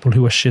for people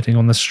who are shitting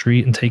on the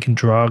street and taking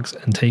drugs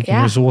and taking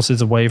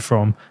resources away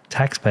from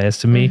taxpayers,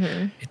 to me,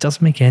 it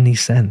doesn't make any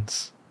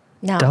sense.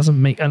 No.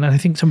 Doesn't make, and I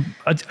think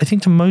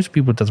to most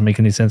people it doesn't make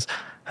any sense.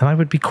 And I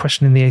would be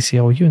questioning the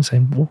ACLU and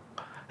saying, well,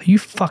 are you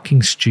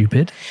fucking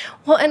stupid?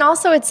 Well, and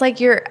also it's like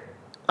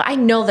I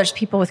know there's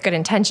people with good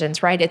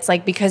intentions, right? It's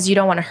like, because you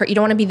don't want to hurt, you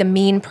don't want to be the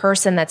mean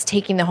person that's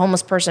taking the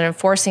homeless person and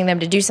forcing them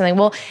to do something.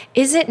 Well,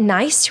 is it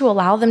nice to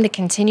allow them to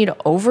continue to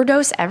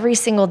overdose every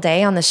single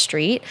day on the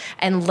street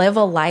and live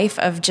a life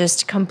of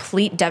just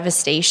complete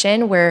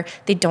devastation where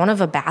they don't have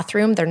a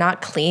bathroom, they're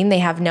not clean, they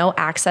have no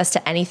access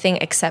to anything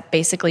except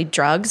basically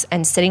drugs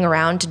and sitting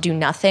around to do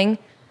nothing?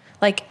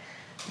 Like,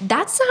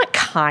 that's not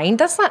kind.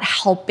 That's not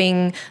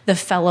helping the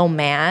fellow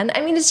man.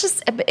 I mean,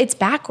 it's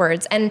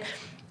backwards. And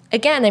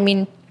again, I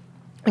mean,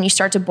 when you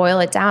start to boil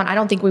it down, I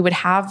don't think we would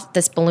have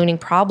this ballooning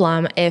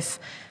problem if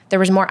there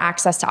was more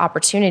access to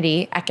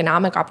opportunity,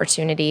 economic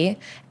opportunity,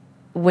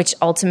 which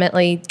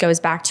ultimately goes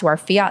back to our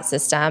fiat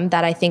system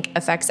that I think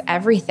affects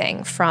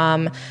everything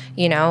from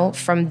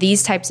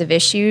these types of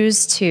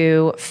issues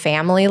to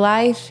family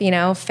life,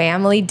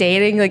 family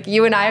dating. Like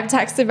you and I have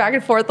texted back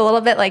and forth a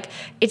little bit. Like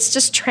it's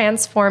just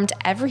transformed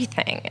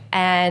everything.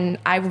 And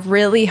I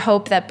really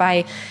hope that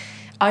by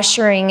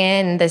ushering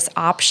in this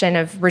option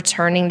of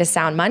returning to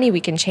sound money, we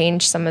can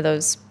change some of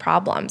those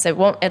problems.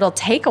 It'll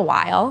take a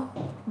while,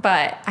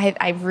 but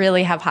I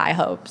really have high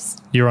hopes.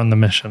 You're on the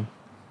mission.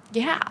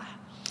 Yeah.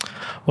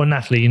 Well,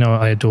 Natalie,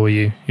 I adore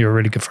you. You're a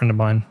really good friend of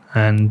mine,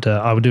 and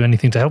I would do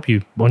anything to help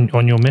you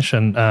on your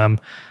mission.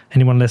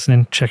 Anyone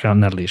listening, check out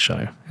Natalie's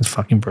show. It's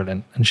fucking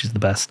brilliant, and she's the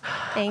best.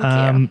 Thank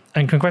you.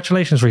 And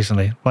congratulations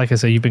recently. Like I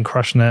said, you've been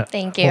crushing it.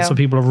 Thank you. Lots of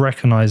people are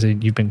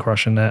recognizing you've been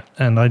crushing it,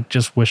 and I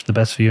just wish the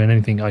best for you, and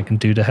anything I can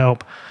do to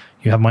help.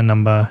 You have my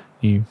number.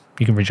 You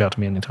can reach out to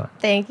me anytime.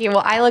 Thank you.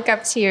 Well, I look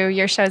up to you.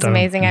 Your show's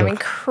amazing.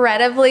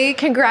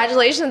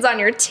 Congratulations on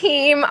your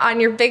team, on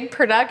your big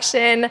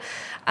production.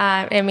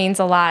 It means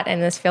a lot,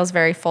 and this feels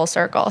very full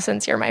circle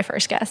since you're my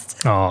first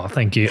guest. Oh,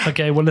 thank you.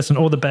 Okay, well, listen,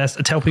 all the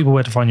best. Tell people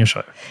where to find your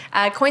show.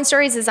 Coin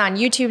Stories is on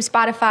YouTube,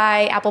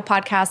 Spotify, Apple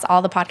Podcasts,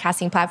 all the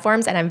podcasting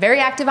platforms, and I'm very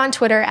active on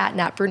Twitter at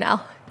Nat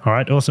Brunel. All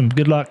right, awesome.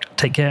 Good luck.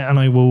 Take care, and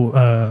I will,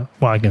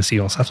 I can see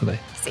you on Saturday.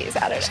 See you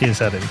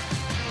Saturday.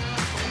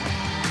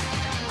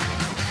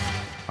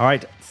 All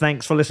right,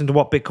 thanks for listening to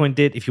What Bitcoin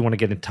Did. If you want to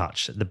get in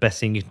touch, the best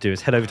thing you can do is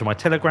head over to my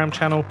Telegram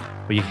channel,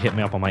 or you can hit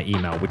me up on my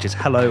email, which is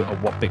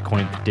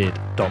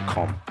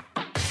hello@whatbitcoindid.com.